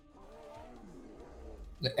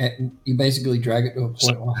 And you basically drag it to a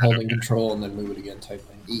point while holding control and then move it again type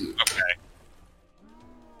thing. Yeah. Okay.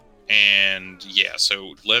 And yeah,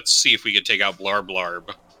 so let's see if we can take out Blarb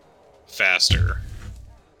Blarb faster.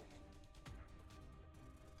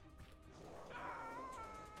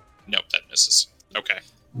 Nope, that misses. Okay.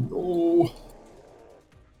 No. All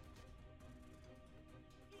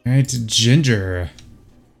right, to Ginger.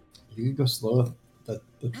 You could go slow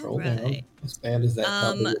the troll down. Alright. As bad as that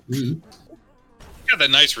probably would be. Got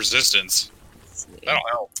that nice resistance. Sweet. That'll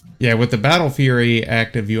help. Yeah, with the Battle Fury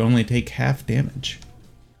active, you only take half damage.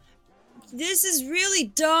 This is really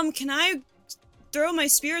dumb. Can I throw my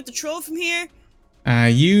spear at the troll from here?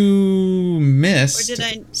 You missed, Or did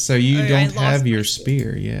I- so you or I don't lost have my your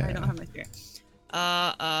spear. spear. Yeah. I don't have my spear.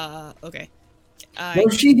 Okay. No,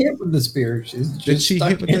 she hit with the spear. She's just Did she stuck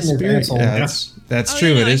hit with in the this spear? asshole. Yeah, that's Oh, true.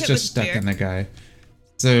 yeah, It no, I is hit just with the stuck spear. in the guy.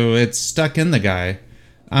 So it's stuck in the guy.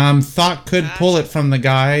 Thought could pull it from the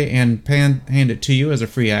guy and hand it to you as a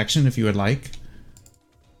free action if you would like.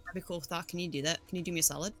 That'd be cool. Thought, can you do that? Can you do me a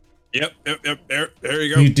solid? Yep. There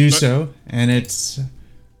you go. You do so, and it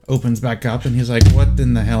opens back up, and he's like, "What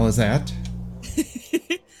in the hell is that?"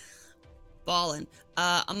 Ballin'.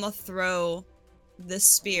 I'm gonna throw this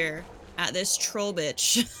spear at this troll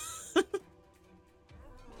bitch.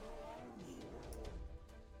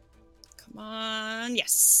 Come on.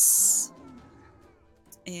 Yes.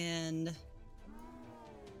 And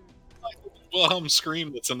Wilhelm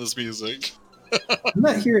scream that's in this music. I'm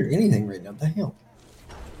not hearing anything right now. What the hell?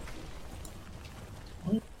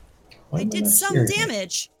 Why I am did not some hearing it?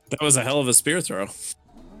 damage. That was a hell of a spear throw.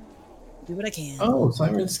 Do what I can. Oh,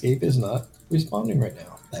 Sirenscape is not responding right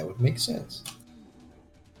now. That would make sense.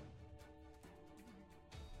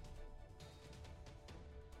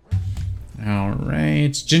 All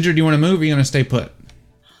right, Ginger, do you want to move? Or are you gonna stay put?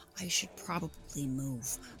 I should probably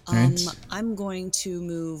move. Right. I'm going to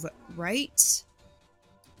move right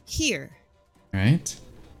here. All right.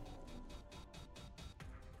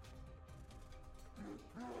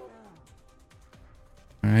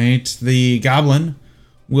 All right, the goblin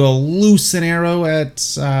will loose an arrow at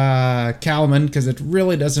Calman because it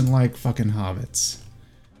really doesn't like fucking hobbits.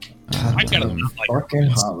 I gotta not like Fucking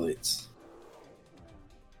hobbits.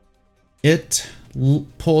 It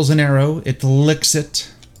pulls an arrow, it licks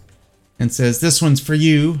it, and says, "This one's for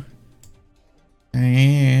you."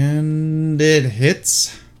 And it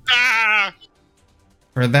hits Ah!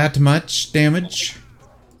 for that much damage.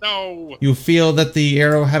 No! You feel that the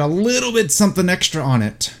arrow had a little bit something extra on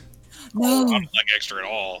it, I No. don't like extra at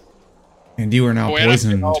all. and you are now Oh, and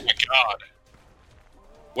poisoned. oh my god.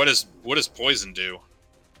 What does poison do?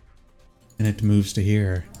 And it moves to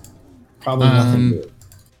here. Probably nothing good.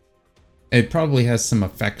 It probably has some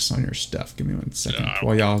effects on your stuff. Give me 1 second Yeah,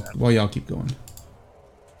 while y'all keep going.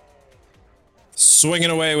 Swinging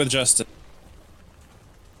away with Justin.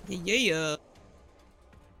 Yeah.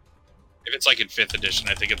 If it's like in 5th edition,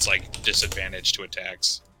 I think it's like disadvantage to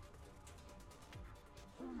attacks.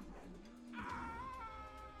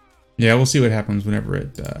 Yeah, we'll see what happens whenever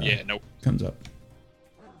it Yeah, nope. comes up.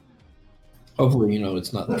 Hopefully,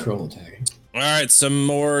 it's not the troll attacking. All right, some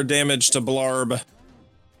more damage to Blarb.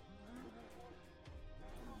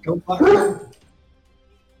 Go fire.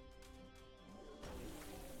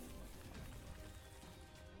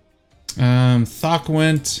 Thok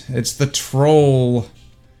went. It's the troll.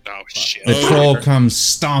 Oh shit! The troll comes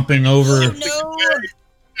stomping over. Oh no!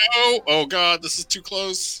 No! Oh god, this is too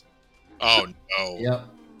close. Oh no! Yep.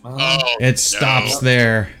 Oh, It stops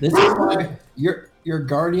there. This is why your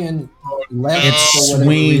guardian left. It for whatever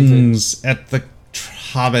reason. swings at the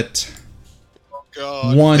hobbit.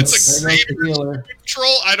 god! Once. It's a There goes great the healer.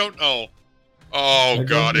 troll. I don't know. Oh There goes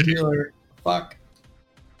god! the It healer. Fuck.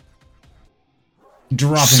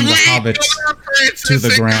 Dropping the Sweet hobbit Mother Francis, to the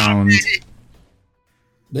it got ground. me.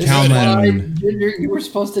 This Kalman. is why, Ginger, you were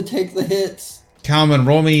supposed to take the hits. Kalman,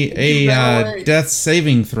 roll me You ran a away. death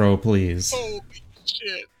saving throw, please. Holy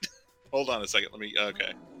shit! Hold on a second. Let me.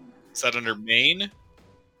 Okay. Is that under main?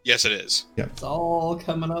 Yes, it is. It's all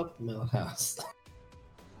coming up, Millhouse.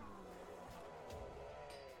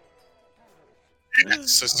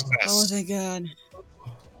 Yes, a success. Oh, thank God.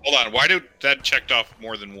 Hold on. Why did that checked off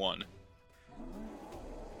more than one?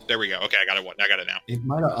 There we go. Okay, I got it. I got it now. It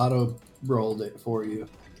might have auto rolled it for you.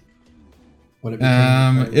 When it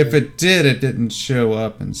became If it did, it didn't show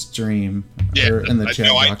up in stream or in the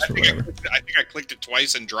chat box or whatever. I think I clicked it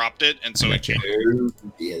twice and dropped it, and so it Gotcha.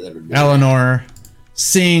 Yeah, that'll do it. Eleanor,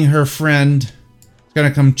 seeing her friend, is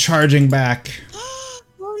gonna come charging back. Oh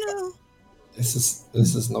no! This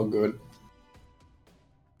is no good.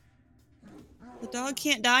 The dog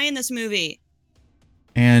can't die in this movie.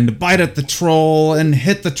 And bite at the troll and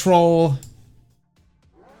hit the troll.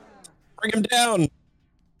 Bring him down.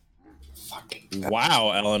 Fucking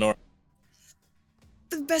Wow, Eleanor.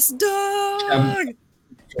 The best dog.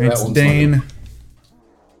 It's Dane.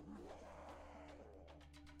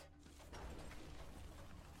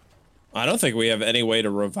 I don't think we have any way to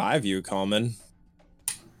revive you, Coleman.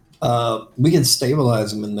 We can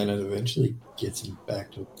stabilize him, and then it eventually gets him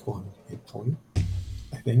back to 1 hit point.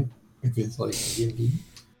 I think if it's like D&D,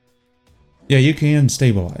 Yeah, you can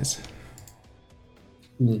stabilize.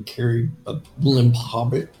 you can carry a limp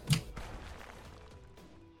hobbit.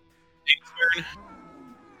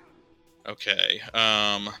 Okay.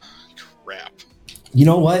 Crap. You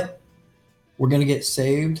know what? We're gonna get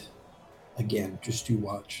saved again. Just you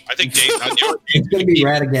watch. I think Dane, It's gonna be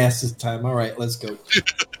Radagast this time. All right, let's go.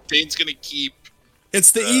 Dane's gonna keep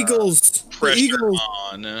It's the Eagles. The pressure Eagles.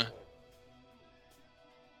 on.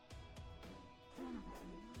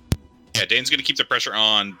 Yeah, Dane's gonna keep the pressure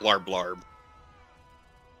on Blarb,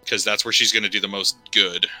 because that's where she's gonna do the most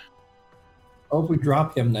good. Oh, if we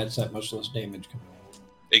drop him, that's that much less damage coming out.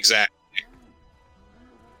 Exactly.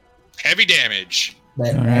 Heavy damage.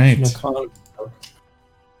 That All action right. economy.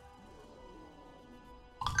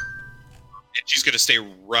 And she's gonna stay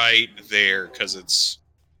right there because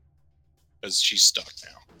she's stuck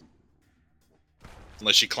now.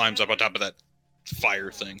 Unless she climbs up on top of that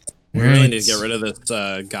fire thing. We really need to get rid of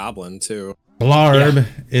this goblin, too. Blarb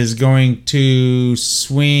is going to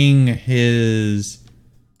swing his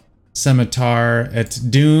scimitar at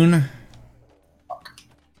Dune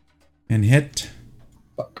and hit.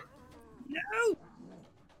 No.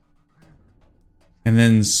 And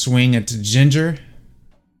then swing at Ginger.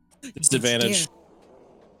 Disadvantage.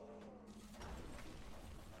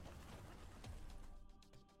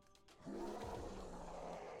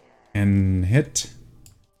 And hit.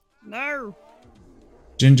 No.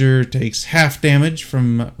 Ginger takes half damage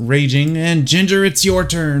from raging. And Ginger, it's your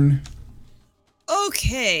turn.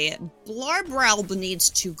 Okay, Blarbralb needs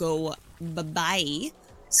to go bye-bye.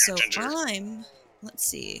 So Ginger. let's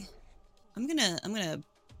see. I'm gonna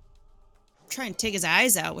try and take his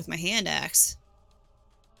eyes out with my hand axe.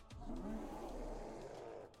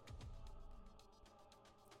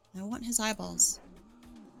 I want his eyeballs.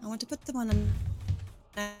 I want to put them on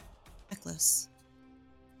a necklace.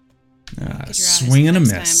 Get your eyes Swing and a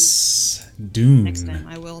next miss. Dune. Next time,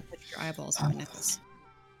 I will put your eyeballs on my necklace.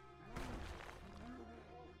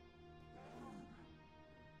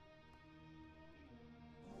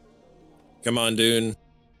 Come on, Dune.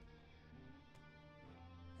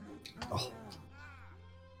 Oh.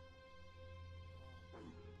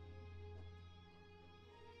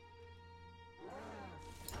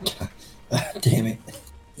 Damn it.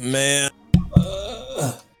 Man.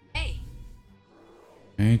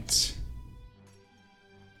 Right.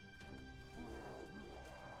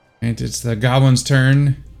 Right, it's the goblin's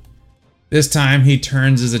turn. This time he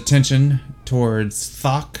turns his attention towards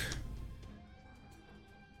Thok.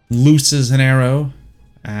 Looses an arrow.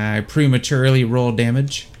 I prematurely roll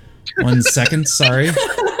damage. 1 second, sorry.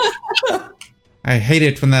 I hate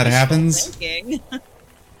it when that happens. Thinking.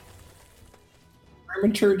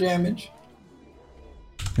 Premature damage.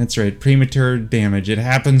 That's right, premature damage. It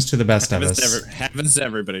happens to the best of us. Happens to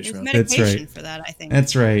everybody, There's Shmuel. That's medication right. for that, I think.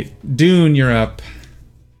 That's right. Dune, you're up.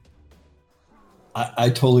 I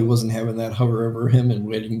totally wasn't having that hover over him and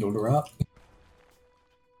waiting to drop.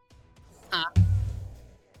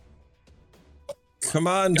 Come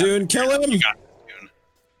on, Dune, kill him! You got it, Dune.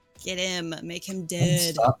 Get him. Make him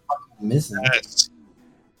dead. Stop fucking missing. Yes.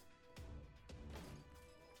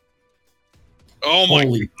 Oh my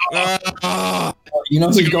Holy. Ah, You know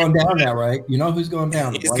who's going down now, right? You know who's going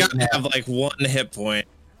down he's right got to now. have like 1 hit point.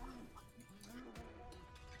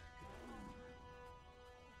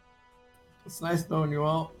 It's nice knowing you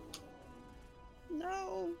all.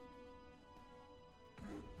 No.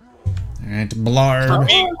 Alright, Blarb.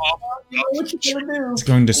 You know what you gonna do? It's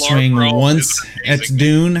going to Blarb swing roll once is at amazing.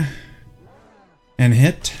 Dune. And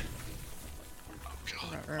hit.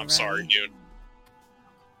 I'm sorry, Dune.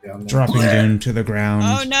 Yeah, I'm Dropping Dune to the ground.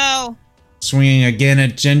 Oh no. Swinging again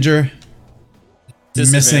at Ginger.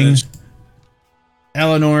 Missing. Disadvantage.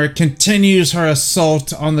 Eleanor continues her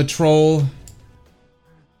assault on the troll.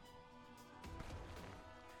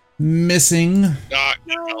 Missing. Ah,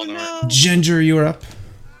 No, Eleanor. no. Ginger, you're up.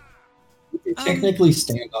 You technically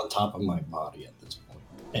stand on top of my body at this point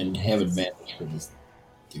and have advantage for this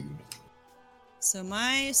dude. So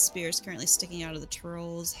my spear is currently sticking out of the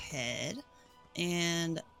troll's head,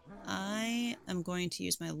 and I am going to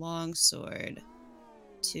use my longsword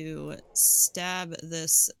to stab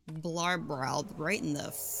this Blarb right in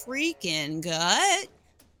the freaking gut.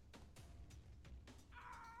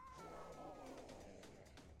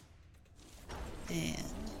 And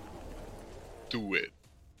Do it.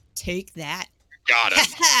 take that. Got him.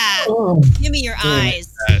 Oh, Give me your Damn it.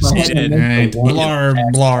 eyes. Yes. I had to Alright, make the one Blarb,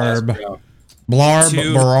 pass Blarb. last round. Blarb,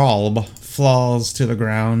 Two. Bralb falls to the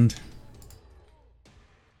ground.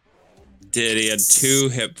 Did he had 2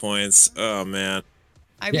 hit points? Oh man.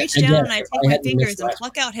 I Yeah, reach again, down and I if take I my hadn't fingers missed and last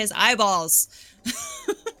pluck out his eyeballs.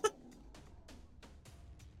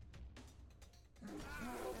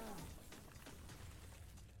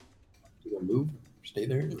 You gonna move? Stay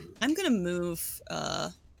there? I'm gonna move.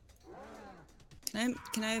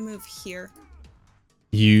 Can I move here?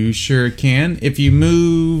 You sure can. If you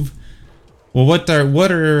move, well, what are?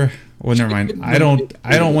 Well, never mind. I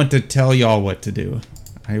don't want to tell y'all what to do.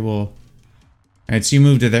 I will. All right, so you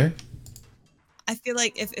move to there. I feel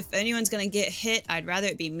like if anyone's gonna get hit, I'd rather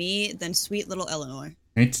it be me than sweet little Eleanor.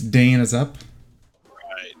 Right, Dane is up.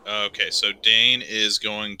 Right. Okay, so Dane is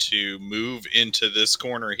going to move into this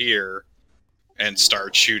corner here and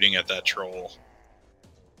start shooting at that troll.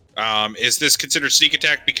 Is this considered sneak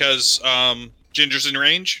attack because Ginger's in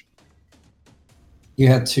range? You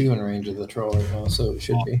had 2 in range of the troll right now, so it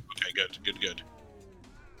should be. Okay, good.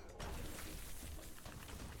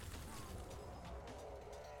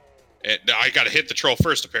 And I got to hit the troll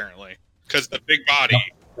first, apparently, because the big body.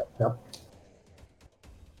 Yep.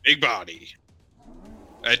 Big body.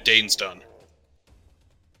 That Dane's done.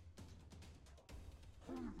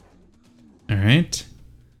 All right.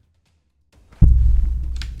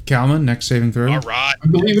 Kalman, next saving throw. All right. I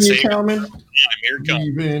believe in you, Save it. Calman. Here it comes.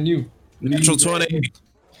 Believe in you. Natural Believe in 20. you.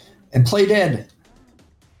 And play dead.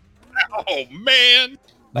 Oh man!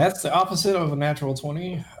 That's the opposite of a natural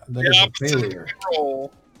 20. That The is a opposite of failure.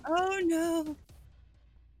 Troll. Oh no!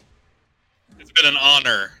 It's been an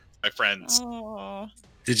honor, my friends. Oh,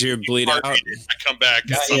 Did you bleed out? I come back.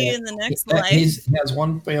 Yeah, see yeah. you in the next That- life. He has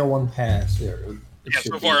 1 fail, 1 pass. There. It Yeah,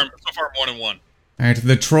 should so be. far I'm 1-1. All right,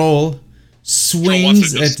 the troll Troll wants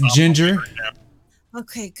swings to at just stop Ginger Yeah.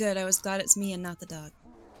 Okay, good. I was glad it's me and not the dog.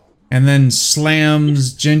 and then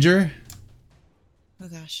slams Ginger. Oh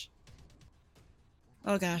gosh.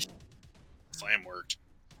 Oh gosh. Slam worked.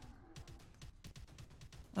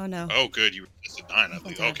 Oh no. Oh, good. You resisted 9, I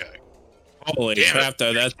believe. Okay. Okay. Holy Damn it. crap,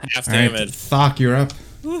 though. That's half All right, damage. Thok, you're up.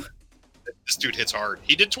 Whew. This dude hits hard.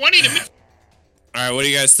 He did 20 to me. All right, what do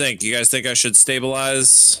you guys think? You guys think I should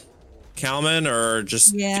stabilize Kalman or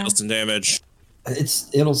just Yeah. deal some damage?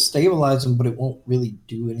 It'll stabilize him, but it won't really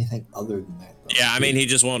do anything other than that. Though. Yeah, I mean, he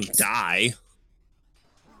just won't die.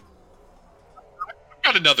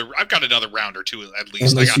 I've got another round or two at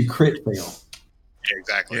least. Unless you crit fail. Yeah,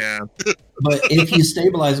 exactly. Yeah. But if you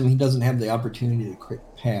stabilize him, he doesn't have the opportunity to crit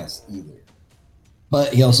pass either.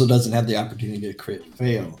 But he also doesn't have the opportunity to crit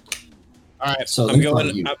fail. All right, So I'm that's on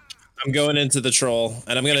going. you. I'm going into the troll,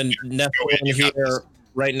 and I'm gonna nestle in here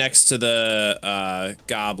right next to the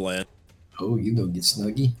goblin. Oh, you go get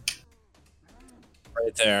Snuggy.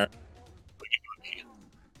 Right there.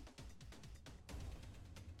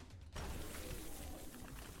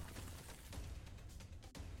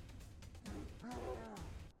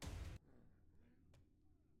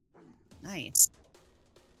 Nice.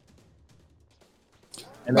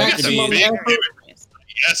 And that should Maximum be, effort.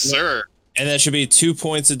 Yes, sir. and that should be 2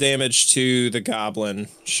 points of damage to the goblin,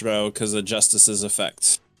 Shmo, because of Justice's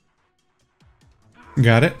effect.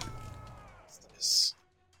 Got it. Yes.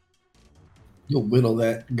 You'll whittle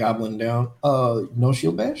that goblin down. No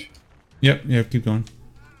shield bash? Yep, keep going.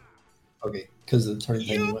 Okay, because the turn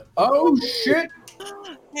thing went. Oh shit!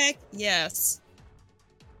 Heck yes.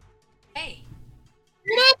 Hey.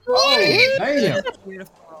 Oh damn!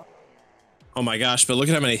 Beautiful. Oh my gosh, but look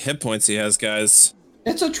at how many hit points he has, guys.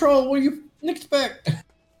 It's a troll. What do you expect?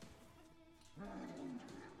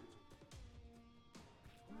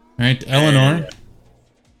 Alright, Eleanor.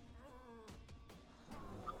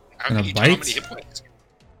 How And can a you tell how bite? many hit points?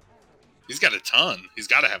 He's got a ton. He's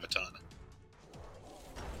got to have a ton.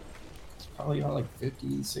 Probably got like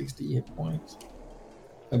 50, 60 hit points.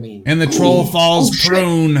 I mean, And the troll falls Oh, shit.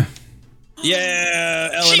 prone. Yeah,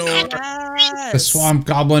 Eleanor. Yes. The swamp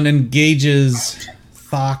goblin engages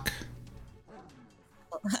Thok,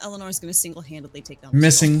 Eleanor's gonna single-handedly take down.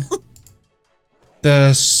 missing.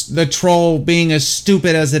 The troll, being as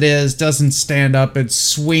stupid as it is, doesn't stand up. It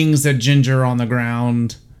swings at Ginger on the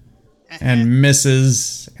ground and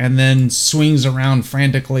misses, and then swings around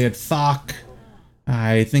frantically at Thok.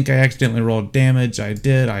 I think I accidentally rolled damage. I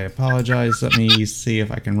did. I apologize. Let me see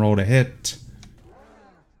if I can roll to hit.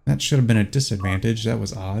 That should have been a disadvantage. That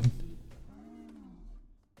was odd.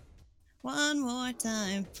 One more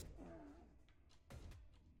time.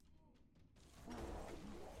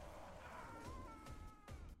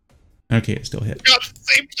 Okay, it still hit. Got the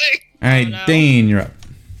same thing. All right, no. Dane, you're up.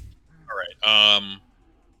 All right.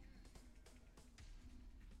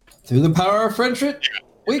 Through the power of friendship,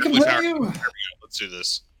 we can Definitely play power- you. There we go. Let's do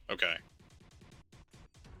this. Okay.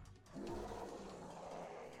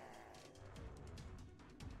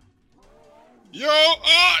 Yo!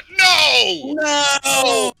 No! No!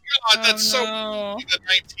 Oh God, that's so. no. The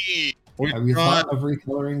 19. Have you thought of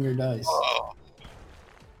recoloring your dice? Oh,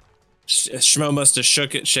 Shmo must have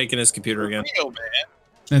shaken his computer again. real man.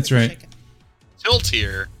 That's right. Tilt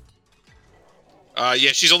here. Yeah,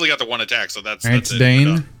 she's only got the one attack, so that's. All right, that's it's it.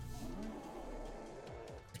 Dane.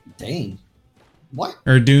 Dane. What?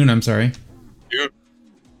 Or Dune, I'm sorry.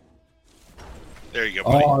 There you go,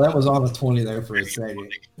 buddy. Oh, that was on a 20 there for a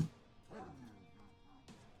second.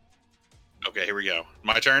 Okay, here we go.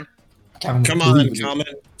 My turn. Come on, comment.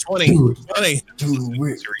 20. Do it. 20. Do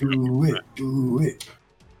it. Do it. Do it.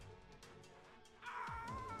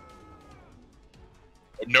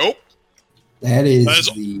 Nope. That is That is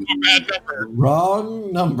the a bad number.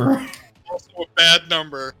 wrong number. Also a bad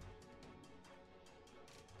number.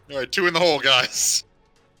 All right, 2 in the hole, guys.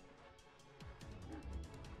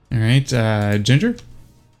 All right, Ginger.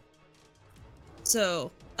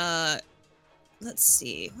 So, let's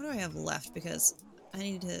see. What do I have left? Because I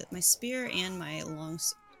need to. My spear and my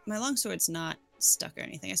longsword's not stuck or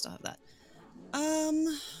anything. I still have that.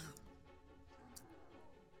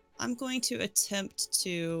 I'm going to attempt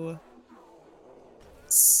to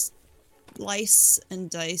slice and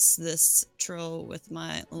dice this troll with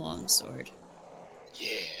my longsword.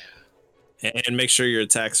 Yeah. And make sure your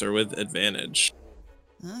attacks are with advantage.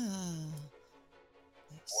 Ah.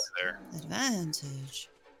 Nice. There. Advantage.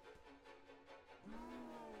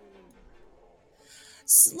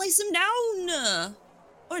 Slice him down!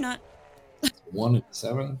 Or not. 1 and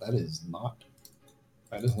 7. That is not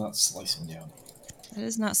slicing down. That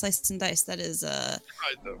is not slice and dice. That is, Right,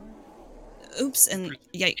 though. oops and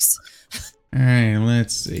yikes. All right,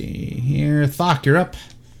 let's see here. Thok, you're up.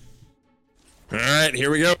 All right, here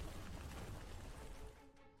we go.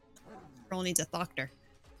 Roll needs a thoctor.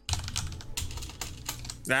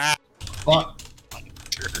 Ah, Fuck.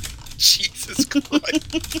 Jesus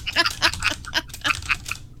Christ.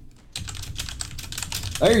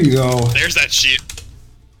 There you go. There's that shit.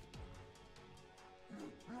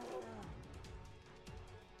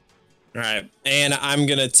 all right, and I'm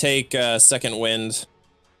gonna take second wind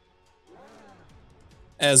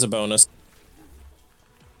as a bonus.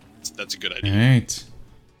 That's a good All idea. right.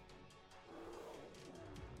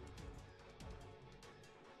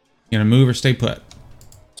 You gonna move or stay put?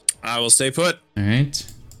 I will stay put. All right.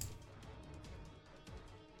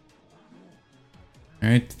 All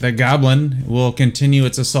right. The goblin will continue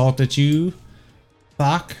its assault at you,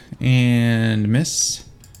 Thok, and miss.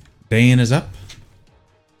 Dane is up.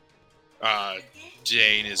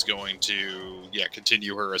 Dane is going to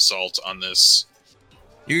continue her assault on this.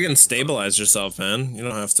 You can stabilize yourself, man. You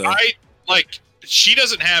don't have to. She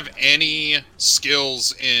doesn't have any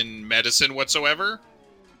skills in medicine whatsoever.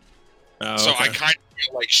 Oh, So okay. I kind of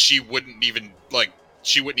feel like she wouldn't even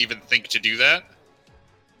think to do that.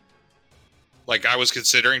 Like, I was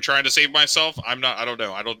considering trying to save myself. I don't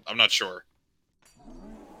know. I'm not sure.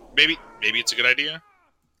 Maybe it's a good idea.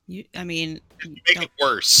 Make Make it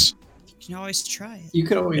worse. You can always try it. You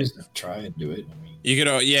could always try and do it. I mean, You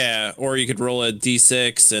could, or you could roll a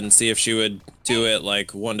d6 and see if she would do it.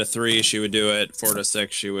 Like 1 to 3, she would do it. 4 to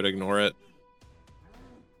 6, she would ignore it.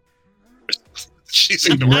 She's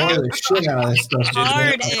ignore ignoring the shit out of this stuff. dude.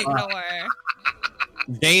 Hard That's a lot.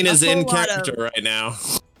 ignore. Dane is A whole in lot of- character right now.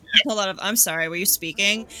 A lot of. I'm sorry. Were you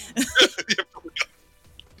speaking?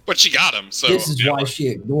 But she got him, so This is why she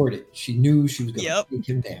ignored it. She knew she was going to Yep. take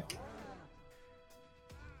him down.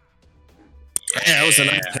 Yeah, that was a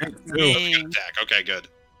nice pick, too. Dang. attack. Okay, good.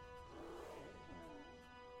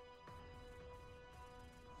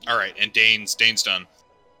 All right, and Dane's done.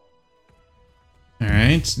 All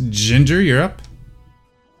right, Ginger, you're up.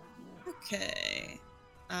 Okay.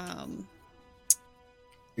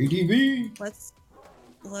 ATV.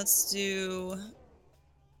 Let's do.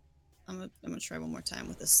 I'm gonna try one more time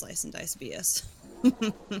with this slice and dice BS.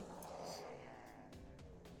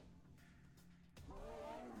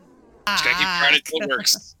 Just gotta keep trying it till it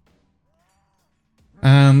works.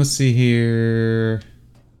 Let's see here.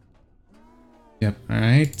 Yep. All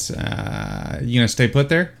right. You gonna stay put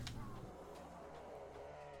there?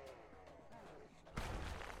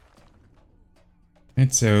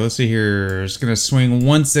 And so let's see here. Just gonna swing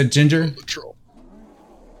once at Ginger The troll.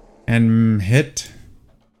 and hit,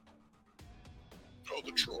 Oh,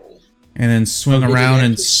 the troll. and then swing Oh, did around it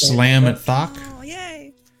and actually slam stand at Thok. Oh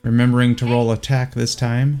yay! Remembering to roll attack this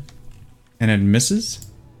time, and it misses.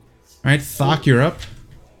 All right, Thok, you're up.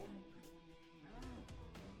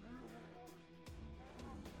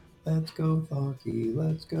 Let's go, Thaki.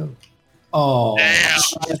 Let's go. Oh.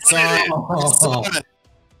 Damn. Oh.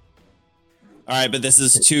 All right, but this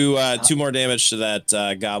is two more damage to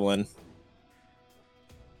that goblin.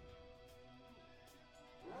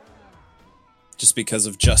 Just because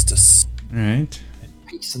of justice. All right,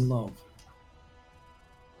 Peace and love.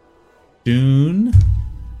 Dune.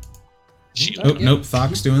 Shield. Oh, nope,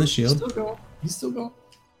 Thok's doing the shield. He's still going. He's still going.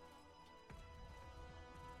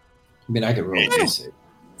 I mean, I could roll this.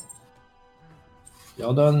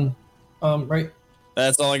 Y'all done? Right?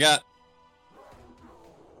 That's all I got.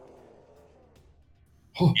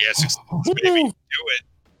 Oh, Yes, oh, baby, do it.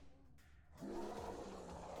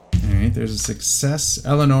 All right, there's a success.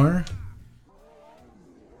 Eleanor.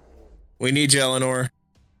 We need you, Eleanor.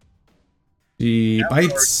 She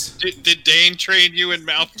bites. Did Dane train you in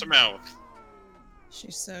mouth to mouth?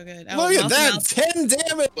 She's so good. Look at mouth that! mouth. 10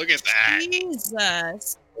 damage! Look at that.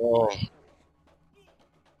 Jesus. Oh.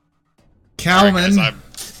 Calman. All right,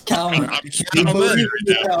 Calvin. I'm We Calvin. believe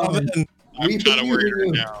you, Calvin. I'm We kind of believe worried in right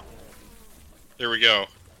you. now. There we go.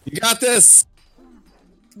 You got this!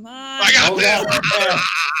 Come on. I got Oh, this.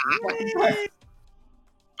 God.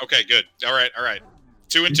 Okay, good. All right.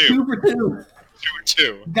 2 and 2. 2 for 2. 2 and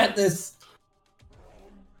 2. Got this.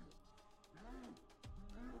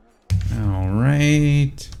 All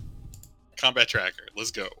right. Combat tracker.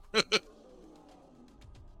 Let's go.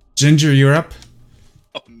 Ginger, you're up.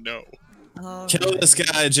 Oh no. All Kill right. this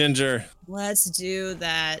guy, Ginger. Let's do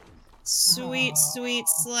that. Sweet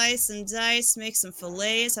slice and dice. Make some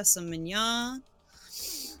fillets. Have some mignon.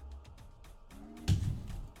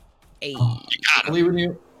 Hey. I believe in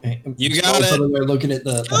you. You got Also, it. they're looking at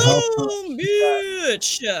the health. Oh,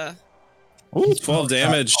 bitch. Ooh, 12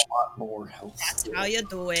 damage. A lot more health. That's how you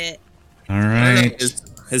do it. All right.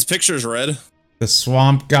 His picture's red. The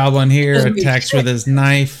swamp goblin here attacks with his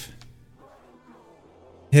knife,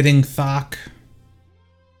 hitting Thok.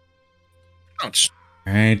 Ouch.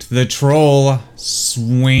 All right. The troll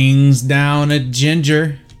swings down at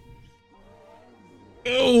Ginger.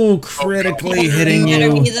 Oh, critically hitting Better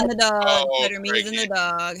you, me than the dog. Oh, Better me than the great.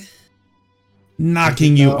 dog.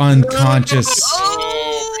 knocking you unconscious.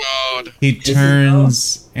 Oh god. He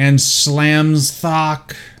turns and slams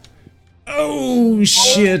Thok. Oh,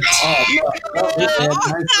 shit. Oh, he's dead.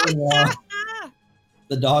 Nice one,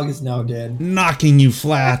 the dog is now dead. Knocking you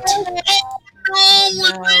flat.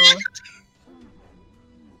 No.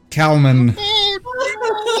 Kalman.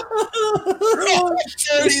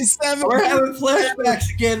 37. We're having flashbacks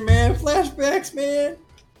again, man. Flashbacks, man.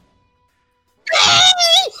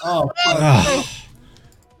 Oh, fuck. Ugh,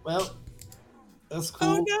 Well, that's cool.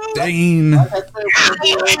 Oh no. Dane.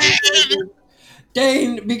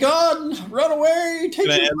 Dane, be gone! Run away! Take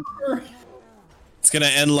Gonna your end- power! It's gonna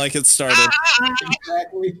end like it started.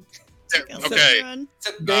 Exactly. Okay. Run.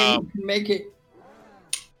 Except Dane can make it.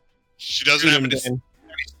 She doesn't have any Dane.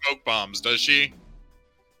 smoke bombs, does she?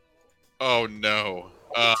 Oh no.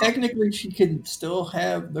 Technically, she can still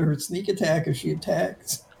have her sneak attack if she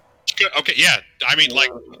attacks. Okay, yeah. I mean, like,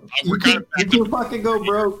 You we're kind of can, you can fucking go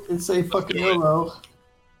broke and say fucking do it. YOLO.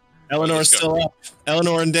 Eleanor's Let's go. still up.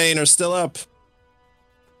 Eleanor and Dane are still up.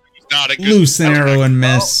 not a good. Loose an arrow and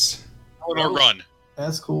miss. Eleanor, run.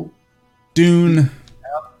 That's cool. Dune.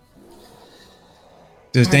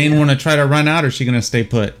 Does Dane want to try to run out, or is she going to stay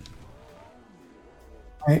put?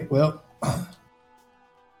 Alright, well.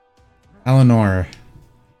 Eleanor.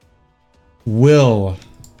 Will.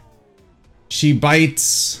 She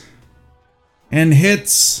bites and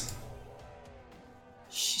hits,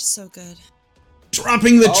 She's so good.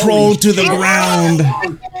 dropping the Holy troll to the shit. ground.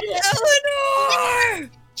 Eleanor!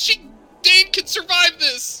 Dane can survive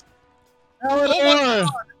this. Eleanor!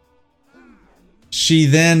 She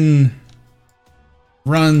then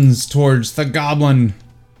runs towards the goblin.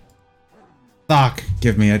 Thok,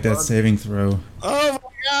 give me a death saving throw. Oh my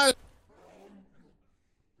god!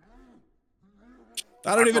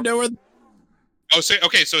 I don't even know where. Oh, so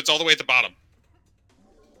okay, so it's all the way at the bottom.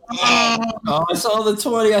 Oh, I saw the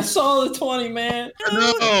 20. I saw the 20, man.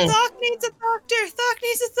 No. Thok needs a doctor. Thok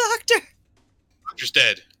needs a doctor. Doctor's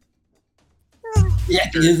dead. Yeah,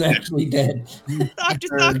 he is actually dead.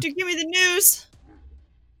 Doctor, give me the news.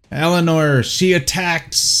 Eleanor, she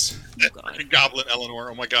attacks. That freaking goblin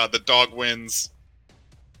Eleanor. Oh my god, the dog wins.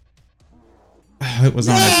 It was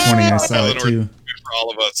on a 20, I saw it too. For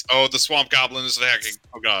all of us. Oh, the swamp goblin is attacking.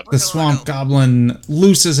 Oh god. The swamp goblin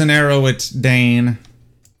looses an arrow at Dane.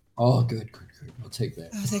 Oh, good. We'll take that.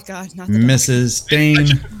 Oh, thank God. Not the Misses Dane.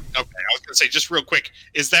 Okay, I was gonna say just real quick.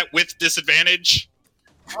 Is that with disadvantage?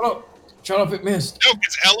 Shut up, it missed. No,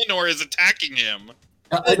 because Eleanor is attacking him.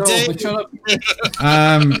 I know, Dane. but shut up.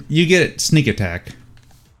 It missed. You get sneak attack.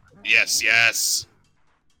 Yes. You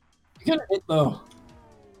gotta hit, though.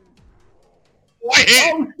 What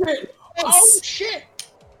hit? Oh, shit. Oh, shit.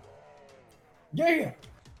 Yeah.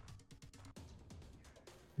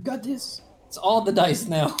 You got this. It's all the dice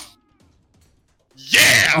now.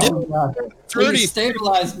 Yeah! Oh, God. 30. Please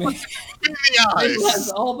stabilize me. In the Stabilize eyes.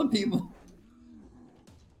 all the people.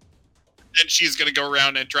 And she's gonna go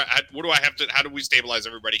around and try. What do I have to? How do we stabilize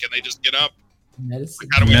everybody? Can they just get up? Medicine.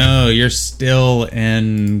 How do we? No, you're still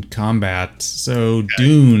in combat. So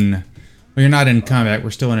Dune. Well, you're not in combat.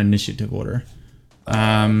 We're still in initiative order.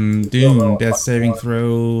 Dune, death saving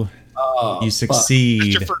throw. Oh, You That's succeed.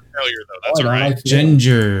 your first failure, though. That's fuck. all Oh, right. I feel-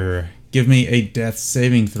 Ginger, give me a death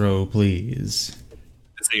saving throw, please.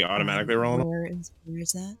 Is he automatically rolling? Where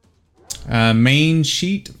is that? Main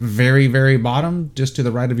sheet, very, very bottom, just to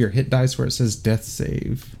the right of your hit dice where it says death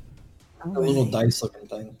save. A little dice looking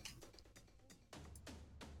thing.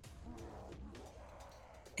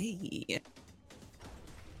 Hey.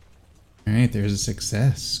 All right, there's a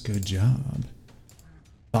success. Good job.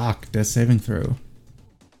 Thok, death saving throw.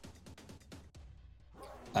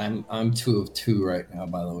 I'm 2 of 2 right now,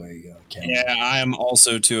 by the way, Ken. Yeah, I am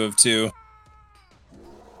also 2 of 2.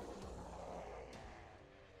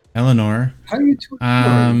 Eleanor, How are you 2 of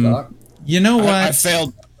 2? Doc? you know what? I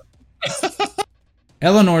failed.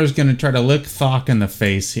 Eleanor's gonna try to look Thok in the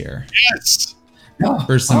face here. Yes. No.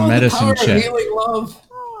 For some the medicine power of check. healing love.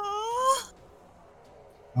 Aww.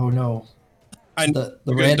 Oh no. I The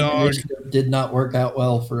good random dog. initiative did not work out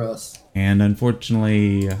well for us. And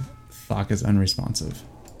unfortunately, Thok is unresponsive.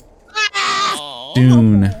 Aw.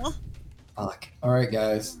 Dune. Fuck. Alright,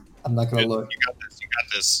 guys. I'm not gonna look. You got this. You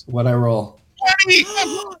got this. What I roll. 20!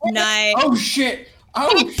 Nice. Oh shit!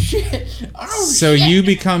 Oh shit! Oh So shit! you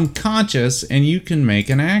become conscious and you can make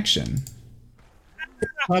an action.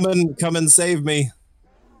 Come and save me.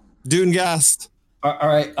 Dune Gast.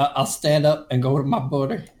 Alright, I'll stand up and go to my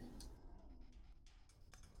buddy.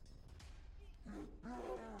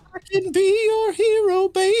 I can be your hero,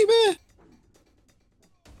 baby.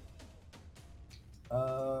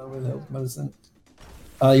 Where the hell's medicine?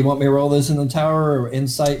 You want me to roll this in the tower or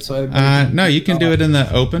insight? So everybody can- No, you can do it in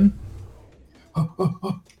the open.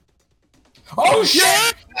 Oh shit!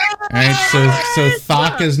 All right, so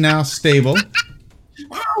Thok is now stable.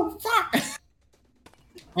 Oh fuck!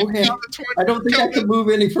 Okay, Got the 20. I don't think I can move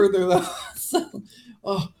any further though. So,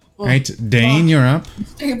 All right, Dane, you're up.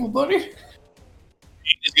 stable, buddy.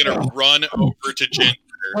 He's gonna run over to Ginger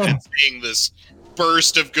and seeing this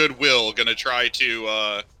burst of goodwill, gonna try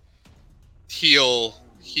to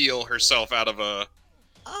heal herself out of a.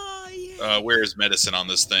 Oh, yeah. Where is medicine on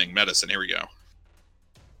this thing? Medicine. Here we go.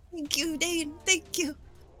 Thank you, Dane. Thank you.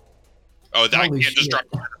 Oh, I Holy can't just shit. drop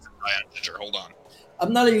the Ginger. Hold on.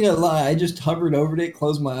 I'm not even gonna lie. I just hovered over it,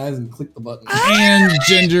 closed my eyes, and clicked the button. And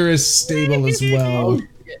Ginger is stable as well.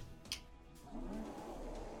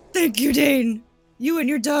 Thank you, Dane. You and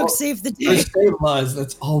your dog saved the We're day. stabilized.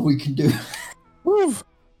 That's all we can do.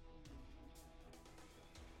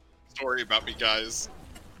 Sorry about me, guys.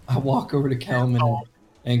 I walk over to Kalman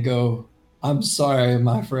and go, "I'm sorry,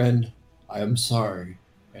 my friend. I am sorry."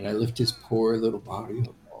 And I lift his poor little body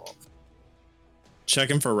up.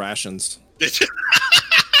 Checking for rations.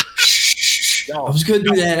 I was gonna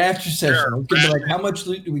do that after session. I was gonna be like, "How much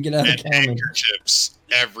loot do we get out of And Kalman? handkerchiefs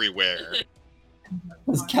everywhere.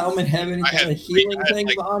 Does Kalman have any I kind had of healing I had,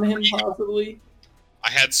 things like, on him, possibly?" I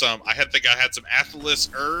had some Aethelus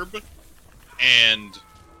herb, and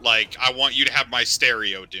like I want you to have my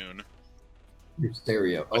stereo, Dune. Your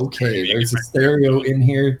stereo. Okay, there's a stereo in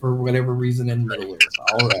here for whatever reason in Middle Earth.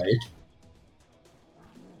 All right.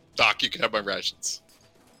 Doc, you can have my rations.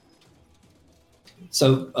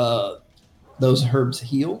 So, those herbs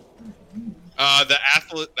heal. The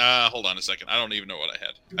Aethelus. Hold on a second. I don't even know what I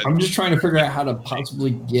had. I'm just trying to figure out how to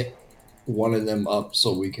possibly get one of them up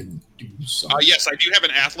so we can do something. Yes, I do have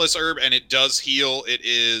an Aethelus herb, and it does heal. It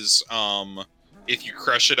is if you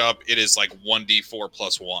crush it up, it is like 1d4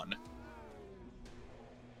 plus 1.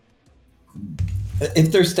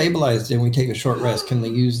 If they're stabilized and we take a short rest, can they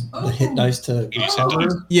use the hit dice to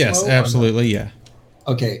recover? Yes, slow or no? absolutely, yeah.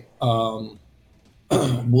 Okay,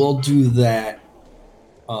 we'll do that.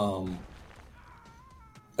 And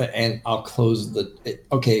I'll close the.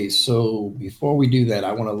 Okay, so before we do that,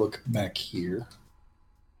 I want to look back here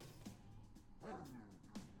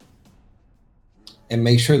and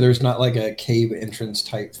make sure there's not like a cave entrance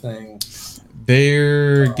type thing.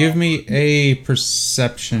 Give me a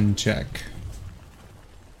perception check.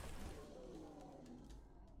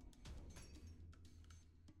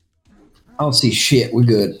 I don't see shit. We're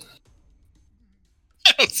good.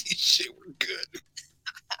 I don't see shit. We're good.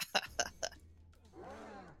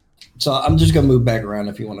 So I'm just gonna move back around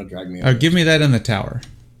if you want to drag me over. Give me that in the tower.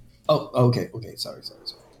 Oh, okay. Sorry.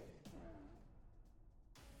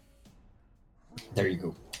 There you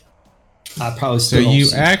go. I probably So still don't you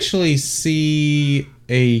see actually see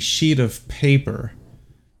a sheet of paper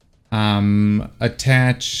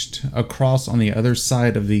attached across on the other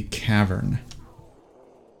side of the cavern.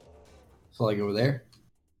 So like over there.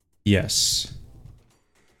 Yes.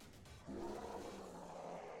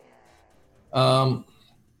 Do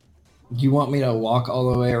you want me to walk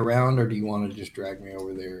all the way around, or do you want to just drag me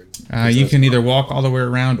over there? You can either walk all the way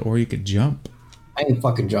around or you could jump. I ain't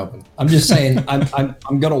fucking jumping. I'm just saying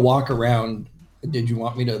I'm gonna walk around. Did you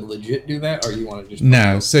want me to legit do that, or you want to just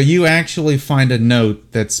No. So you actually find a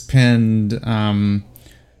note that's pinned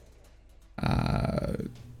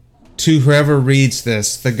to whoever reads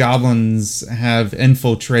this. The goblins have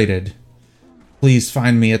infiltrated. Please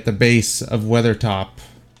find me at the base of Weathertop.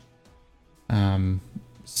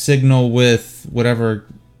 Signal with whatever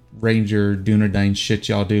Ranger Dunedain shit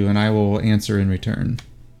y'all do, and I will answer in return.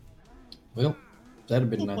 Well, that'd have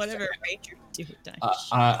been nice. Whatever Ranger do.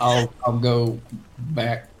 I'll go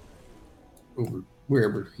back over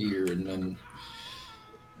wherever here, and then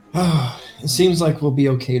it seems like we'll be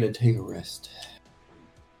okay to take a rest,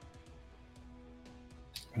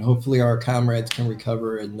 and hopefully our comrades can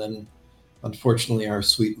recover. And then, unfortunately, our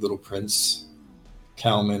sweet little prince,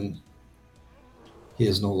 Kalman, he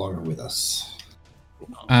is no longer with us.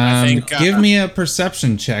 Give me a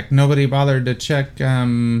perception check. Nobody bothered to check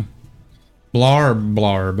Blarb.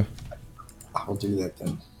 I'll do that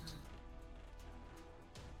then.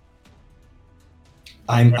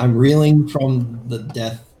 I'm reeling from the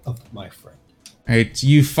death of my friend. Right,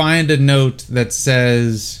 you find a note that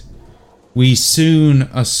says, "We soon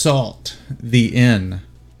assault the inn.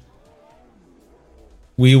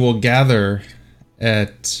 We will gather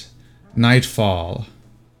at nightfall.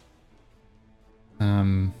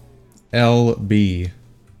 LB."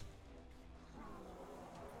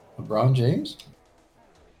 LeBron James?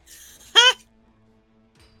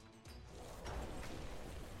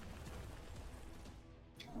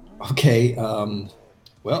 Okay, well,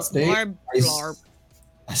 Blarb, blarb.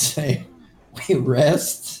 I say we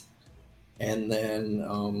rest, and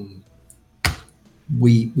then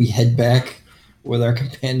we head back with our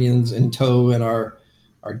companions in tow and our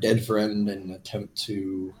dead friend, and attempt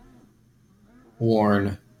to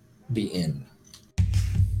warn the inn.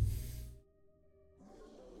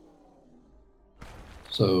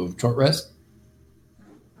 So, short rest.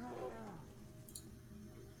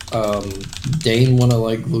 Dane want to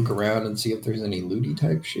like look around and see if there's any looty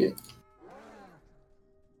type shit.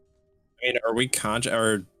 I mean, are we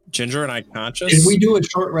or Ginger and I conscious? If we do a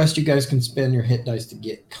short rest, you guys can spend your hit dice to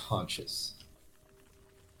get conscious.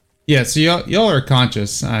 Yeah, so y'all are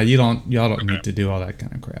conscious. Y'all don't need to do all that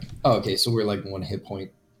kind of crap. Oh, okay, so we're like 1 hit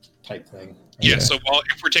point type thing. Yeah. Yeah. So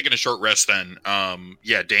if we're taking a short rest, then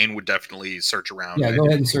Dane would definitely search around. Yeah, go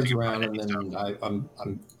ahead and search around, and then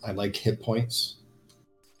I like hit points.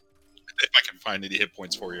 If I can find any hit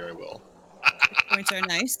points for you, I will. Points are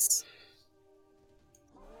nice.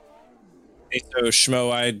 Hey, so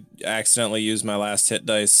Schmo, I accidentally used my last hit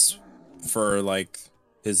dice for like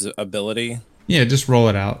his ability. Yeah, just roll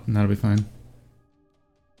it out, and that'll be fine.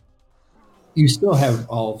 You still have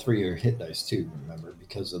all 3 of your hit dice too, remember,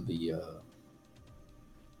 because of the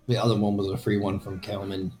other one was a free one from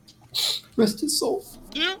Kalman. Rest his soul.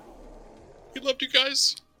 Yeah. He loved you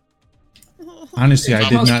guys. Honestly,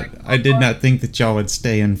 I did not think that y'all would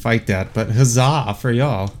stay and fight that, but huzzah for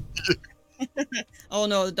y'all. Oh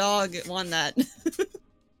no, the dog won that.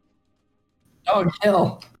 Oh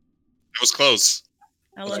hell! That was close.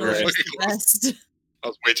 Eleanor Right. was the best. That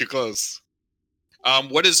was way too close.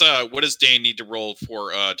 What does Dane need to roll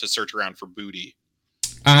for to search around for booty?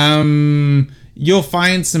 You'll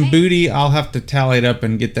find some booty. I'll have to tally it up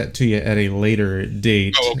and get that to you at a later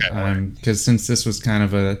date. Oh, okay. Because since this was kind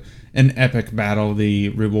of an epic battle, the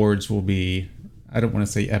rewards will be, I don't want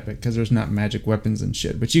to say epic because there's not magic weapons and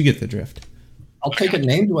shit, but you get the drift. I'll take a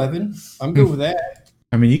named weapon. I'm good with that.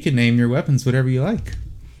 I mean, you can name your weapons whatever you like.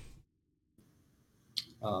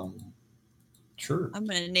 Sure. I'm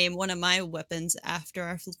gonna name one of my weapons after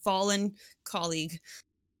our fallen colleague.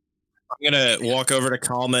 I'm gonna walk over to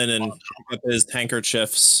Kalman and pick up his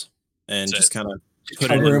handkerchiefs and That's just kind of Just put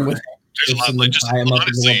it cover in. him with There's a lot, and like, then just tie him up in a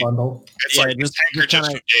honestly, little bundle. it's Yeah, like just handkerchiefs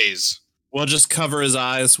kinda- for days. We'll just cover his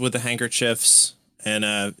eyes with the handkerchiefs and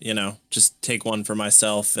just take one for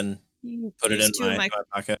myself and put it in Use two of my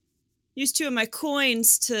pocket. Use 2 of my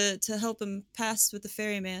coins to help him pass with the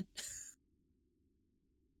ferryman.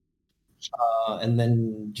 And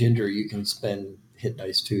then Ginger, you can spend hit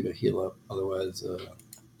dice too to heal up. Otherwise,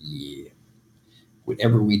 yeah,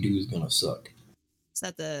 whatever we do is gonna suck. Is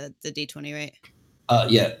that the D20, right?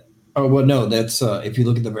 Yeah. Oh well, no. That's if you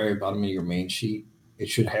look at the very bottom of your main sheet, it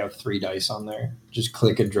should have 3 dice on there. Just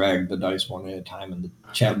click and drag the dice one at a time in the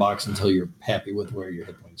chat box until you're happy with where your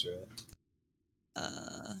hit points are at.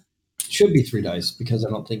 Should be 3 dice because I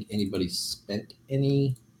don't think anybody spent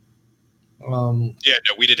any. Yeah,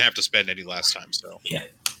 no, we didn't have to spend any last time, so Yeah.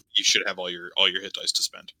 you should have all your hit dice to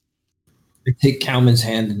spend. Take Kalman's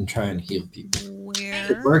hand and try and heal people.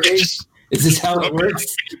 Where? Working? Is this how it works?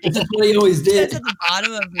 This is what he always That's did. at the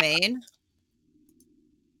bottom of Maine.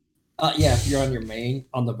 Yeah, if you're on your main,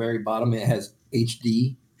 on the very bottom, it has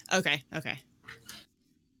HD. Okay.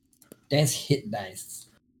 That's hit dice.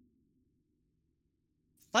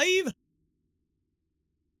 5.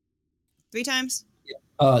 3 times.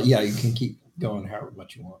 Yeah, you can keep going however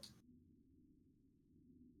much you want.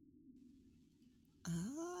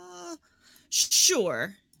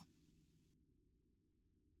 Sure.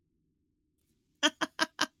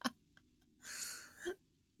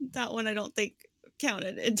 That one I don't think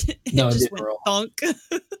counted. It No, it just didn't went roll. thunk. Do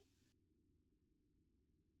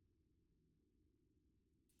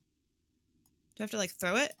I have to like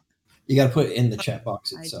throw it? You got to put it in the chat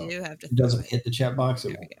box I itself. do have to If it throw doesn't it. hit the chat box, it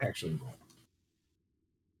There we won't go. actually roll.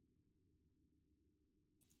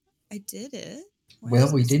 I did it. Why Well,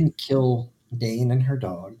 is we this- didn't kill Dane and her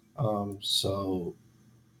dog, so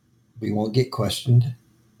we won't get questioned.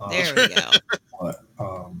 There we go. But,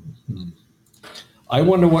 I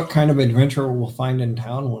wonder what kind of adventurer we'll find in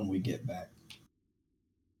town when we get back.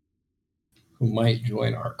 Who might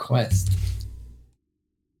join our quest?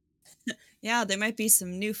 Yeah, there might be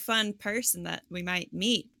some new fun person that we might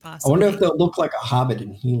meet. I Possibly. wonder if they'll look like a hobbit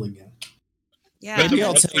and heal again. Yeah. Maybe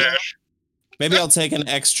I'll Mustache. Maybe I'll take an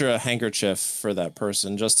extra handkerchief for that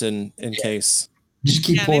person just in case. Just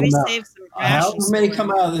keep Yeah, pulling maybe them out. save some However rations many for come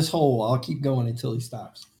him. out of this hole, I'll keep going until he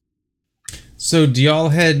stops. So do y'all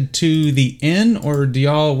head to the inn, or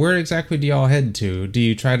where exactly do y'all head to? Do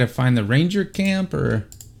you try to find the ranger camp, or?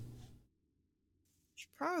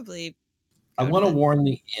 Should probably. I go to want to the warn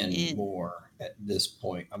the inn inn. more at this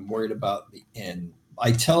point. I'm worried about the inn.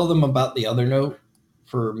 I tell them about the other note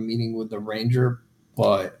for meeting with the ranger,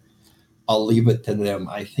 but I'll leave it to them.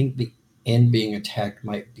 I think the inn being attacked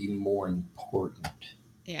might be more important.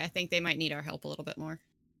 Yeah, I think they might need our help a little bit more.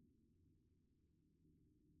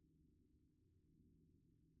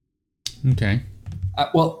 Okay.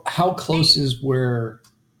 Well, how close is where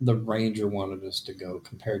the ranger wanted us to go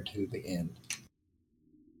compared to the inn?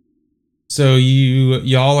 So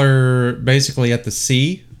y'all are basically at the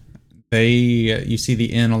sea. You see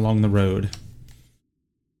the inn along the road.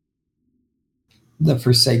 The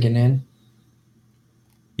Forsaken Inn.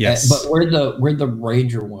 Yes. But where'd the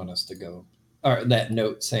ranger want us to go? Or that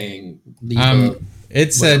note saying leave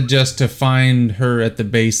It said just to find her at the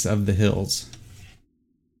base of the hills.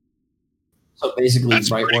 So basically,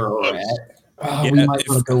 That's right pretty where we're close. at. Yeah, We might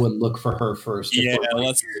want to go and look for her first. if Yeah, we're right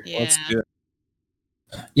let's here. do it.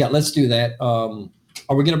 Yeah, let's do that.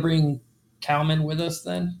 Are we gonna bring Calman with us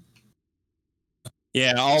then?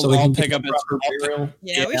 Yeah, So we I'll can pick get up his. proper burial?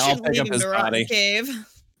 Yeah, we I'll should pick leave up him his to rot in body. the cave.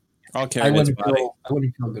 I'll I carry his wouldn't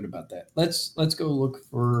body. feel good about that. Let's go look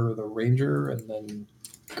for the ranger and then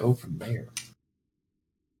go from there.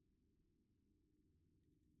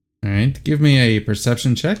 All right. Give me a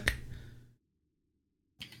perception check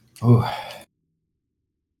Oh,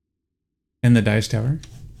 in the dice tower.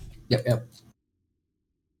 yep.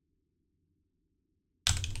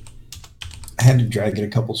 I had to drag it a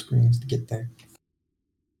couple screens to get there.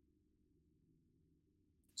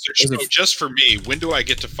 So, Is it- just for me, when do I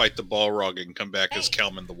get to fight the Balrog and come back as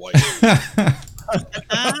Kelman the White?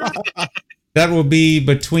 That will be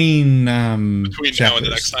between Between now and the chapters.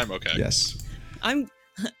 next time, okay. Yes.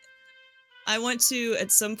 I want to,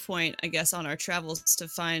 at some point, I guess, on our travels to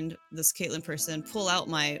find this Caitlin person, pull out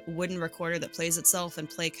my wooden recorder that plays itself and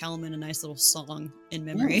play Calman a nice little song in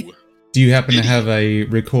memory. Ooh. Do you happen to have a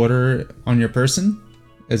recorder on your person,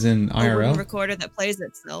 as in A wooden IRL? recorder that plays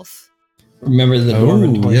itself. Remember the Oh,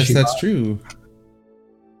 dormitory yes, she that's bought? true.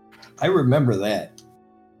 I remember that.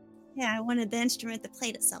 Yeah, I wanted the instrument that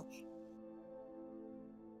played itself.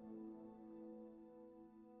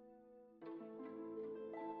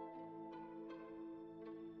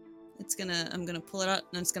 I'm gonna pull it out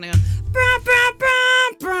and it's gonna go. Brah, brah,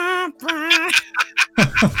 brah, brah, brah.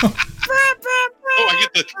 Oh,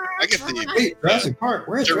 I get the Wait, Jurassic Park.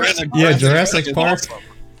 Where's Jurassic Jurassic Park? Yeah, Jurassic Park.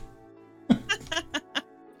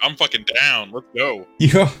 I'm fucking down. Let's go.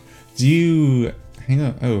 Do you hang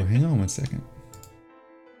on? Oh, hang on one second.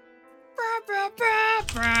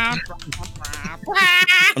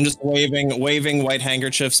 I'm just waving white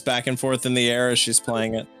handkerchiefs back and forth in the air as she's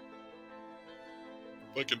playing it.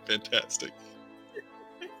 Fucking fantastic.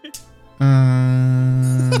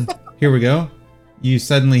 Here we go. You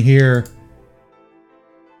suddenly hear.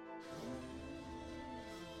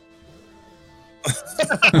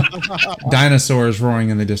 Dinosaurs roaring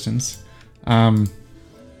in the distance.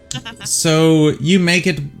 So you make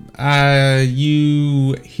it.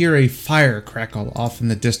 You hear a fire crackle off in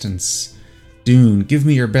the distance. Dune, give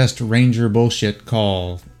me your best ranger bullshit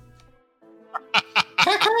call.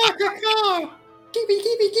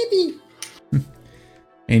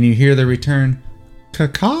 And you hear the return,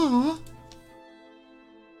 caca.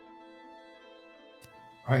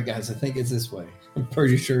 All right, guys, I think it's this way. I'm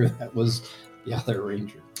pretty sure that was the other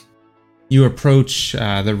ranger. You approach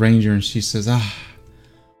the ranger and she says,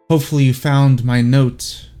 hopefully you found my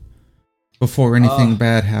note before anything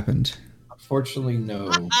bad happened. Unfortunately, no,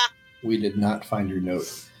 we did not find your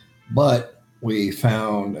note. But we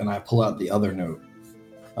found, and I pull out the other note.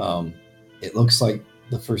 It looks like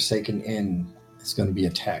the Forsaken Inn is going to be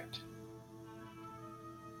attacked.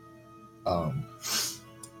 I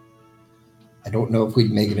don't know if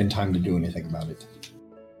we'd make it in time to do anything about it.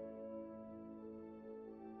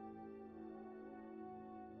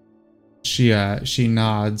 She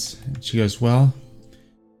nods. She goes, well,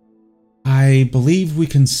 I believe we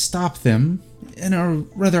can stop them in a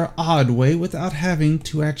rather odd way without having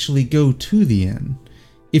to actually go to the inn,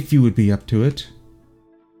 if you would be up to it.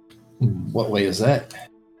 What way is that?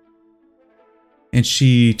 And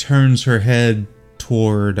she turns her head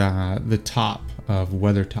toward the top of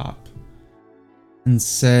Weathertop and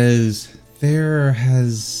says, there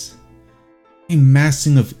has a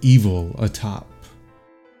massing of evil atop.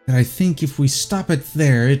 And I think if we stop it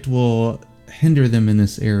there, it will hinder them in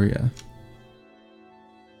this area.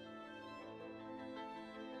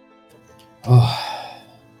 Oh,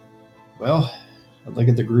 well, I look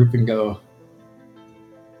at the group and go,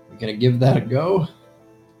 we're going to give that a go?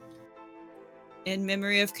 In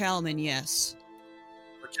memory of Calman, yes.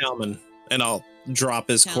 For Calman, and I'll drop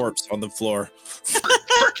his Calman. corpse on the floor.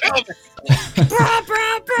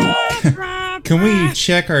 Can we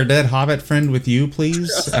check our dead hobbit friend with you, please?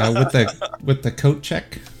 With the coat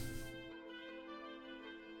check.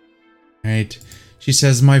 All right. She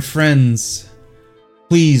says, "My friends,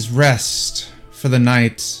 please rest for the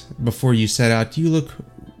night before you set out. You look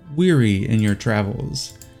weary in your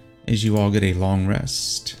travels, as you all get a long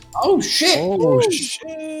rest." Oh, shit! Oh,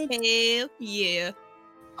 shit. Hell yeah.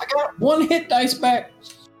 I got one hit dice back.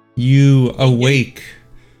 You awake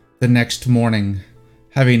the next morning,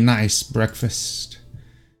 have a nice breakfast.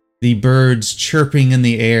 The birds chirping in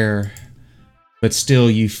the air, but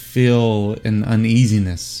still you feel an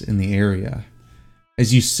uneasiness in the area.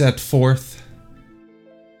 As you set forth,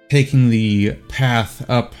 taking the path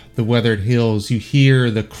up the weathered hills, you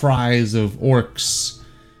hear the cries of orcs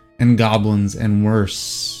and goblins and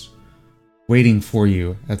worse waiting for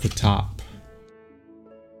you at the top.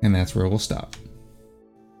 And that's where we'll stop.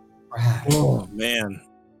 Oh, man.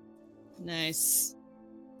 Nice.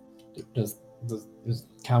 Is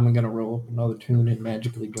Calvin gonna roll up another tune and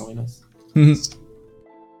magically join us? It's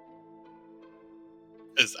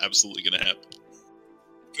absolutely gonna happen.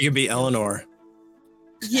 You could be Eleanor.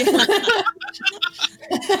 Yeah.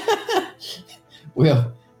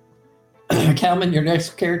 Well, Calvin, your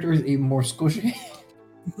next character is even more squishy,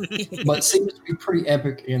 but seems to be pretty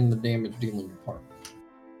epic in the damage dealing department.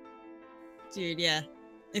 Dude, yeah.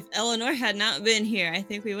 If Eleanor had not been here, I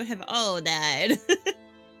think we would have all died.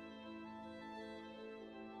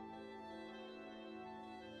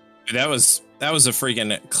 That was a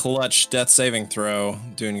freaking clutch death saving throw,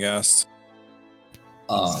 Doongast.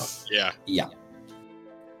 Yeah. Yeah.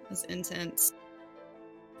 That's intense.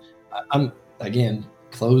 I'm again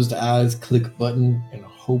closed eyes, click button, and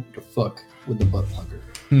hope to fuck with the butt plugger.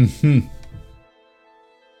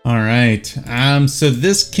 All right. So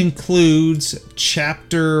this concludes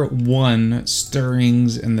Chapter 1,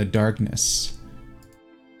 Stirrings in the Darkness.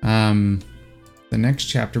 The next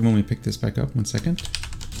chapter, when we pick this back up, 1 second,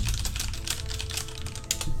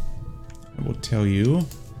 I will tell you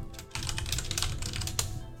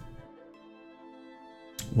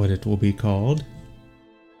what it will be called.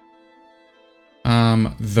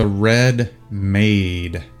 The Red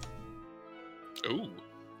Maid. Ooh.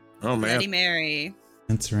 Oh, man. Bloody Mary.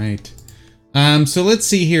 That's right. So let's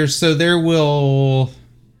see here. So there will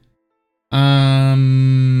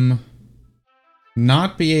not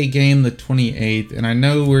be a game the 28th, and I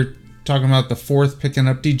know we're talking about the 4th picking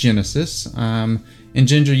up Degenesis. And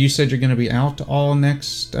Ginger, you said you're going to be out all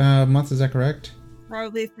next month. Is that correct?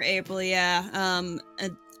 Probably for April, yeah. And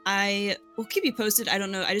I will keep you posted. I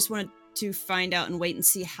don't know. I just wanted to find out and wait and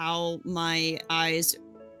see how my eyes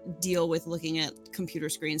deal with looking at computer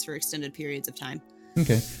screens for extended periods of time.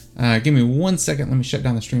 Okay. Give me 1 second. Let me shut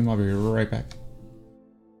down the stream. I'll be right back.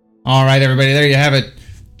 All right, everybody. There you have it.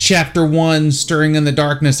 Chapter 1, Stirring in the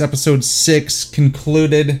Darkness, Episode 6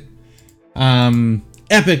 concluded.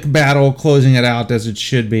 Epic battle, closing it out as it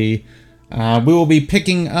should be. We will be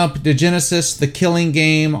picking up Degenesis, the Killing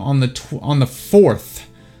Game, on the 4th.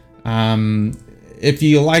 If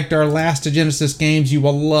you liked our last Degenesis games, you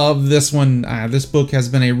will love this one. This book has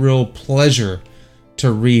been a real pleasure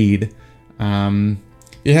to read. If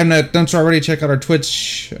you haven't done so already, check out our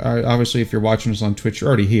Twitch. Obviously, if you're watching us on Twitch, you're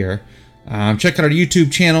already here. Check out our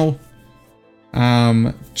YouTube channel.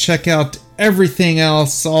 Check out everything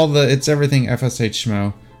else. It's everything FSH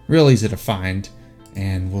Schmo. Real easy to find.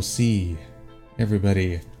 And we'll see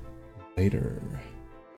everybody later.